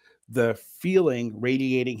by the feeling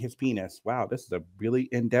radiating his penis. Wow, this is a really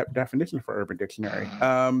in-depth definition for Urban Dictionary.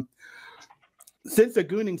 Since the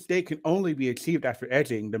gooning state can only be achieved after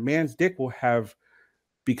edging, the man's dick will have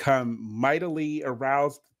become mightily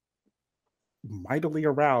aroused.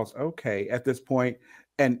 Okay, at this point,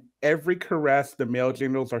 and every caress the male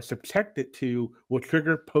genitals are subjected to will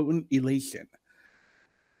trigger potent elation.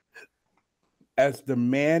 As the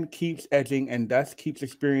man keeps edging and thus keeps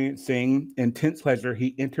experiencing intense pleasure,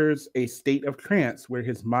 he enters a state of trance where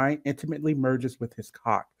his mind intimately merges with his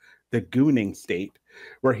cock, the gooning state,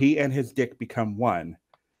 where he and his dick become one.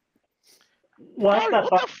 What Harry, the what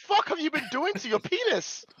fuck? the fuck have you been doing to your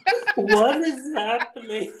penis? What is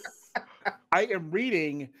happening? I am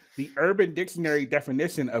reading the Urban Dictionary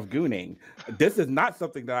definition of gooning. This is not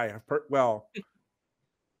something that I have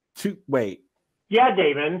wait. Yeah,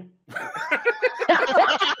 Damon.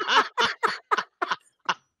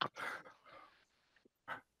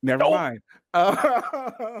 Never mind.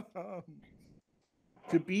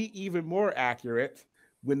 To be even more accurate,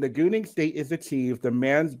 when the gooning state is achieved, the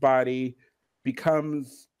man's body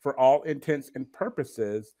becomes, for all intents and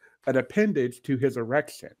purposes, an appendage to his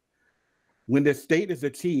erection. When this state is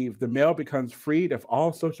achieved, the male becomes freed of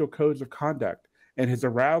all social codes of conduct, and his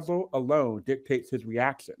arousal alone dictates his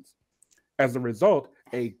reactions. As a result,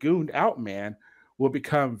 a gooned out man will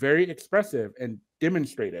become very expressive and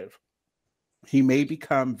demonstrative. He may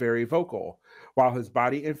become very vocal, while his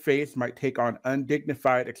body and face might take on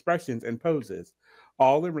undignified expressions and poses,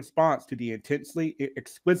 all in response to the intensely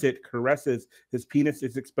exquisite caresses his penis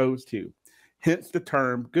is exposed to. Hence the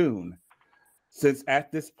term goon, since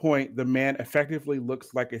at this point, the man effectively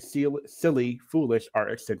looks like a silly, foolish, or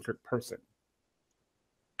eccentric person.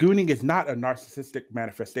 Gooning is not a narcissistic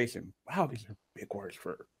manifestation. Wow, these are big words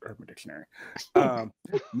for Urban Dictionary.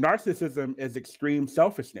 Narcissism is extreme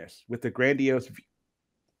selfishness with a grandiose view.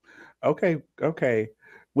 Okay.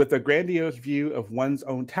 With a grandiose view of one's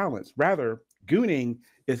own talents. Rather, gooning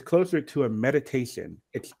is closer to a meditation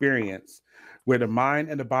experience where the mind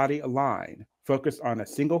and the body align, focused on a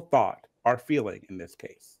single thought or feeling in this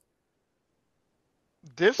case.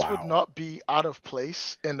 This would not be out of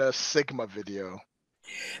place in a Sigma video.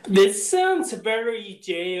 This sounds very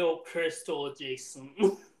jail crystal adjacent.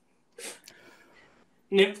 And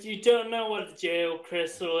if you don't know what a jail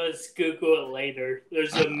crystal is, Google it later.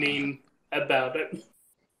 There's a meme about it.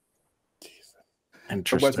 I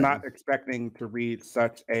was not expecting to read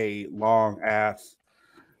such a long ass,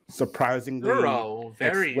 surprisingly thorough,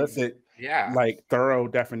 very explicit, like thorough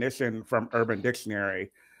definition from Urban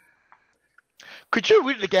Dictionary. Could you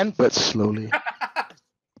read it again, but slowly?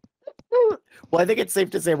 Well, I think it's safe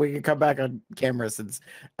to say we can come back on camera since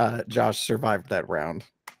Josh survived that round.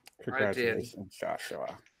 Congratulations,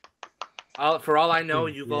 Joshua. For all I know,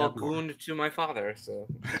 you've all gooned to my father. So.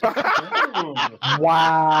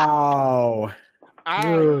 Wow.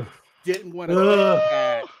 I didn't want to do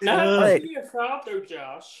that. Not your father,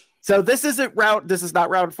 Josh. So this isn't round. This is not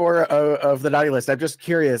round 4 of the naughty list. I'm just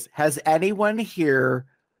curious. Has anyone here,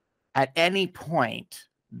 at any point,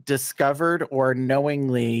 discovered or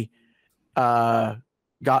knowingly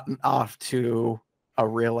gotten off to a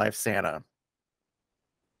real life Santa?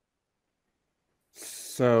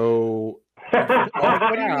 So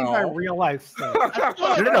what do you mean by real life Santa?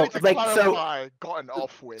 No. Like so, gotten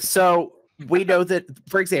off with. So we know that,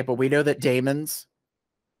 for example, we know that Damon's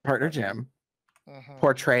partner Jim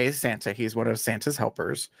portrays Santa. He's one of Santa's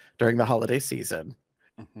helpers during the holiday season.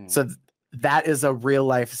 So that is a real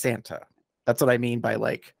life Santa. That's what I mean by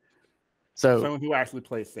like. So someone who actually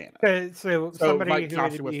plays Santa. So somebody like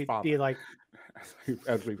who would be like,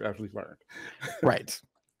 as we've learned, right.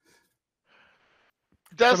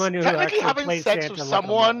 Does Someone who technically actually having plays sex Santa with like a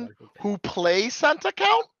someone mother. who plays Santa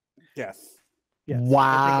count? Yes.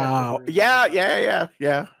 Wow. Yeah.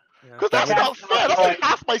 Because that's not fair. That's like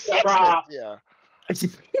half my sex life. Yeah.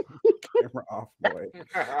 Camera off, boy.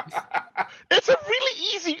 It's a really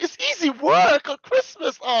easy work on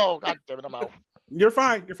Christmas. Oh, God damn it, I'm out. You're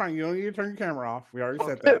fine. You don't need to turn your camera off. We already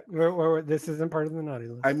said that. This isn't part of the naughty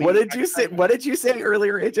list. I mean, What did you say? What did you say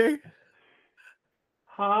earlier, AJ?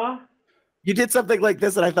 Huh? You did something like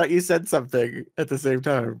this, and I thought you said something at the same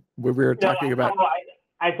time when we were talking about.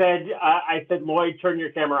 I said, Lloyd, turn your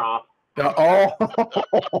camera off. Y'all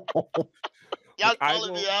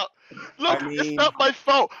calling me out. Look, it's not my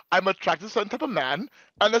fault. I'm attracted to a certain type of man,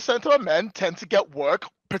 and a certain type of men tend to get work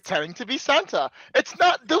pretending to be Santa. It's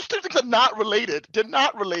not; those two things are not related. They're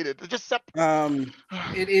not related. They're just separate.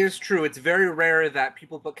 It is true. It's very rare that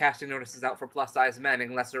people put casting notices out for plus size men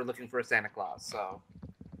unless they're looking for a Santa Claus. So,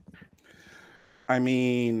 I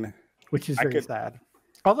mean, which is very sad.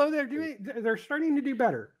 Although they're starting to do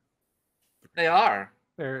better. They are.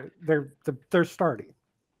 They're starting.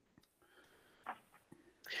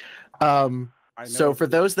 So for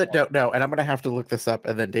those that don't know, and I'm gonna have to look this up,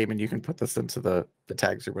 and then Damon, you can put this into the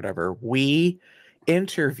tags or whatever. We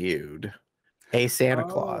interviewed a Santa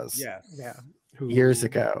Claus, years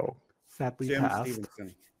ago. Sadly Jim passed.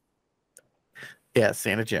 Stevenson. Yeah,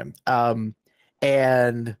 Santa Jim.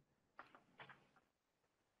 And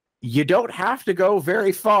you don't have to go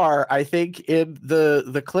very far, I think, in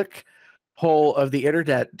the click hole of the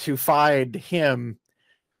internet to find him.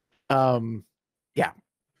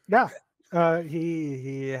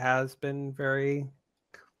 He has been very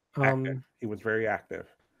active. He was very active.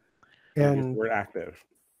 And we're active.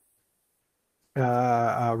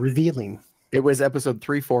 Revealing. It was episode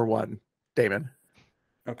 341, Damon.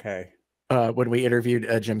 Okay. When we interviewed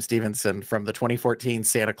Jim Stevenson from the 2014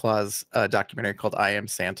 Santa Claus documentary called I Am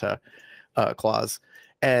Santa Claus.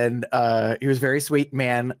 And he was a very sweet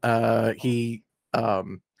man. He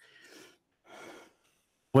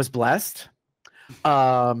was blessed.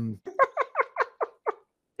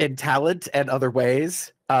 in talent and other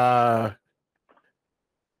ways.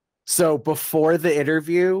 So before the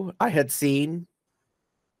interview, I had seen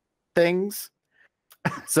things.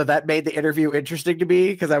 So that made the interview interesting to me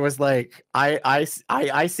because I was like, I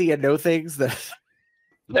see and know things that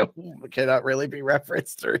cannot really be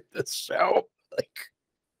referenced during this show. Like,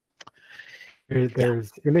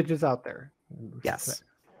 There's images out there. yes.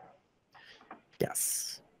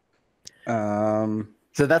 Yes.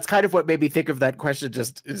 So that's kind of what made me think of that question,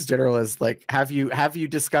 just as general as like, have you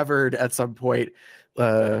discovered at some point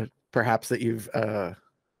perhaps that you've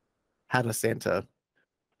had a Santa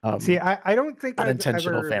See, I don't think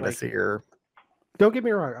unintentional I've ever, fantasy like, or don't get me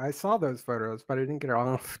wrong, I saw those photos, but I didn't get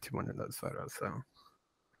off to one of those photos, so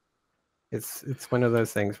it's one of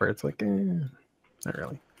those things where it's like, not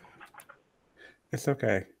really. it's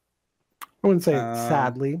okay. I wouldn't say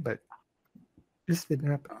sadly, but just didn't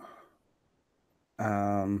happen.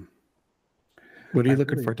 what are you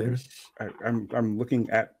looking for, David? I'm looking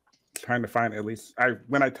at trying to find at least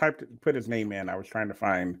when I put his name in, I was trying to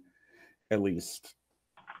find at least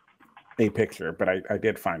a picture, but I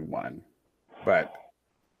did find one. But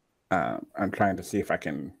I'm trying to see if I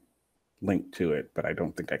can link to it, but I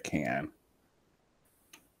don't think I can.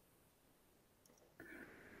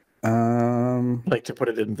 Like to put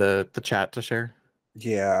it in the chat to share?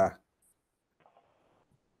 Yeah.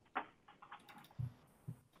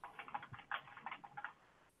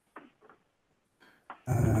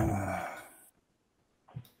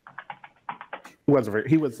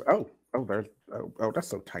 He was that's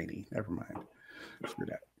so tiny. Never mind. Screw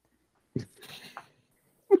that.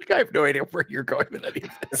 I have no idea where you're going with any of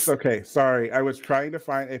this. It's okay. Sorry. I was trying to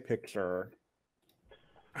find a picture.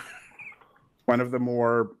 One of the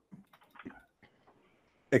more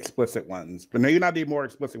explicit ones. But maybe not the more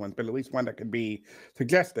explicit ones, but at least one that could be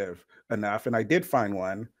suggestive enough. And I did find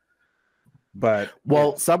one. But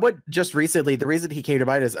someone just recently, the reason he came to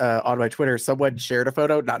mind is on my Twitter, someone shared a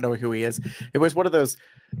photo, not knowing who he is. It was one of those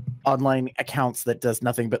online accounts that does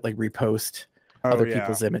nothing but like repost other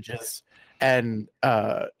people's images. And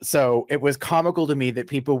so it was comical to me that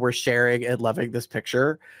people were sharing and loving this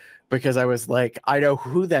picture because I was like, I know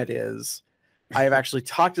who that is. I have actually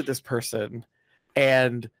talked to this person.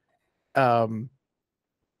 And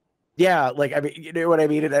yeah, like, I mean, you know what I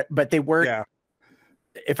mean? But they weren't,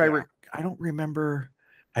 I don't remember.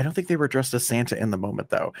 I don't think they were dressed as Santa in the moment,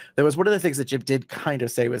 though. That was one of the things that Jim did kind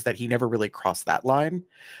of say was that he never really crossed that line.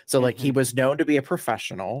 So, like, he was known to be a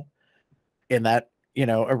professional in that,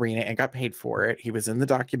 arena and got paid for it. He was in the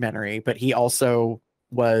documentary, but he also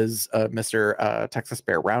was Mr. Texas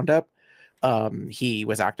Bear Roundup. He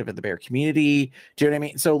was active in the bear community. Do you know what I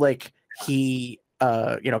mean? So, like, he,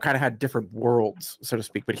 kind of had different worlds, so to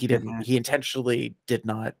speak, but he didn't. He intentionally did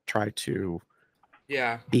not try to.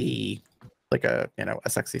 Be like a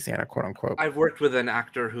sexy Santa, quote unquote. I've worked with an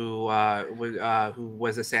actor who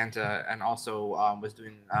was a Santa and also was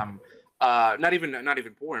doing not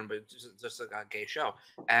even porn, but just like a gay show,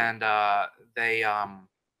 and they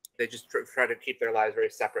just try to keep their lives very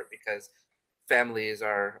separate because families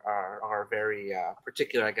are very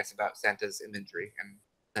particular, I guess, about Santa's imagery and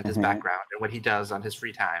Santa's background and what he does on his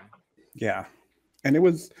free time. Yeah, and it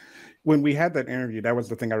was. When we had that interview, that was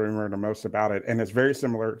the thing I remember the most about it. And it's very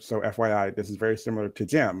similar. So FYI, this is very similar to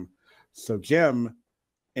Jim. So Jim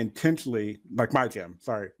intentionally, like my Jim,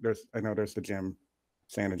 sorry, I know there's the Jim,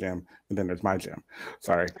 Santa Jim, and then there's my Jim.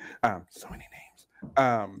 Sorry. So many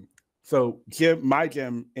names. So my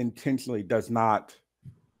Jim intentionally does not,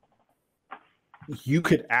 you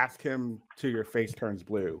could ask him till your face turns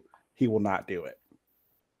blue. He will not do it.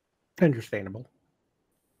 Understandable.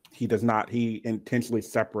 He does not. He intentionally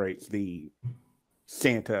separates the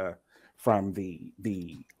Santa from the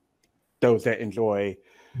those that enjoy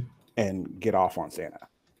and get off on Santa.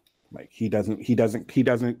 Like he doesn't.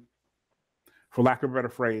 For lack of a better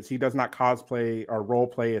phrase, he does not cosplay or role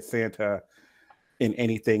play as Santa in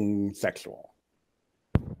anything sexual.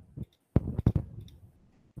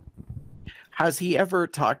 Has he ever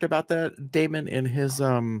talked about that, Damon, in his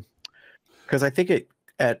because I think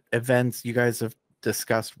at events you guys have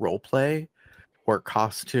discussed role play or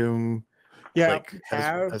costume, like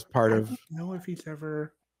as part of. I don't know if he's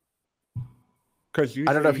ever, because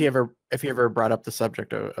I don't know if he ever brought up the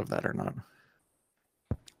subject of that or not.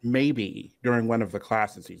 Maybe during one of the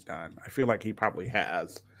classes he's done. I feel like he probably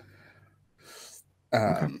has.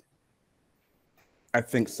 I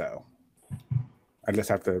think so. I just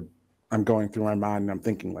have to. I'm going through my mind and I'm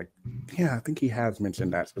thinking like, yeah, I think he has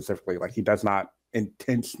mentioned that specifically. Like he does not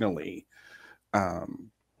intentionally.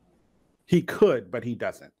 He could, but he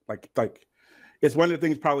doesn't. Like it's one of the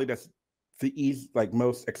things probably that's the easy, like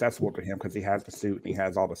most accessible to him because he has the suit and he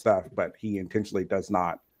has all the stuff, but he intentionally does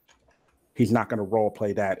not. He's not going to role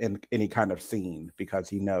play that in any kind of scene because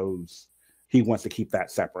he knows he wants to keep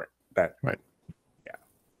that separate. That right. Yeah.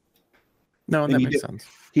 No, and that makes sense.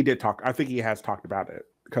 He did talk. I think he has talked about it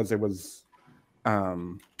because there was, I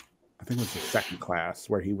think it was the second class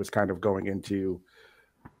where he was kind of going into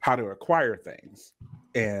how to acquire things,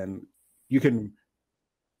 and you can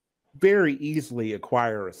very easily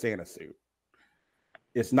acquire a Santa suit.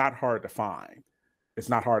 It's not hard to find. It's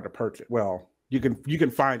not hard to purchase. Well, you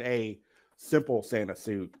can find a simple Santa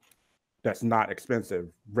suit that's not expensive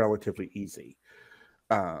relatively easy.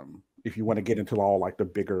 If you want to get into all like the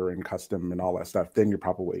bigger and custom and all that stuff, then you're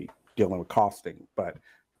probably dealing with costing. But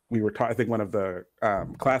we were I think one of the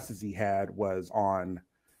classes he had was on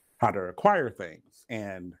how to acquire things,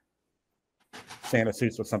 and Santa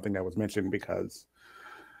suits was something that was mentioned because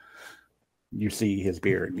you see his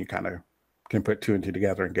beard and you kind of can put two and two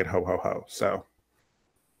together and get ho ho ho. So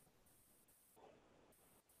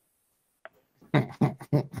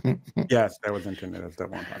yes, that was intended as the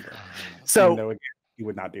 100. So again, he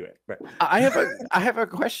would not do it. But I have a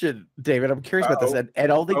question, David. I'm curious about this.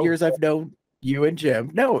 And all the years I've known you and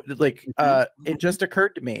Jim, it just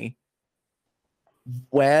occurred to me,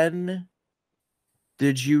 when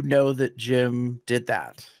did you know that Jim did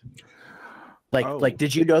that? Like,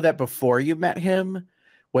 did you know that before you met him?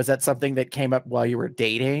 Was that something that came up while you were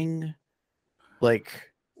dating?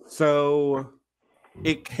 So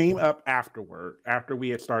it came up after we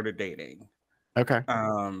had started dating. Okay.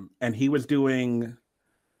 And he was doing,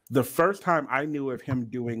 the first time I knew of him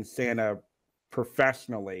doing Santa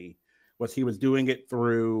professionally was he was doing it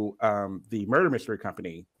through the murder mystery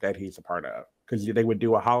company that he's a part of, because they would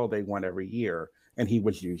do a holiday one every year, and he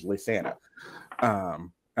was usually Santa.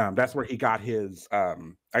 That's where he got his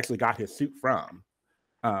actually got his suit from,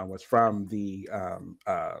 was from the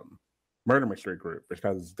murder mystery group,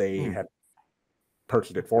 because they had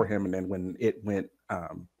purchased it for him, and then when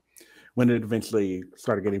it eventually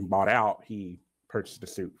started getting bought out, he purchased the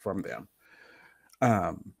suit from them.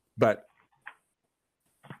 But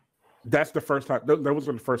that's the first time. Those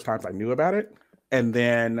were the first times I knew about it, and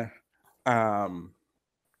then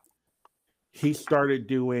he started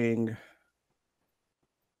doing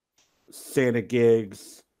Santa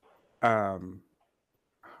gigs. The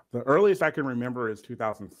earliest I can remember is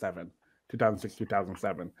 2006,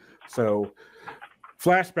 2007. So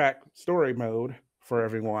flashback story mode for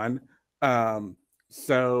everyone.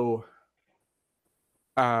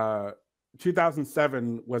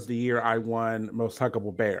 2007 was the year I won Most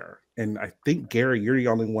Huggable Bear. And I think, Gary, you're the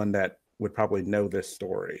only one that would probably know this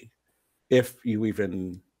story, if you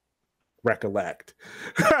even recollect,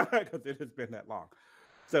 because it has been that long.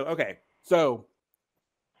 So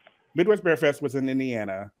Midwest Bear Fest was in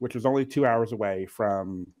Indiana, which was only 2 hours away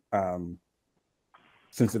from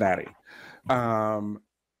Cincinnati. Jim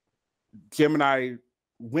and I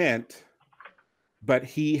went, but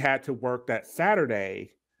he had to work that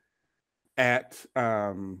Saturday at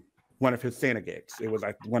one of his Santa gigs. It was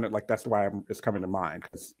that's why it's coming to mind,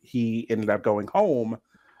 because he ended up going home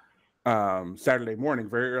Saturday morning,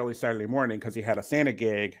 very early Saturday morning, because he had a Santa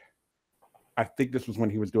gig. I think this was when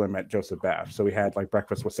he was doing at Joseph Bath. So we had like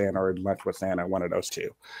breakfast with Santa or lunch with Santa, one of those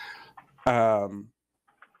two.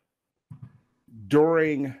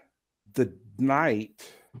 During the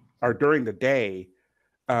night or during the day,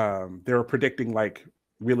 they were predicting like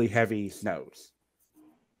really heavy snows.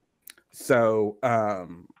 So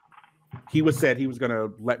he said he was going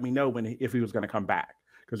to let me know if he was going to come back,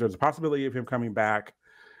 because there was a possibility of him coming back,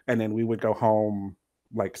 and then we would go home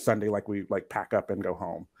like Sunday, like we like pack up and go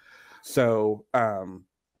home. So I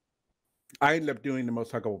ended up doing the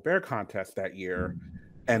Most Huggable Bear contest that year,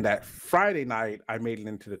 and that Friday night I made it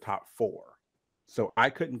into the top 4. So I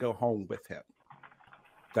couldn't go home with him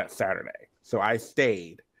that Saturday. So I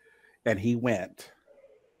stayed, and he went.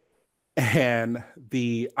 And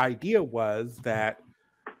the idea was that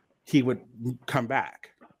he would come back,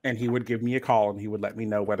 and he would give me a call, and he would let me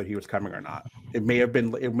know whether he was coming or not. It may have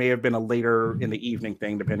been a later in the evening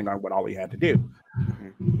thing, depending on what all he had to do.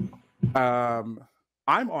 I'm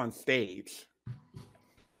on stage,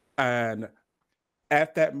 and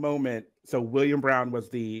at that moment, so William Brown was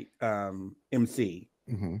the MC.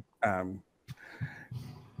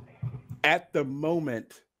 At the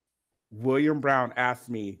moment, William Brown asked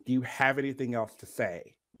me, "Do you have anything else to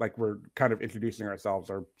say?" Like, we're kind of introducing ourselves,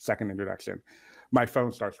 our second introduction. My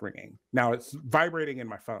phone starts ringing. Now it's vibrating in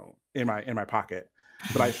my phone, in my pocket,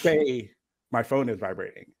 but I say my phone is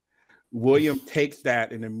vibrating. William takes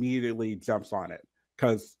that and immediately jumps on it,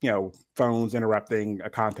 because phones interrupting a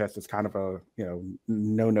contest is kind of a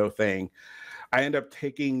no thing. I end up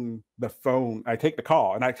taking the phone. I take the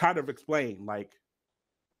call, and I kind of explain, like,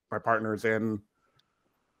 my partner's in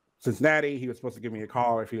Cincinnati. He was supposed to give me a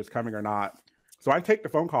call if he was coming or not. So I take the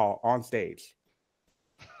phone call on stage,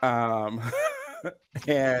 and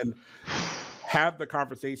have the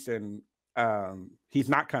conversation. He's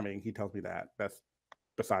not coming. He tells me that. That's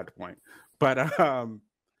beside the point. But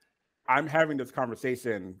I'm having this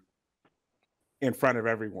conversation in front of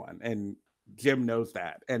everyone, and Jim knows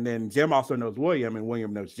that. And then Jim also knows William, and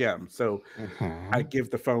William knows Jim. So I give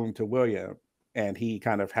the phone to William, and he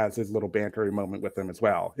kind of has his little bantery moment with him as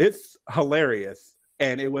well. It's hilarious.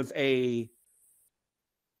 And it was a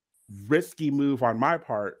risky move on my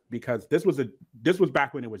part because this was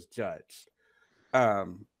back when it was judged.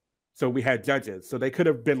 So we had judges. So they could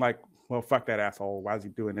have been like, well, fuck that asshole. Why is he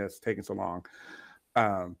doing this? Taking so long.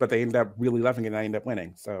 But they ended up really loving it, and I ended up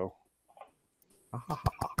winning. So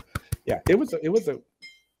yeah, it was a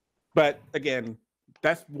but again,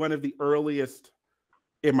 that's one of the earliest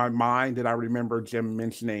in my mind that I remember Jim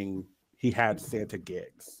mentioning he had Santa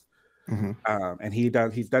gigs. And he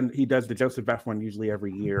does the Joseph F one usually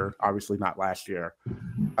every year, obviously not last year.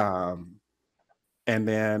 And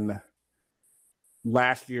then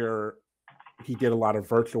last year he did a lot of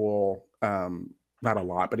virtual, not a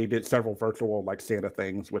lot, but he did several virtual like Santa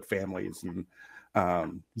things with families and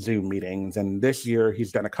Zoom meetings. And this year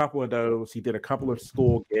he's done a couple of those. He did a couple of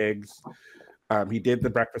school gigs. He did the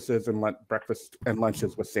breakfast and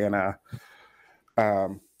lunches with Santa.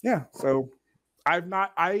 Yeah, so I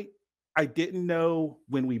didn't know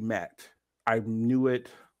when we met. I knew it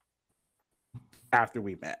after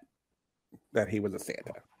we met that he was a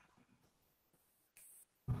Santa.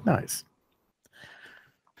 Nice.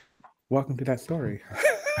 Welcome to that story.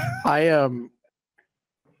 I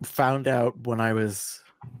found out when I was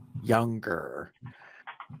younger,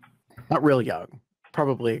 not real young,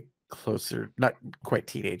 probably closer, not quite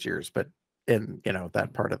teenage years, but in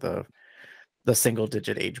that part of the single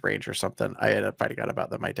digit age range or something. I ended up finding out about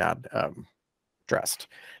that my dad dressed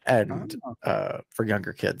and for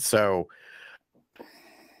younger kids. So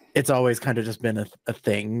it's always kind of just been a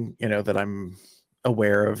thing, that I'm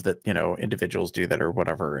aware of, that individuals do that or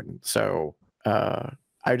whatever. And so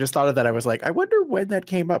I just thought of that. I was like, I wonder when that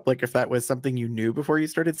came up, like if that was something you knew before you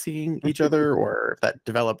started seeing each other, or if that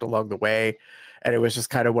developed along the way. And it was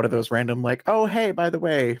just kind of one of those random, like, oh hey, by the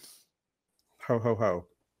way, ho ho ho.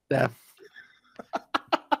 Yeah.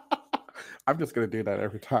 I'm just gonna do that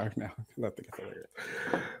every time now. I think it's hilarious.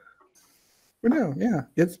 But no, yeah,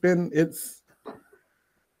 it's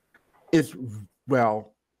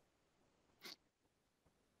well,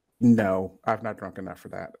 no, I've not drunk enough for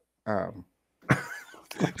that.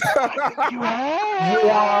 You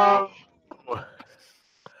have.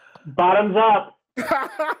 Bottoms up.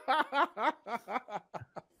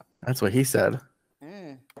 That's what he said.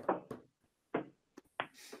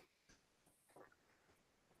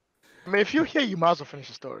 I mean, if you're here, you might as well finish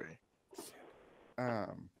the story.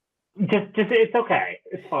 Just it's okay.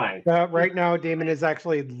 It's fine. Right now, Damon is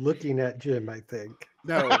actually looking at Jim, I think.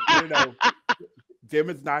 No. Jim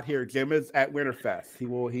is not here. Jim is at Winterfest.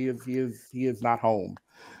 He is not home.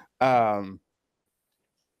 Well,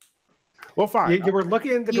 fine. You were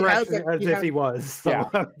looking in the direction as if he was. So.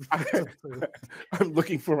 Yeah. I'm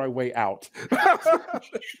looking for my way out.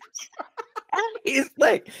 He's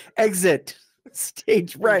like, exit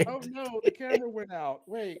stage right. Oh no, the camera went out.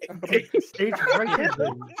 Wait. Stage right.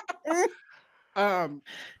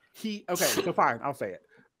 Okay, so fine, I'll say it.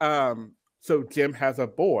 So Jim has a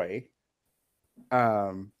boy,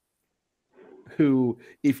 who,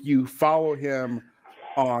 if you follow him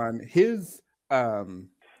on his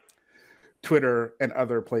Twitter and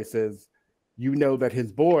other places, you know that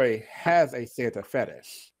his boy has a Santa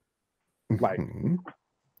fetish, like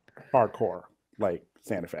hardcore, like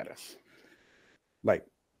Santa fetish, like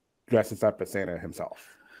dresses up as Santa himself,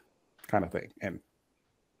 kind of thing. And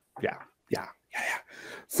yeah.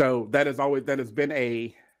 So that has been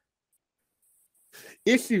a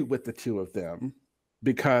issue with the two of them,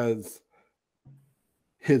 because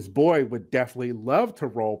his boy would definitely love to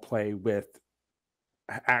role play with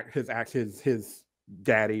his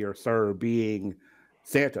daddy or sir being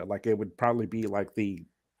Santa. Like it would probably be like the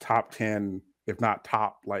top 10, if not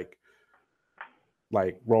top, like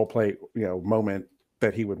role play moment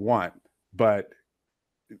that he would want. But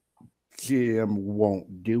Jim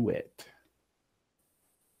won't do it.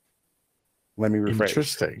 Let me rephrase.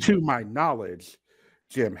 Interesting. To my knowledge,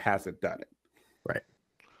 Jim hasn't done it. Right.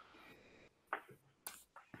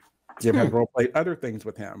 Jim has role played other things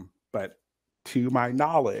with him, but to my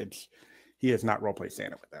knowledge, he has not role-played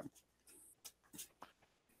Santa with them.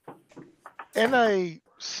 In a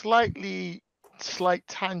slight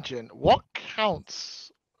tangent, what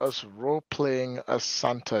counts as role playing as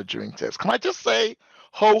Santa during this? Can I just say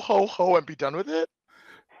ho ho ho and be done with it?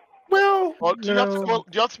 Well, Or do you have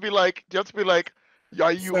to be like,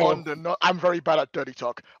 are you So- on the I'm very bad at dirty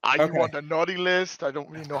talk. Are you Okay. on the naughty list? I don't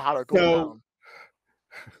really know how to go So- down.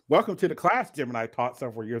 welcome to the class Jim and I taught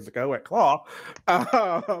several years ago at Claw. I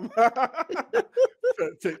have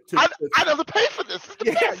to pay for this.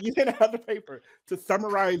 Yeah, you didn't have the paper. To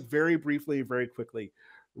summarize very briefly, very quickly,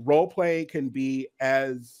 role play can be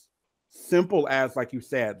as simple as, like you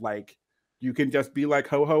said, like you can just be like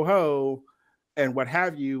ho ho ho and what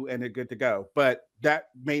have you, and it's good to go. But that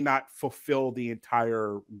may not fulfill the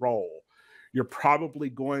entire role. You're probably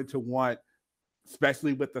going to want,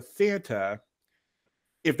 especially with the Santa,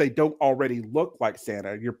 if they don't already look like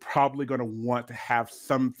Santa, you're probably going to want to have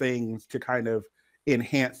some things to kind of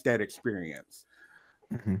enhance that experience.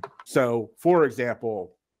 Mm-hmm. So, for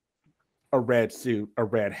example, a red suit, a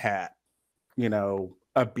red hat, you know,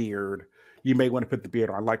 a beard. You may want to put the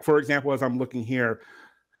beard on. Like, for example, as I'm looking here,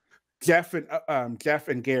 Jeff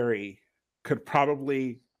and Gary could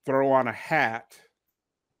probably throw on a hat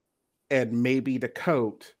and maybe the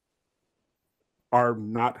coat, or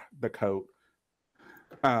not the coat,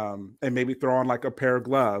 and maybe throw on like a pair of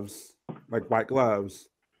gloves, like white gloves,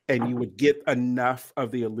 and you would get enough of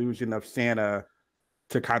the illusion of Santa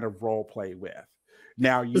to kind of role play with.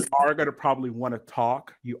 Now, you are going to probably want to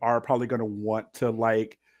talk. You are probably going to want to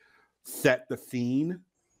like set the scene.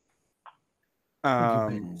 Do I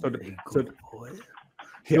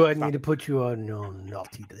need to put you on your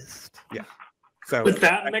naughty list? Yeah. So Would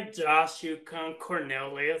that make Josh you con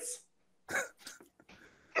Cornelius?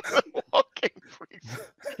 Okay,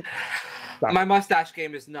 My mustache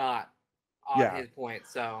game is not on Yeah. his point,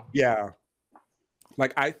 so yeah,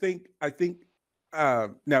 like I think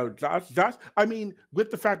no, Josh, I mean, with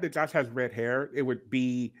the fact that Josh has red hair, it would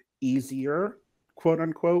be easier, quote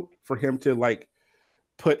unquote, for him to like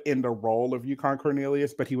put in the role of Yukon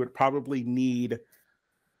Cornelius, but he would probably need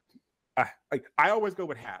like, I always go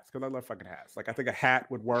with hats because I love fucking hats. Like, I think a hat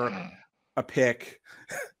would work, a pick.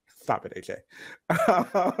 Stop it, AJ.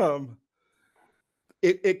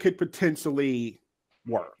 It could potentially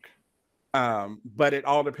work. But it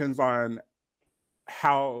all depends on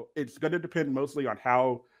how, it's going to depend mostly on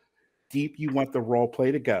how deep you want the role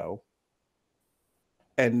play to go,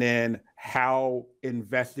 and then how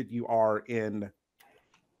invested you are in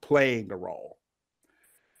playing the role.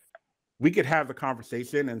 We could have the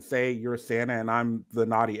conversation and say you're Santa and I'm the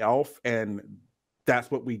naughty elf, and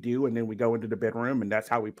that's what we do, and then we go into the bedroom and that's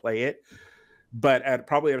how we play it. But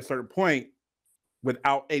probably at a certain point,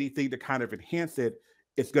 without anything to kind of enhance it,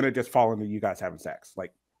 it's going to just fall into you guys having sex.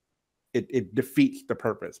 Like, it defeats the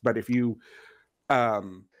purpose. But if you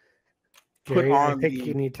Gary, I think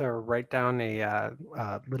you need to write down a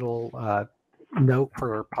little note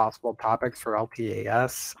for possible topics for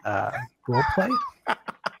LPAS roleplay.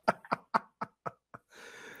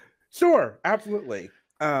 Sure, absolutely.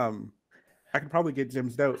 I could probably get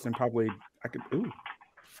Jim's notes and probably I could. Ooh,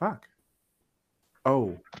 fuck.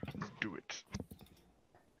 Oh, do it.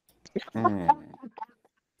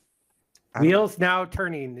 Wheels now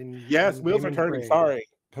turning. Yes, wheels are turning. brain. Sorry,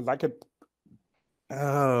 because I could.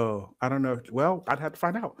 Oh, I don't know. Well, I'd have to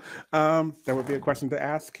find out. That would be a question to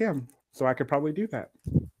ask him, so I could probably do that.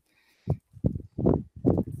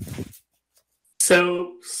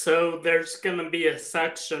 So there's gonna be a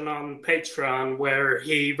section on Patreon where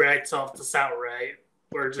he writes off this outright.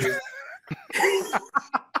 Or just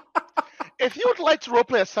If you would like to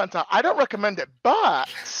roleplay as Santa, I don't recommend it, but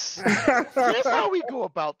here's how we go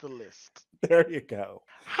about the list. There you go.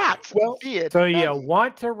 Hats, Well, beard. So you belly.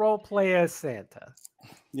 want to roleplay as Santa?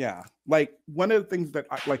 Yeah, like one of the things that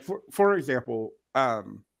I like, for example,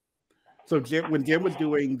 so when Jim was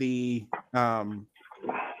doing the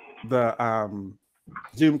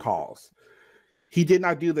Zoom calls, he did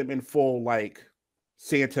not do them in full like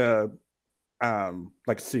Santa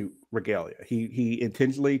like suit regalia. He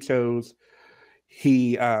intentionally chose,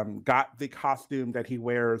 he got the costume that he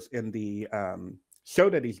wears in the show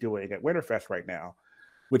that he's doing at Winterfest right now,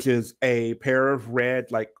 which is a pair of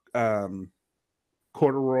red like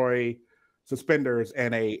corduroy suspenders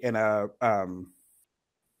and a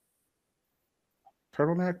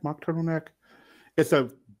turtleneck, mock turtleneck. It's a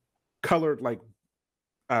colored like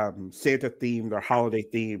Santa themed or holiday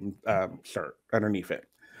themed shirt underneath it.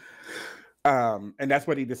 And that's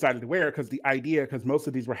what he decided to wear, because most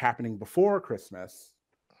of these were happening before Christmas,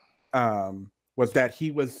 was that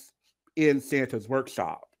he was in Santa's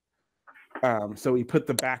workshop So he put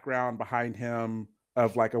the background behind him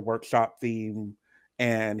of like a workshop theme,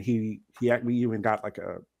 and we even got like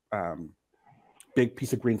a big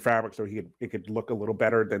piece of green fabric so it could look a little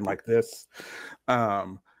better than like this.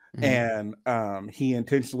 And he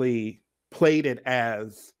intentionally played it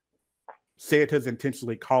as Santa's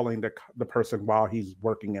intentionally calling the person while he's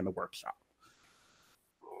working in the workshop.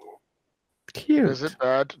 Cute. Is it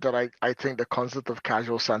bad that I think the concept of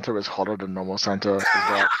casual Santa is hotter than normal Santa?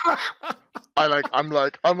 I'm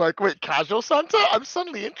like, wait, casual Santa? I'm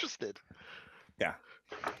suddenly interested. Yeah.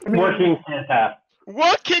 Working Santa.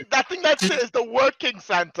 Working, I think that's it. Is the working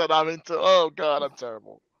Santa that I'm into. Oh god, I'm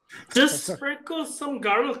terrible. Just sprinkle some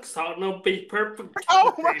garlic salt and it'll be perfect.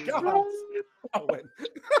 Oh my god. Owen.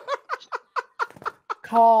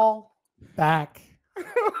 Call back.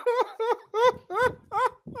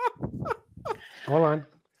 Hold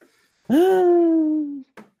on.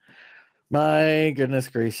 My goodness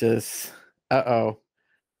gracious. Uh-oh.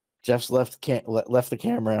 Jeff's left the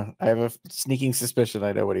camera. I have a sneaking suspicion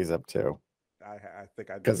I know what he's up to. I think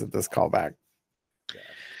I do. Because of this callback. Yeah.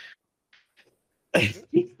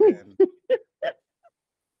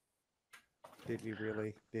 Did he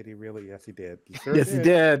really? Did he really? Yes, he did. He sure Yes, did. he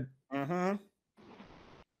did. Uh-huh.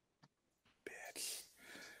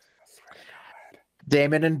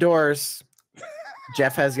 Damon endorse.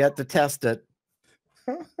 Jeff has yet to test it.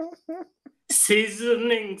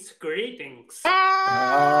 Seasonings, greetings.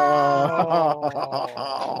 Oh.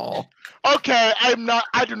 Okay,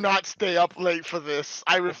 I do not stay up late for this.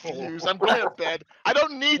 I refuse. I'm going to bed. I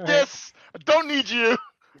don't need this. I don't need you.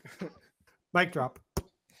 Mic drop.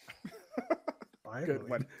 Good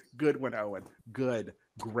one. Good one, Owen. Good.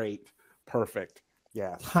 Great. Perfect.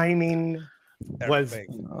 Yeah. Timing was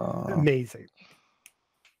amazing.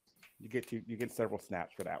 You get several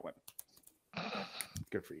snaps for that one.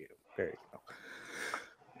 Good for you. There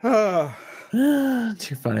you go.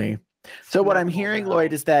 Too funny. So what I'm hearing,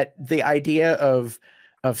 Lloyd, is that the idea of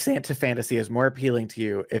Santa fantasy is more appealing to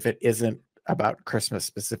you if it isn't about Christmas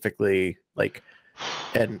specifically, like,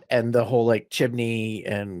 and the whole like chimney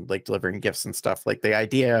and like delivering gifts and stuff. Like the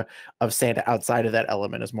idea of Santa outside of that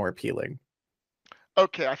element is more appealing.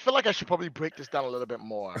 Okay, I feel like I should probably break this down a little bit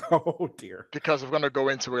more. Oh dear. Because we're gonna go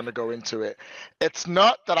into it. It's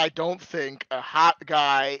not that I don't think a hot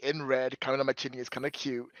guy in red coming on my chimney is kind of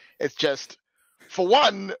cute. It's just, for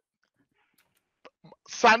one,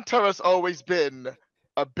 Santa has always been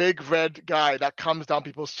a big red guy that comes down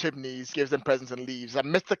people's chimneys, gives them presents and leaves. A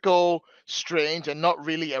mythical, strange, and not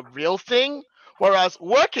really a real thing. Whereas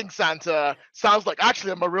working Santa sounds like,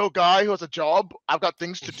 actually, I'm a real guy who has a job. I've got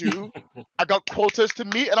things to do. I got quotas to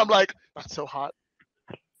meet, and I'm like, that's so hot.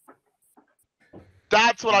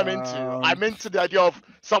 That's what I'm into. I'm into the idea of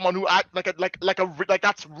someone who act like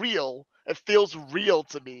that's real. It feels real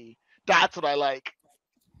to me. That's what I like.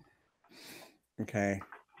 Okay.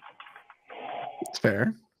 It's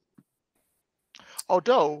fair.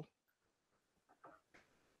 Although,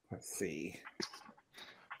 let's see.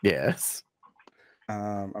 Yes.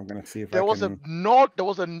 I'm gonna see if there was it Nordic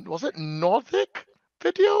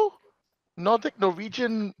video?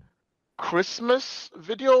 Norwegian Christmas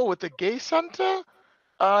video with the gay Santa?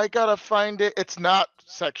 I gotta find it. It's not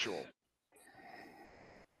sexual.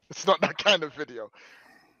 It's not that kind of video.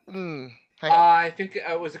 Hang on. I think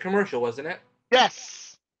it was a commercial, wasn't it?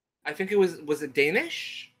 Yes. I think it was it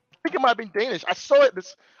Danish? I think it might have been Danish. I saw it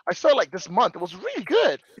like this month. It was really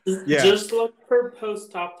good. Yeah. Just look for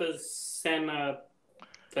post office Santa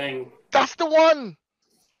thing. That's the one.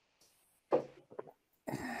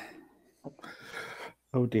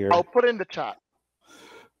 Oh dear. I'll put it in the chat.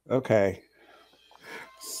 Okay.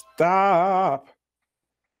 Stop.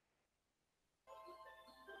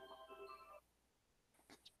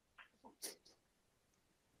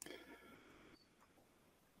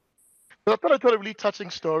 I thought I told a really touching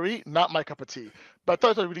story. Not my cup of tea, but I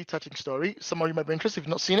thought it was a really touching story. Some of you might be interested. If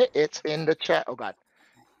you've not seen it, it's in the chat. Oh God.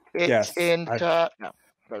 It's in the chat. No,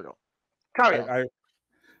 there we go. Carry on.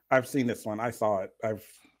 I've seen this one. I saw it.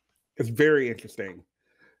 It's very interesting.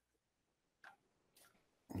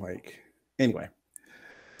 Like, anyway.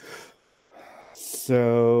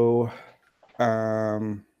 So,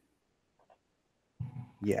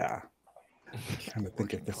 yeah. I'm trying to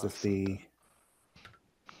think if this is the.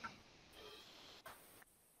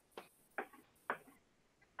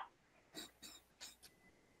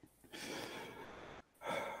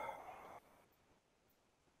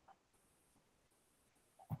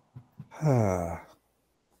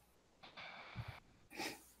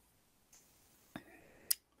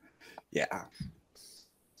 Yeah.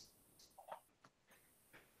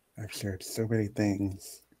 I've shared so many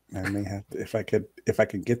things. I may have to, if I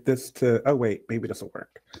could get this to. Oh wait, maybe this will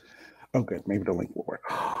work. Oh good, maybe the link will work.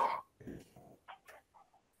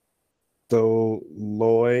 So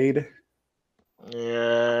Lloyd.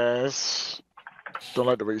 Yes. Don't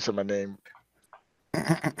like the way you said my name.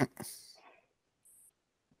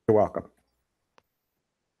 You're welcome.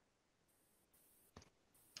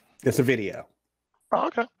 It's a video. Oh,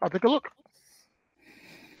 okay, I'll take a look.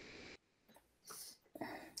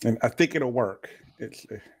 And I think it'll work. It's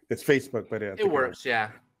Facebook, but It works,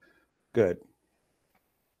 yeah. Good.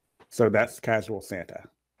 So that's Casual Santa.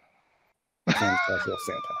 Casual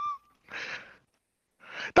Santa.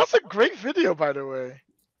 That's a great video, by the way.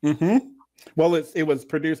 Mm-hmm. Well, it was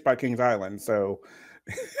produced by Kings Island, so,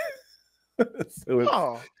 so it's,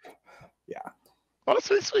 Oh. Yeah. Oh, that's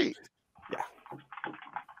really sweet. Yeah.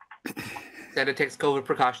 Santa takes COVID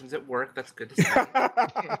precautions at work. That's good to see.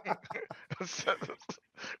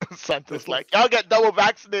 Santa's like, y'all get double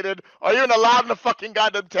vaccinated or you're not allowed in the fucking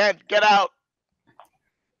goddamn tent. Get out.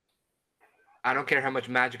 I don't care how much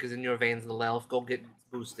magic is in your veins, the elf. Go get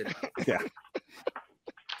boosted. Yeah.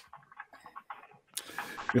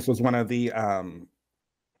 This was one of the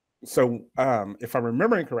if I'm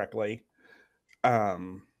remembering correctly,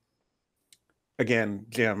 again,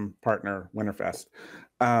 Jim, partner, Winterfest.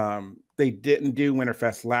 They didn't do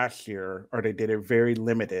Winterfest last year, or they did it very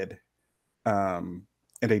limited. And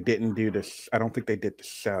they didn't do this. I don't think they did the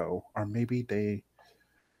show, or maybe they.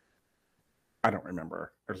 I don't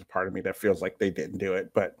remember. There's a part of me that feels like they didn't do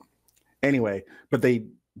it, but anyway, but they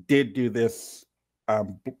did do this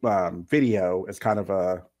video as kind of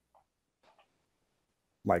a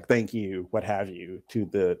like thank you, what have you,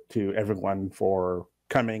 to everyone for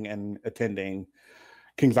coming and attending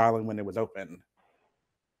Kings Island when it was open.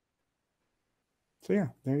 So yeah,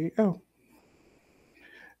 there you go.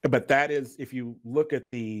 But that is, if you look at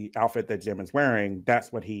the outfit that Jim is wearing,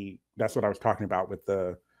 that's what I was talking about with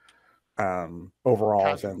the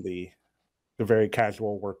overalls and the very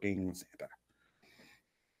casual working Santa.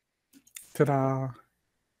 Ta-da!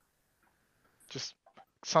 Just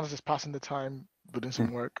Santa's just passing the time, doing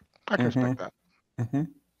some work. I can respect that. Mm-hmm.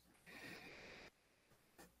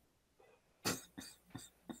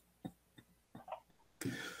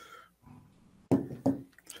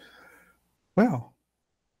 Well,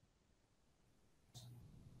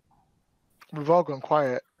 we've all gone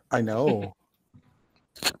quiet. I know.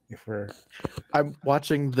 I'm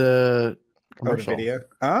watching the commercial. Video.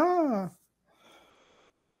 Ah,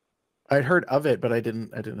 I'd heard of it, but I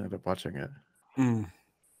didn't end up watching it.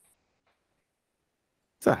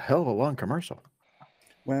 It's a hell of a long commercial.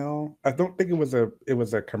 Well, I don't think it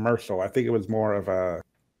was a commercial. I think it was more of an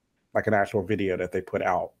actual video that they put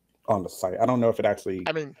out on the site. I don't know if it actually.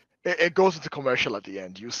 I mean, it goes into commercial at the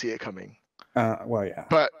end. You see it coming. Well, yeah.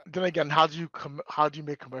 But then again, how do you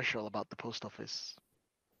make commercial about the post office?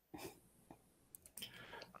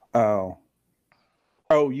 Oh,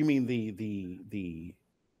 you mean the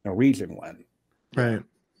Norwegian one, right?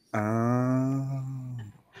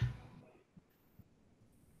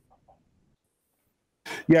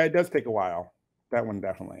 Yeah, it does take a while. That one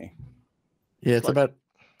definitely. Yeah, it's like about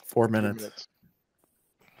 4 minutes.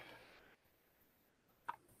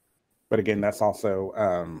 But again, that's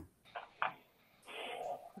also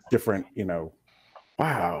different,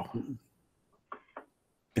 Wow.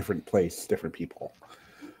 Different place, different people.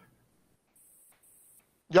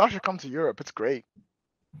 Y'all should come to Europe. It's great.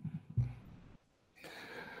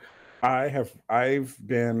 I've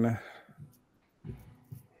been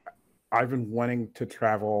wanting to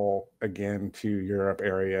travel again to Europe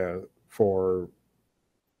area for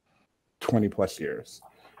 20 plus years.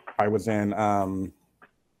 I was in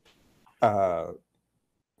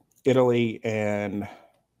Italy and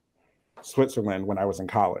Switzerland when I was in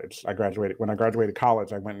college. When I graduated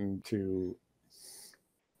college, I went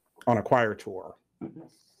on a choir tour.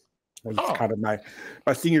 It was kind of my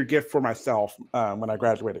senior gift for myself when I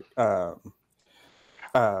graduated was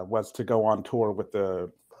to go on tour with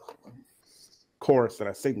the chorus that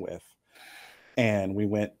I sing with, and we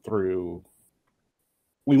went through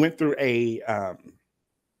a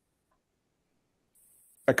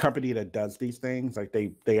company that does these things. Like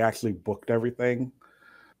they actually booked everything.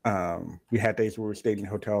 We had days where we stayed in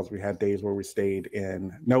hotels. We had days where we stayed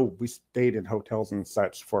in hotels and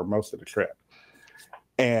such for most of the trip.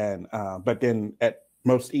 And but then at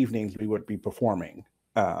most evenings we would be performing,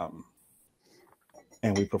 and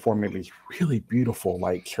we performed in these really beautiful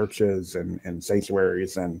like churches and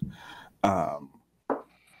sanctuaries, and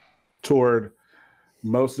toured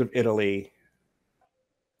most of Italy,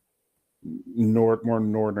 more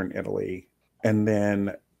northern Italy, and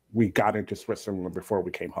then we got into Switzerland before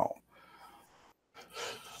we came home.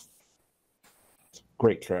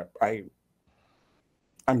 great trip.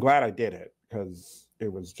 I'm glad I did it because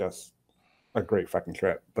it was just a great fucking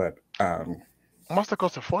trip. But Must have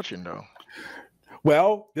cost a fortune though.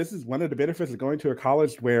 well, this is one of the benefits of going to a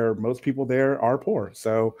college where most people there are poor.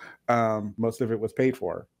 So most of it was paid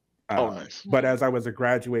for. Nice. But as I was a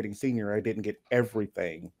graduating senior, I didn't get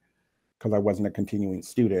everything because I wasn't a continuing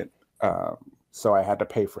student. So I had to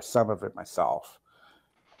pay for some of it myself.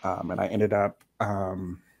 And I ended up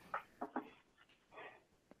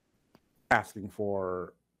asking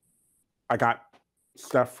for, I got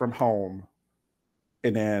stuff from home.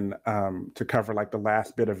 And then to cover like the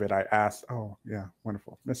last bit of it, I asked, oh yeah,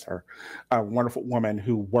 wonderful, miss her, a wonderful woman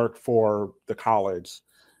who worked for the college,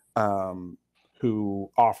 who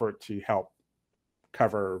offered to help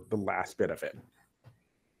cover the last bit of it.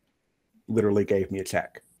 Literally gave me a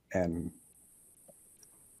check, and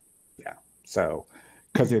yeah, so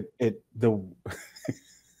because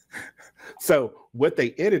so what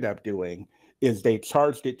they ended up doing is they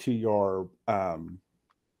charged it to your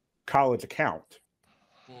college account.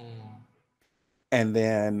 And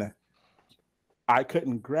then I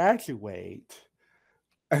couldn't graduate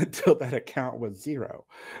until that account was zero.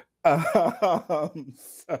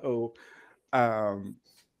 So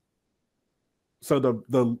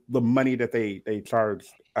the money that they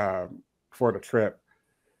charged for the trip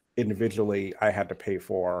individually, I had to pay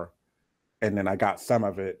for, and then I got some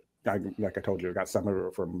of it. Like I told you, I got some of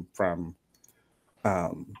it from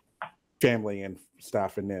family and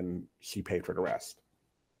stuff, and then she paid for the rest.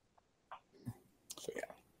 So yeah.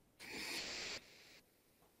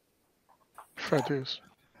 Fair dues.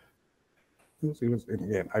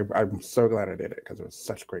 I'm so glad I did it because it was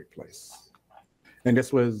such a great place. And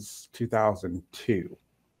this was 2002,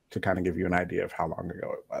 to kind of give you an idea of how long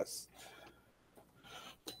ago it was.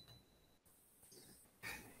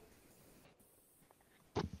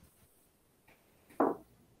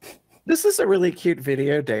 This is a really cute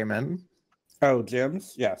video, Damon. Oh,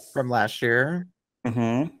 Jim's? Yes. From last year.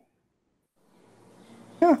 Mm-hmm.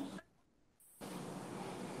 Yeah.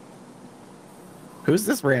 Who's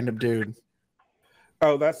this random dude?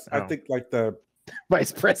 Oh, that's, I think, like the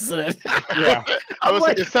vice president. Yeah. I was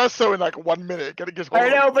like, it says so in like 1 minute. Gotta get I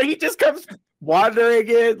know, but he just comes wandering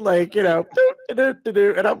in, like, you know, and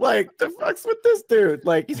I'm like, the fuck's with this dude?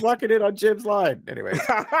 Like, he's walking in on Jim's line. Anyways.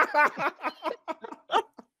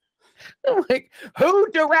 I'm like,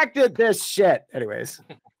 who directed this shit? Anyways.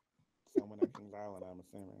 Someone at Kings Island, I'm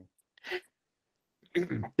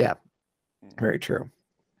assuming. Yeah. Very true.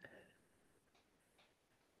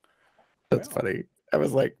 That's funny. I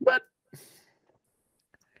was like, what?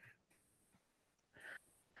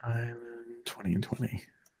 Island 2020.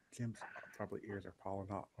 Jim's probably ears are falling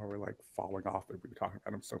off, or we're like falling off. We've been talking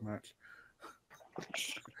about him so much.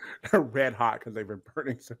 They're red hot because they've been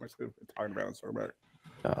burning so much. We've been talking about him so much.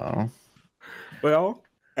 Oh. Well,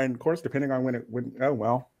 and of course, depending on when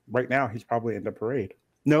right now he's probably in the parade.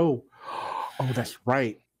 No. Oh, that's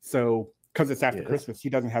right. So, because it's after Christmas, he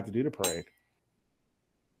doesn't have to do the parade.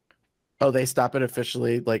 Oh, they stop it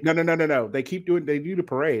officially? Like No. They do the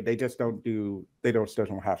parade. They just still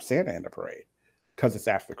don't have Santa in the parade because it's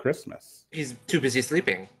after Christmas. He's too busy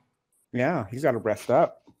sleeping. Yeah, he's got to rest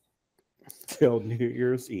up till New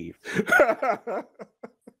Year's Eve.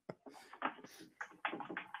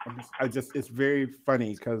 It's very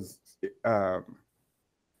funny because I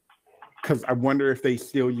wonder if they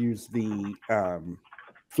still use the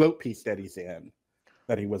float piece that he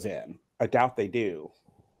was in. I doubt they do.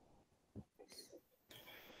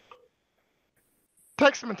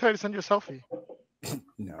 Text him and tell him to send you a selfie.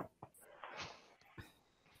 No.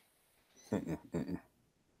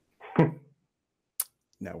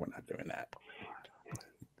 No, we're not doing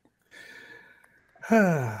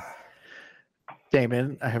that.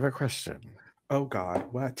 Damon, I have a question. Oh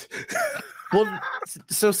God, what? Well,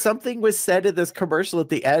 so something was said in this commercial at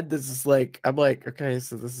the end. This is like, I'm like, okay,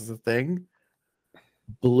 so this is a thing.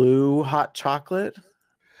 Blue hot chocolate.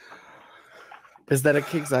 Is that a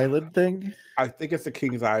Kings Island thing? I think it's a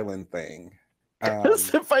Kings Island thing.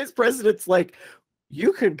 The vice president's like,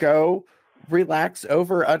 you could go relax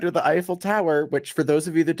over under the Eiffel Tower, which for those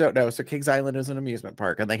of you that don't know, so Kings Island is an amusement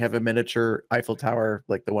park and they have a miniature Eiffel Tower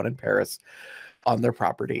like the one in Paris on their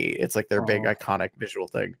property. It's like their big iconic visual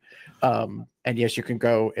thing. And yes, you can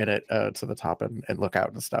go in it to the top and look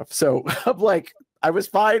out and stuff. So I'm like, I was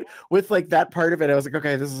fine with like that part of it. I was like,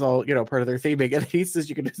 okay, this is all, part of their theming. And he says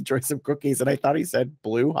you can enjoy some cookies. And I thought he said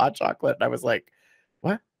blue hot chocolate. And I was like,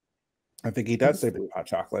 what? I think he does say blue hot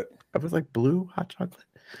chocolate. I was like, blue hot chocolate?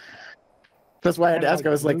 That's why I had to ask. I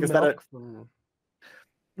was like, is that a...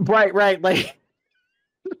 Right. Like,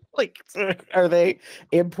 Like, are they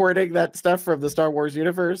importing that stuff from the Star Wars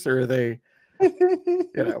universe, or are they,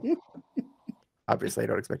 obviously I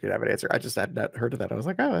don't expect you to have an answer. I just had not heard of that. I was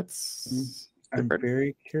like, oh, that's I'm different.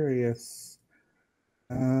 very curious.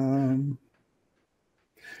 Download.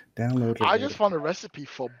 I just found a recipe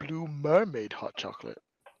for blue mermaid hot chocolate.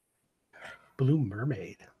 Blue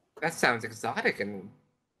Mermaid. That sounds exotic and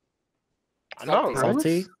I know,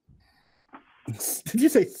 Salty. Did you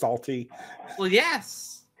say salty? Well,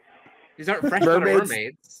 yes. These aren't freshwater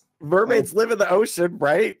mermaids. Mermaids live in the ocean,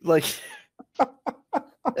 right? Like, and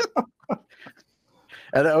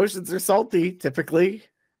the oceans are salty typically.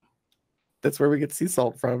 That's where we get sea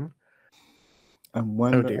salt from. I'm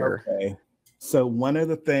wondering. Oh dear. Okay. So one of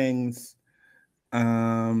the things,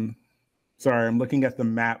 sorry, I'm looking at the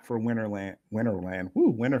map for Winterland,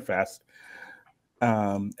 Winterfest.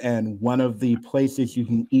 And one of the places you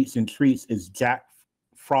can eat some treats is Jack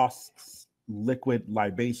Frost's liquid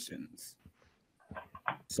libations.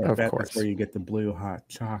 So I bet that's where you get the blue hot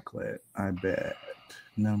chocolate. I bet.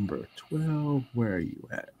 Number 12, where are you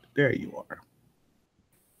at? There you are.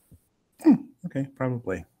 Okay,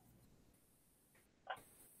 probably.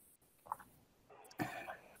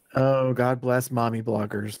 Oh, God bless mommy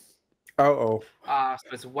bloggers. So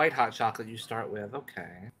it's white hot chocolate you start with.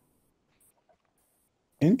 Okay.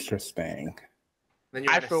 Interesting. Then you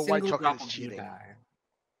I add a feel white single chocolate drop is of blue cheating. dye.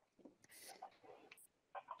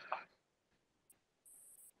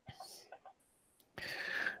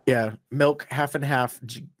 Yeah, milk half and half.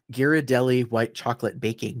 Ghirardelli white chocolate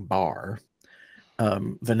baking bar.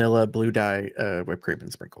 Vanilla, blue dye, whipped cream,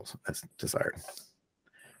 and sprinkles as desired.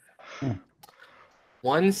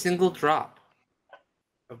 One single drop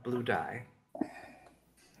of blue dye.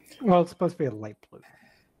 Well, it's supposed to be a light blue.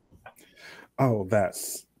 Oh,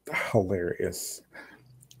 that's hilarious.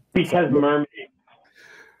 Because mermaid.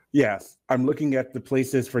 Yes, I'm looking at the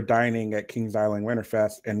places for dining at Kings Island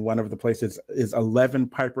Winterfest, and one of the places is 11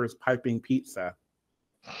 Piper's Piping Pizza.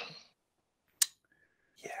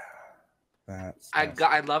 Yeah,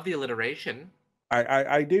 I love the alliteration.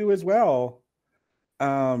 I do as well.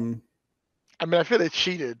 I mean, I feel they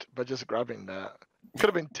cheated by just grabbing that. Could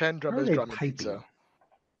have been 10 drummers drumming pizza.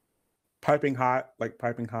 Piping hot, like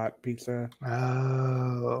piping hot pizza.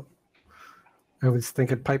 Oh, I was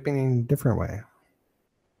thinking piping in a different way.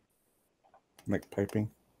 Like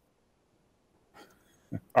piping.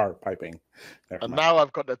 Or piping. Never And mind. now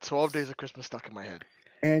I've got the 12 Days of Christmas stuck in my head.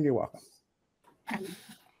 And you're welcome.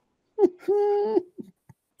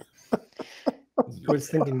 I was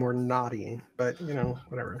thinking more naughty, but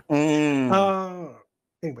whatever. Mm.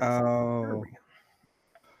 Anyways, Oh,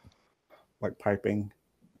 like piping.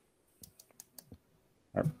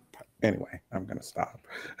 Anyway, I'm gonna stop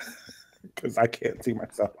because I can't see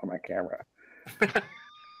myself on my camera.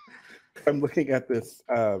 I'm looking at this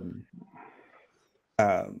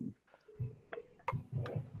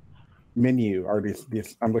menu, or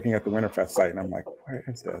this. I'm looking at the Winterfest site, and I'm like, where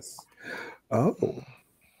is this? Oh,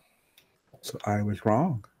 so I was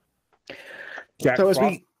wrong. Jack So as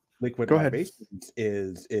Frost we liquid go ahead. libations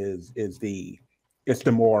is the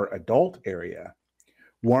more adult area.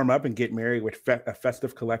 Warm up and get merry with a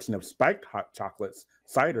festive collection of spiked hot chocolates,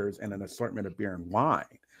 ciders, and an assortment of beer and wine.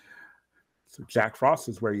 So Jack Frost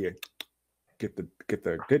is where you get the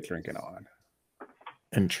good drinking on.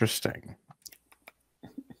 Interesting.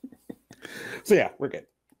 So yeah, we're good.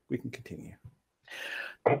 We can continue.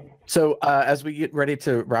 So as we get ready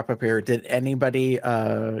to wrap up here, did anybody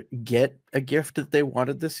get a gift that they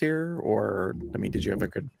wanted this year? Or, I mean, did you have a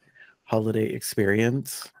good holiday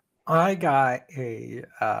experience? I got a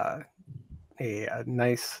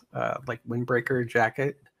nice like windbreaker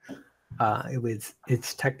jacket.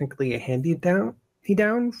 It's technically a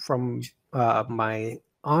hand-me-down from my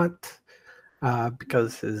aunt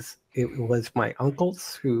because it was my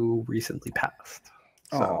uncle's who recently passed.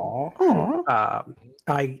 So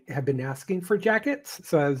I have been asking for jackets,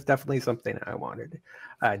 so it was definitely something I wanted.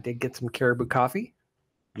 I did get some Caribou coffee.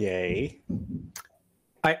 Yay.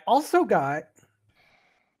 I also got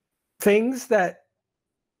things that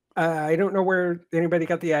I don't know where anybody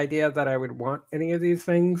got the idea that I would want any of these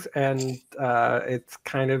things, and it's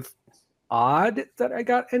kind of odd that I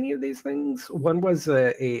got any of these things. One was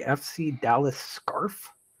a FC Dallas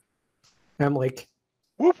scarf. And I'm like,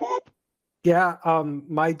 Whoop whoop. yeah,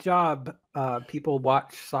 my job, people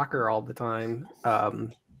watch soccer all the time.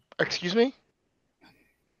 Excuse me?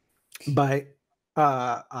 But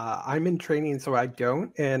I'm in training, so I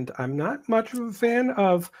don't, and I'm not much of a fan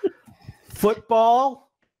of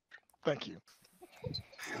football. Thank you.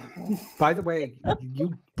 By the way,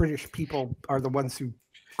 you British people are the ones who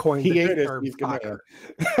coined He the ate it. term He's gonna. soccer.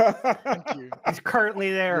 Thank you. He's currently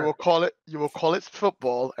You there. will call it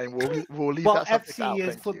football, and we'll leave Well, that subject FC out. is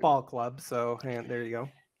Thank you. football club, so there you go.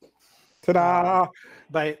 Ta-da!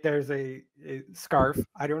 But there's a scarf.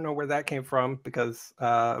 I don't know where that came from because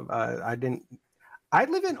I didn't. I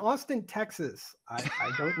live in Austin, Texas.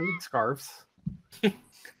 I don't need scarves.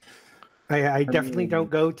 I definitely don't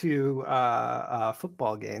go to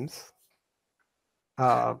football games.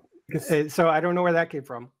 So I don't know where that came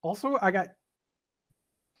from. Also,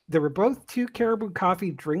 there were both 2 Caribou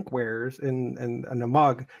Coffee drinkwares and a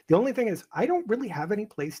mug. The only thing is I don't really have any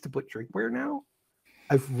place to put drinkware now.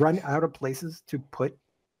 I've run out of places to put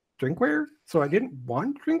drinkware, so I didn't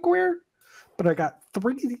want drinkware, but I got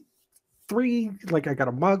three. Like I got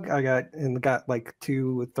a mug, I got like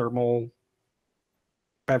 2 thermal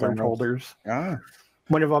beverage holders. Ah,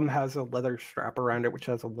 One of them has a leather strap around it, which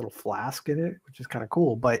has a little flask in it, which is kind of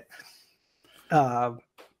cool. But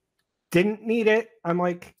didn't need it. I'm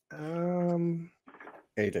like,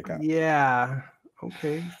 yeah,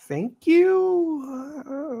 okay, thank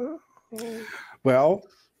you. well,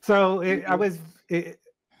 So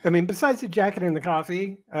I mean, besides the jacket and the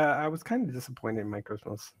coffee, I was kind of disappointed in my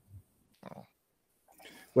Christmas.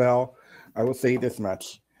 well, I will say this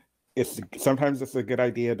much. Sometimes it's a good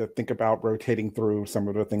idea to think about rotating through some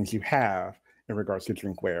of the things you have in regards to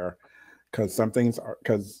drinkware, because some things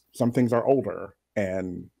are older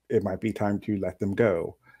and it might be time to let them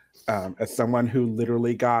go. As someone who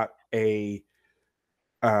literally got when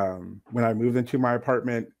I moved into my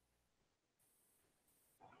apartment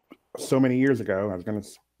so many years ago, I was going to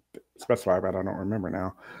specify, but I don't remember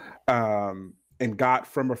now, and got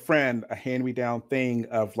from a friend a hand-me-down thing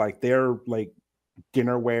of like their like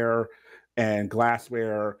dinnerware and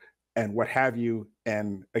glassware and what have you.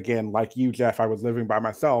 And again, like you, Jeff, I was living by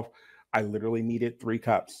myself. I literally needed 3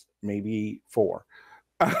 cups, maybe 4.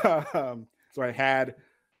 So I had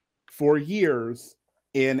for years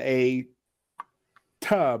in a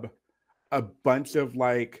tub a bunch of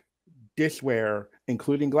like dishware,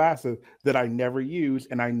 including glasses, that I never used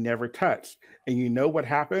and I never touched. And you know what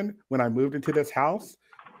happened when I moved into this house?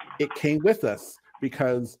 It came with us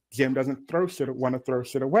because Jim doesn't want to throw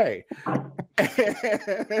shit away.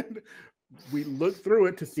 And we looked through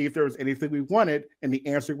it to see if there was anything we wanted, and the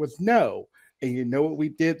answer was no. And you know what we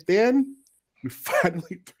did then? We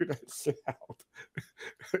finally threw that shit out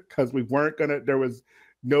because we weren't gonna. There was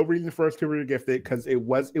no reason for us to re-gift it because it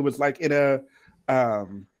was like in a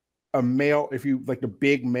mail. If you like the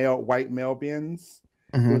big white mail bins,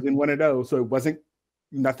 it was in one of those. So it wasn't.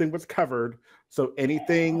 Nothing was covered. So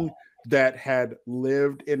anything that had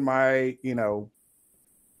lived in my,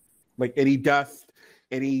 like any dust,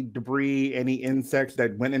 any debris, any insects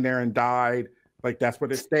that went in there and died, like that's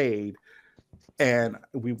what it stayed. And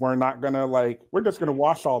we were not gonna we're just gonna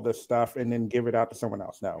wash all this stuff and then give it out to someone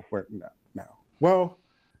else. No. Well,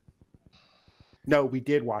 no, we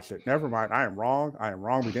did wash it. Never mind. I am wrong.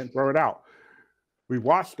 We didn't throw it out. We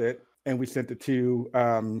washed it and we sent it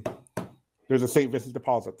to there's a St. Vincent de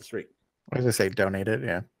Paul's up the street. I was gonna say donate it,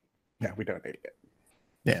 yeah. Yeah, we donated it.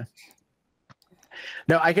 Yeah.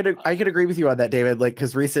 No, I could agree with you on that, David. Like,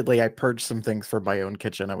 because recently I purged some things for my own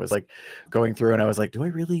kitchen. I was like going through and I was like, do I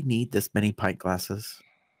really need this many pint glasses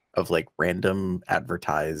of like random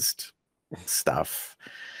advertised stuff?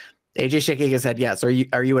 AJ shaking his head yes. Are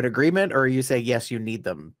you in agreement, or are you saying yes, you need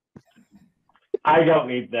them? I don't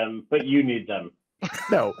need them, but you need them.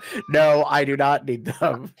 No, I do not need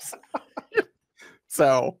them.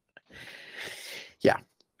 So yeah.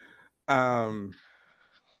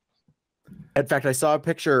 In fact, I saw a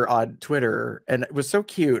picture on Twitter and it was so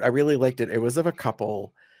cute. I really liked it. It was of a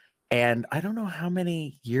couple, and I don't know how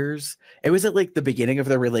many years. It was at like the beginning of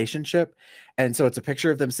their relationship. And so it's a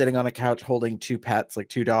picture of them sitting on a couch holding 2 pets, like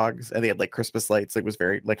 2 dogs, and they had like Christmas lights. It was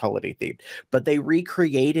very like holiday themed. But they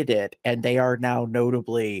recreated it, and they are now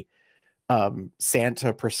notably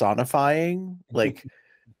Santa personifying. Like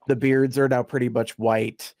the beards are now pretty much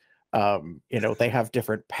white. They have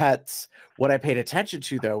different pets. What I paid attention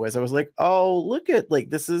to though is I was like, oh, look at like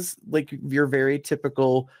this is like your very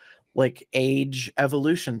typical like age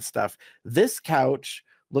evolution stuff. This couch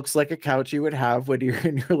looks like a couch you would have when you're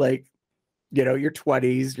in your like your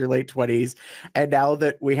 20s, your late 20s. And now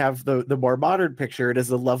that we have the more modern picture, it is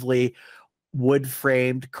a lovely wood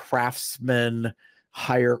framed craftsman,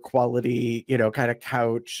 higher quality kind of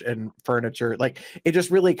couch and furniture. Like it just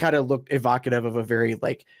really kind of looked evocative of a very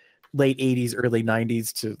like late 80s, early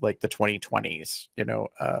 90s to like the 2020s,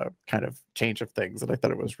 kind of change of things. And I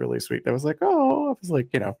thought it was really sweet. I was like, oh, I was like,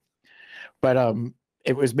 but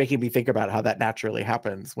it was making me think about how that naturally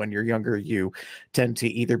happens. When you're younger, you tend to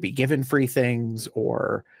either be given free things,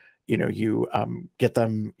 or you get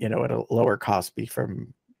them at a lower cost, be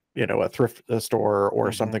from a thrift store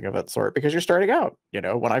or something of that sort, because you're starting out.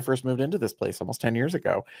 When I first moved into this place almost 10 years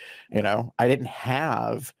ago, I didn't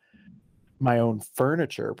have my own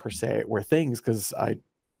furniture per se or things, because I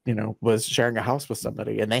was sharing a house with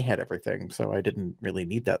somebody and they had everything, so I didn't really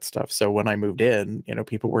need that stuff. So when I moved in,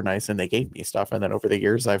 people were nice and they gave me stuff, and then over the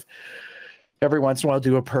years I've every once in a while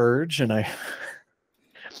do a purge, and I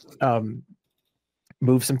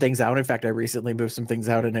move some things out. In fact, I recently moved some things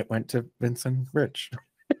out and it went to Vince and Rich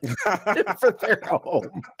for their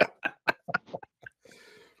home.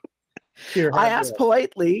 I asked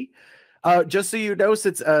politely, just so you know,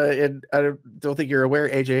 since and I don't think you're aware,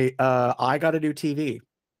 AJ, I got a new TV.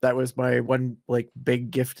 That was my one big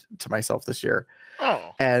gift to myself this year.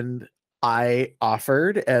 Oh. And I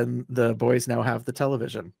offered, and the boys now have the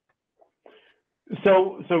television.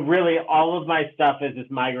 So really, all of my stuff is just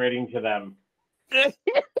migrating to them,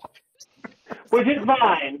 which is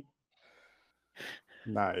fine.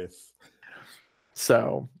 Nice.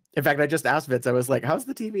 So, in fact, I just asked Vince. I was like, "How's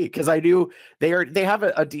the TV?" Because I knew they have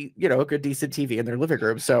a good decent TV in their living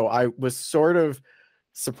room. So I was sort of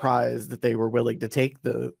surprised that they were willing to take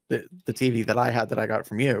the TV that I had that I got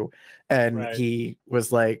from you. And he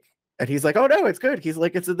was like, he's like, "Oh no, it's good." He's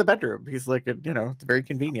like, "It's in the bedroom." He's like, "It's very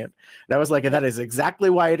convenient." And I was like, "That is exactly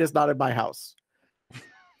why it is not in my house."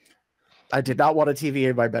 I did not want a TV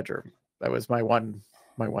in my bedroom. That was my one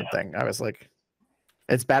thing. I was like,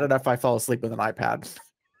 it's bad enough I fall asleep with an iPad.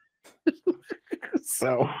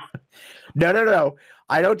 So no,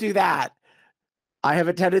 I don't do that. I have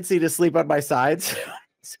a tendency to sleep on my sides.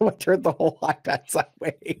 So I turned the whole iPad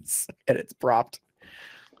sideways and it's propped.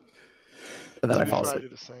 And then I fall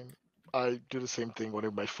asleep. I do the same thing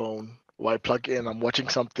with my phone. Where I plug in, I'm watching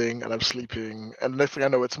something and I'm sleeping, and the next thing I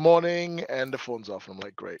know, it's morning and the phone's off, and I'm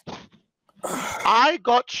like, great. I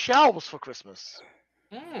got shelves for Christmas.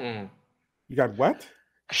 You got what?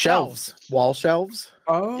 Shelves. Wall shelves.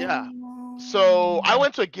 Oh yeah. So I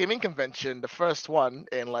went to a gaming convention, the first one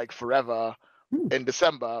in forever, in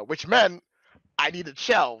December, which meant I needed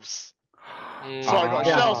shelves. So I got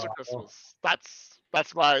shelves for Christmas.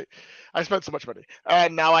 That's why I spent so much money.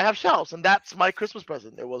 And now I have shelves, and that's my Christmas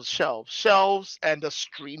present. It was shelves. Shelves and a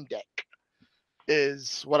Stream Deck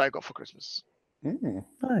is what I got for Christmas.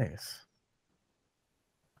 Nice.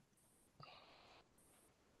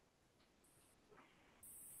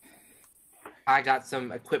 I got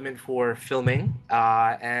some equipment for filming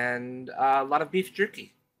and a lot of beef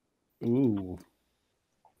jerky. Ooh.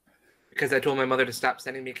 Because I told my mother to stop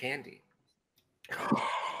sending me candy.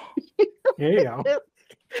 There you go.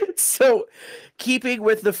 So, keeping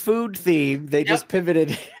with the food theme, they just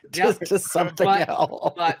pivoted to something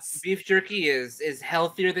else. But beef jerky is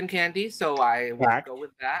healthier than candy, so I will go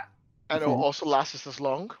with that. And it will also last just as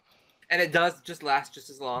long. And it does just last just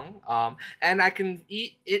as long. And I can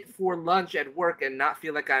eat it for lunch at work and not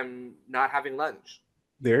feel like I'm not having lunch.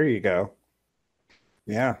 There you go.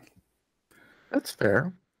 Yeah. That's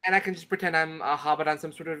fair. And I can just pretend I'm a hobbit on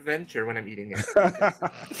some sort of adventure when I'm eating it.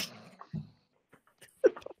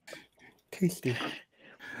 Tasty.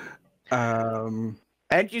 And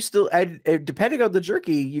you still, and depending on the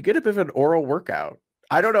jerky, you get a bit of an oral workout.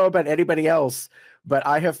 I don't know about anybody else, but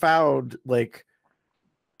I have found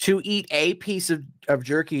to eat a piece of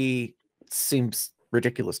jerky seems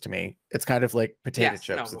ridiculous to me. It's kind of like potato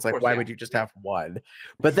chips. It's like, why would you just have one?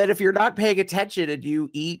 But then if you're not paying attention and you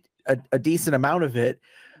eat a decent amount of it,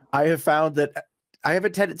 I have found that I have a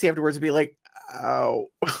tendency afterwards to be like, oh,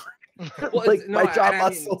 Well, my jaw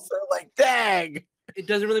muscles are like, dang. It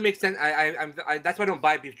doesn't really make sense. That's why I don't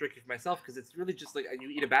buy beef jerky for myself, because it's really just like you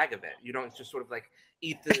eat a bag of it. You don't just sort of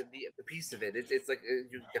eat the piece of it. It's like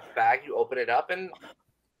you get the bag, you open it up, and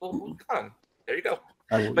come on, there you go.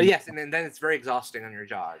 But yes, and then it's very exhausting on your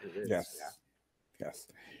jaw. Yes.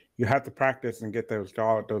 You have to practice and get those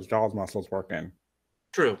jaws muscles working.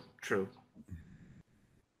 True.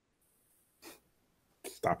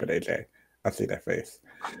 Stop it, AJ. I see that face.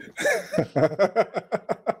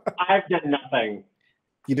 I've done nothing.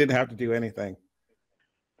 You didn't have to do anything.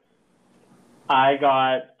 I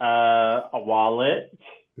got a wallet,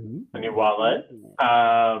 a new wallet.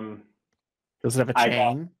 Does it have a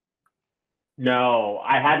chain? No,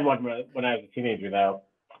 I had one when I was a teenager, though.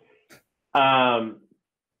 What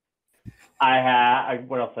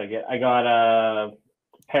else did I get? I got a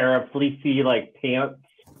pair of fleecy pants,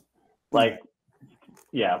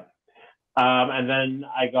 and then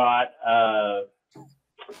I got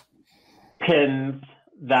pins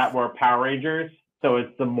that were Power Rangers. So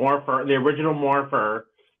it's the Morpher, the original Morpher,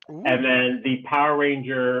 Ooh. and then the Power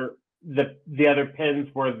Ranger. The other pins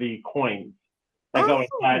were the coins that go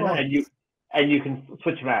inside, nice. and you can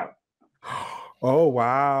switch them out. Oh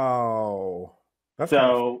wow, that's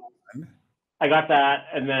So kind of fun. I got that,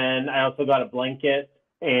 and then I also got a blanket,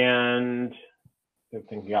 and the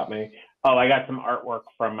thing got me. Oh, I got some artwork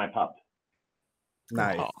from my pup.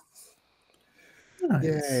 Nice. Nice.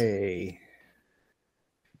 Yay.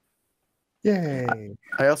 Yay.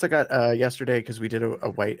 I also got yesterday, because we did a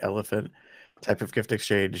white elephant type of gift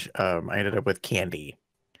exchange. I ended up with candy.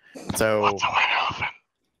 So What's a white elephant?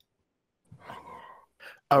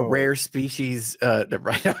 a rare species.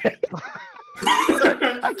 Right.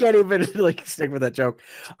 I can't even like stick with that joke.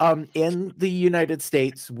 In the United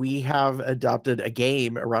States, we have adopted a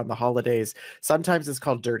game around the holidays. Sometimes it's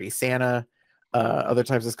called Dirty Santa. Other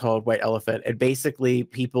times it's called White Elephant. And basically,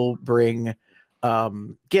 people bring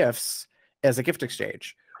gifts as a gift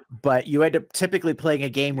exchange, but you end up typically playing a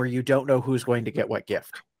game where you don't know who's going to get what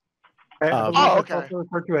gift. I believe Oh, it's okay. also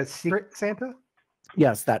referred to as Secret Santa.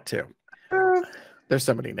 Yes, that too. There's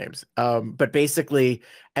so many names. But basically,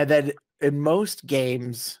 and then in most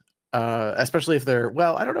games, especially if they're,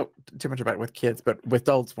 well, I don't know too much about it with kids, but with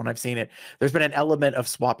adults, when I've seen it, there's been an element of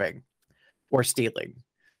swapping or stealing,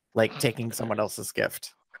 like taking someone else's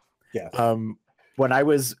gift. Yes. When I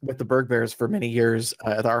was with the Berg Bears for many years,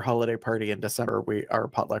 at our holiday party in December, our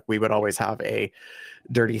potluck, we would always have a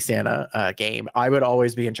Dirty Santa game. I would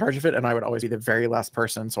always be in charge of it, and I would always be the very last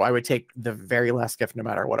person. So I would take the very last gift, no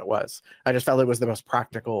matter what it was. I just felt it was the most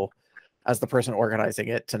practical, as the person organizing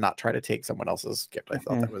it, to not try to take someone else's gift. I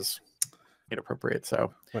thought that was inappropriate.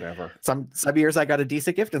 So whatever. Some years I got a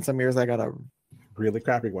decent gift, and some years I got a really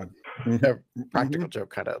crappy one. a practical joke,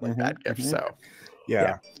 kind of like bad gift. So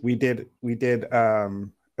yeah, we did a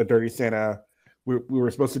Dirty Santa. We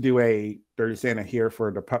were supposed to do a Dirty Santa here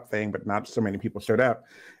for the pup thing, but not so many people showed up,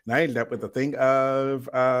 and I ended up with a thing of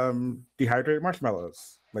dehydrated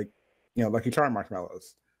marshmallows, like, you know, Lucky Charm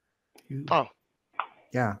marshmallows. Oh,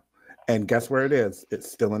 Yeah, and guess where it is?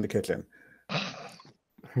 It's still in the kitchen.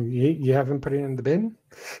 You haven't put it in the bin?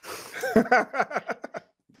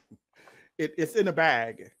 It's in a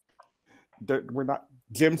bag. We're not.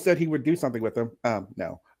 Jim said he would do something with them.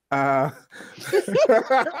 No. I'll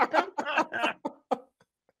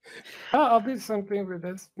do something with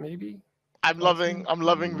this, maybe. I'm loving.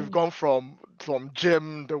 We've gone from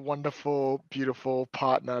Jim, the wonderful, beautiful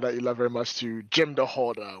partner that you love very much, to Jim the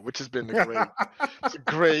hoarder, which has been it's a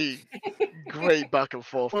great back and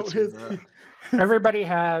forth. Well, Everybody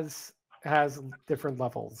has different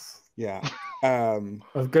levels. Yeah.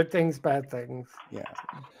 Of good things, bad things. Yeah.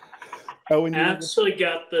 Oh, and I actually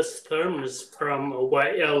got this thermos from a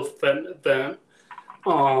White Elephant event.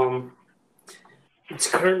 It's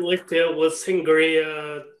currently filled with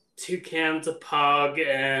sangria, 2 cans of Pog,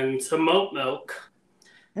 and some oat milk.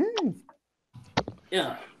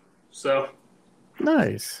 Yeah. So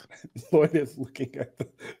nice. Lloyd is looking at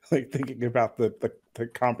thinking about the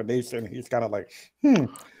combination. He's kind of like,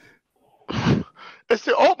 It's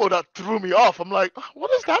the oatmeal that threw me off. I'm like, what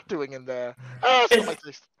is that doing in there? It's not my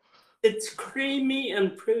taste. It's creamy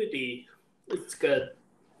and fruity. It's good.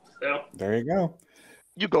 So there you go.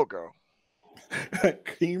 You go, girl.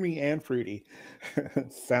 Creamy and fruity.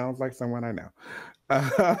 Sounds like someone I know.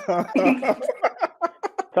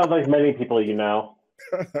 Sounds like many people you know.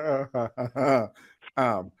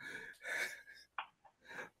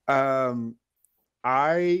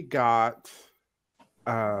 I got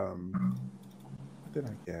what did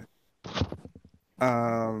I get?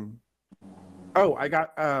 I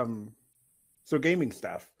got so gaming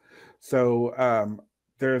stuff. So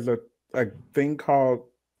there's a thing called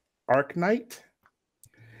Arc Night,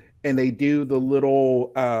 and they do the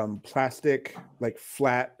little plastic, like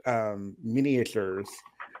flat miniatures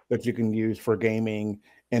that you can use for gaming,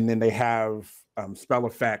 and then they have spell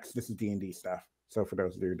effects. This is D&D stuff, so for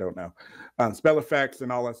those of you who don't know, spell effects and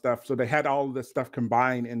all that stuff. So they had all of this stuff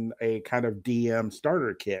combined in a kind of DM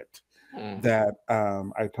starter kit that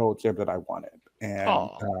I told Jim that I wanted,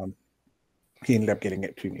 and he ended up getting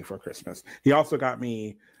it to me for Christmas. He also got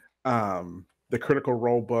me the Critical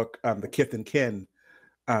Role book, the Kith and Kin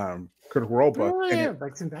Critical Role book. Oh, yeah,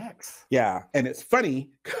 backs and backs. Yeah, and it's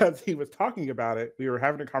funny because he was talking about it. We were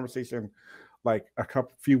having a conversation like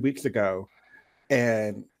few weeks ago,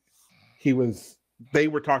 and they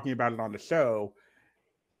were talking about it on the show,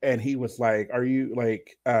 and he was like, "Are you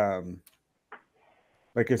like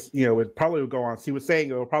it's, you know, it probably would go on." He was saying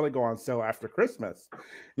it will probably go on sale after Christmas,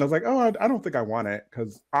 and I was like, "Oh, I don't think I want it,"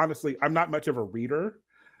 because honestly, I'm not much of a reader,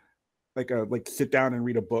 like sit down and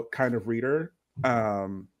read a book kind of reader.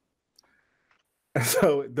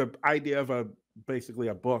 So the idea of basically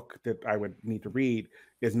a book that I would need to read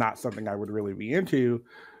is not something I would really be into.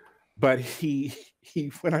 But he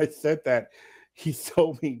when I said that, he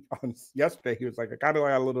told me on yesterday, he was like, I kind of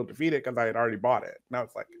got a little defeated because I had already bought it. And I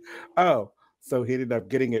was like, oh, so he ended up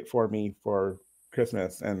getting it for me for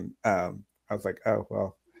Christmas. And I was like, oh,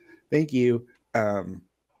 well, thank you.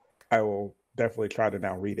 I will definitely try to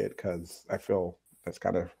now read it because I feel like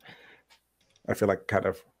kind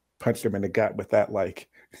of punched him in the gut with that, like,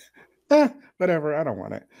 whatever, I don't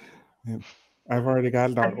want it. And I've already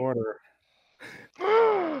got it on order.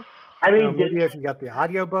 I mean, maybe if you got the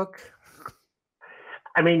audiobook.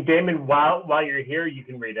 I mean, Damon, while you're here, you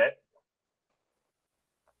can read it.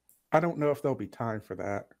 I don't know if there'll be time for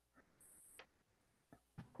that.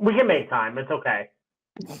 We can make time. It's okay.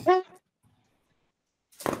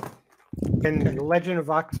 And The Legend of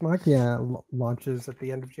Vox Machina launches at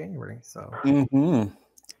the end of January. So this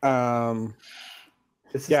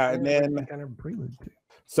is and then kind of prelude to.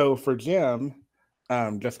 So for Jim,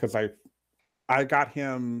 just because I got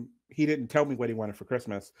him, he didn't tell me what he wanted for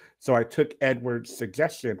Christmas, so I took Edward's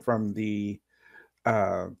suggestion from the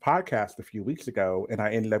podcast a few weeks ago, and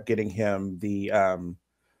I ended up getting him the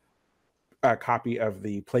a copy of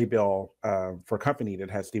the playbill for Company that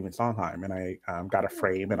has Stephen Sondheim, and I got a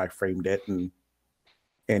frame and I framed it,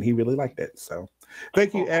 and he really liked it. So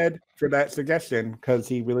thank you, Ed, for that suggestion, because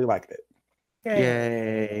he really liked it.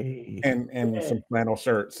 Yay! And some flannel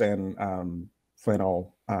shirts and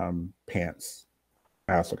flannel pants.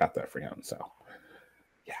 I also got that for him. So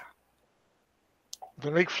yeah. They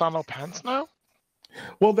make flannel pants now?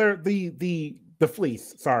 Well, they're the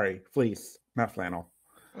fleece. Sorry, fleece, not flannel.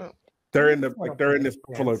 Oh. They're in this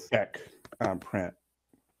buffalo check print,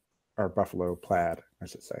 or buffalo plaid, I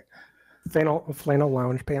should say. Flannel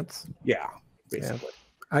lounge pants. Yeah, basically. Yeah.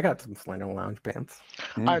 I got some flannel lounge pants.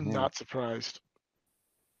 I'm not surprised.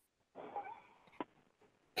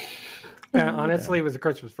 Honestly, it was a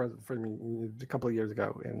Christmas present for me a couple of years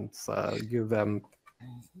ago, and give them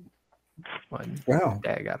one. Wow.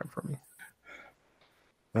 Dad got it for me.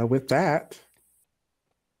 Well, with that,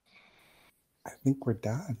 I think we're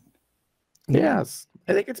done. Yes,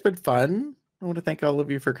 I think it's been fun. I want to thank all of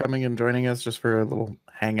you for coming and joining us just for a little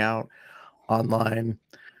hangout online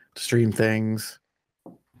to stream things.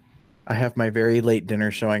 I have my very late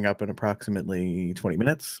dinner showing up in approximately 20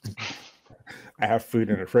 minutes. I have food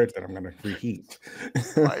in the fridge that I'm going to reheat.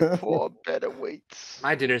 My poor bed awaits.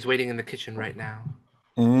 My dinner's waiting in the kitchen right now.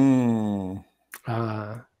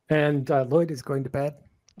 And Lloyd is going to bed.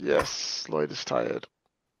 Yes, Lloyd is tired.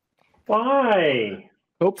 Why?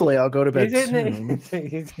 Hopefully, I'll go to bed soon.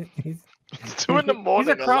 He's It's 2 in the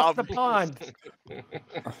morning. He's across the pond.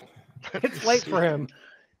 It's late for him.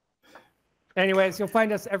 Anyways, you'll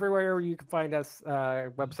find us everywhere you can find us.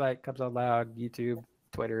 Website, Comes Out Loud, YouTube,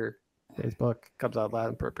 Twitter, Facebook, Comes Out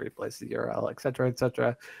Loud, appropriate places, URL, etc.,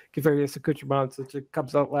 etc. Get various accoutrements, such as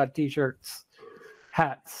Comes Out Loud t-shirts,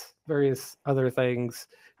 hats, various other things.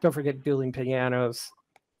 Don't forget dueling pianos.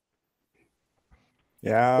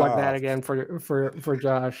 Yeah. Plug that again for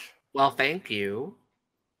Josh. Well, thank you.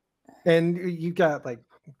 And you got like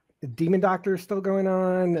Demon Doctor still going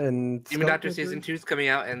on, and Demon Doctor Season 2 is coming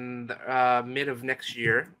out in the mid of next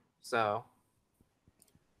year. So.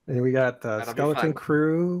 And we got Skeleton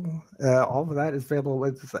Crew. All of that is available.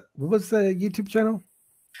 What was the YouTube channel?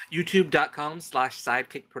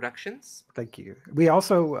 YouTube.com/Sidekick Productions. Thank you. We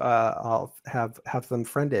also I'll have them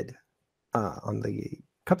friended on the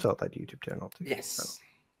Cups Out That YouTube channel too. Yes. So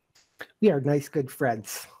we are nice, good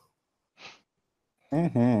friends.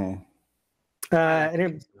 Mm-hmm.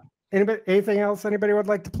 Anybody? Anything else? Anybody would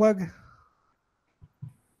like to plug?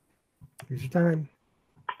 Here's your time.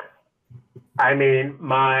 I mean,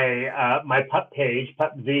 my pup page,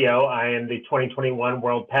 Pup Zio, I am the 2021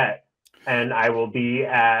 World Pet, and I will be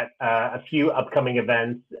at a few upcoming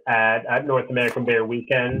events at North American Bear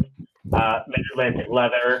Weekend, Mid-Atlantic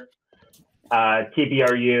Leather,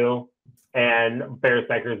 TBRU, and Bears,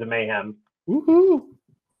 Bikers, and Mayhem. Woohoo!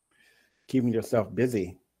 Keeping yourself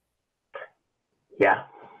busy. Yeah.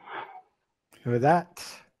 And with that,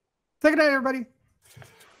 say good night, everybody.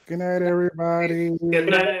 Good night, everybody. Good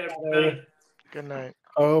night, everybody. Good night.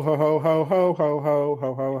 Ho ho ho ho ho ho ho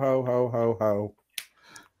ho ho ho ho ho ho.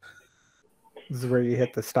 This is where you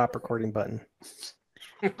hit the stop recording button.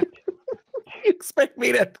 You expect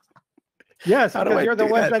me to? Yes, How do because I you're the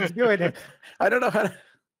do one that? that's doing it. I don't know how to.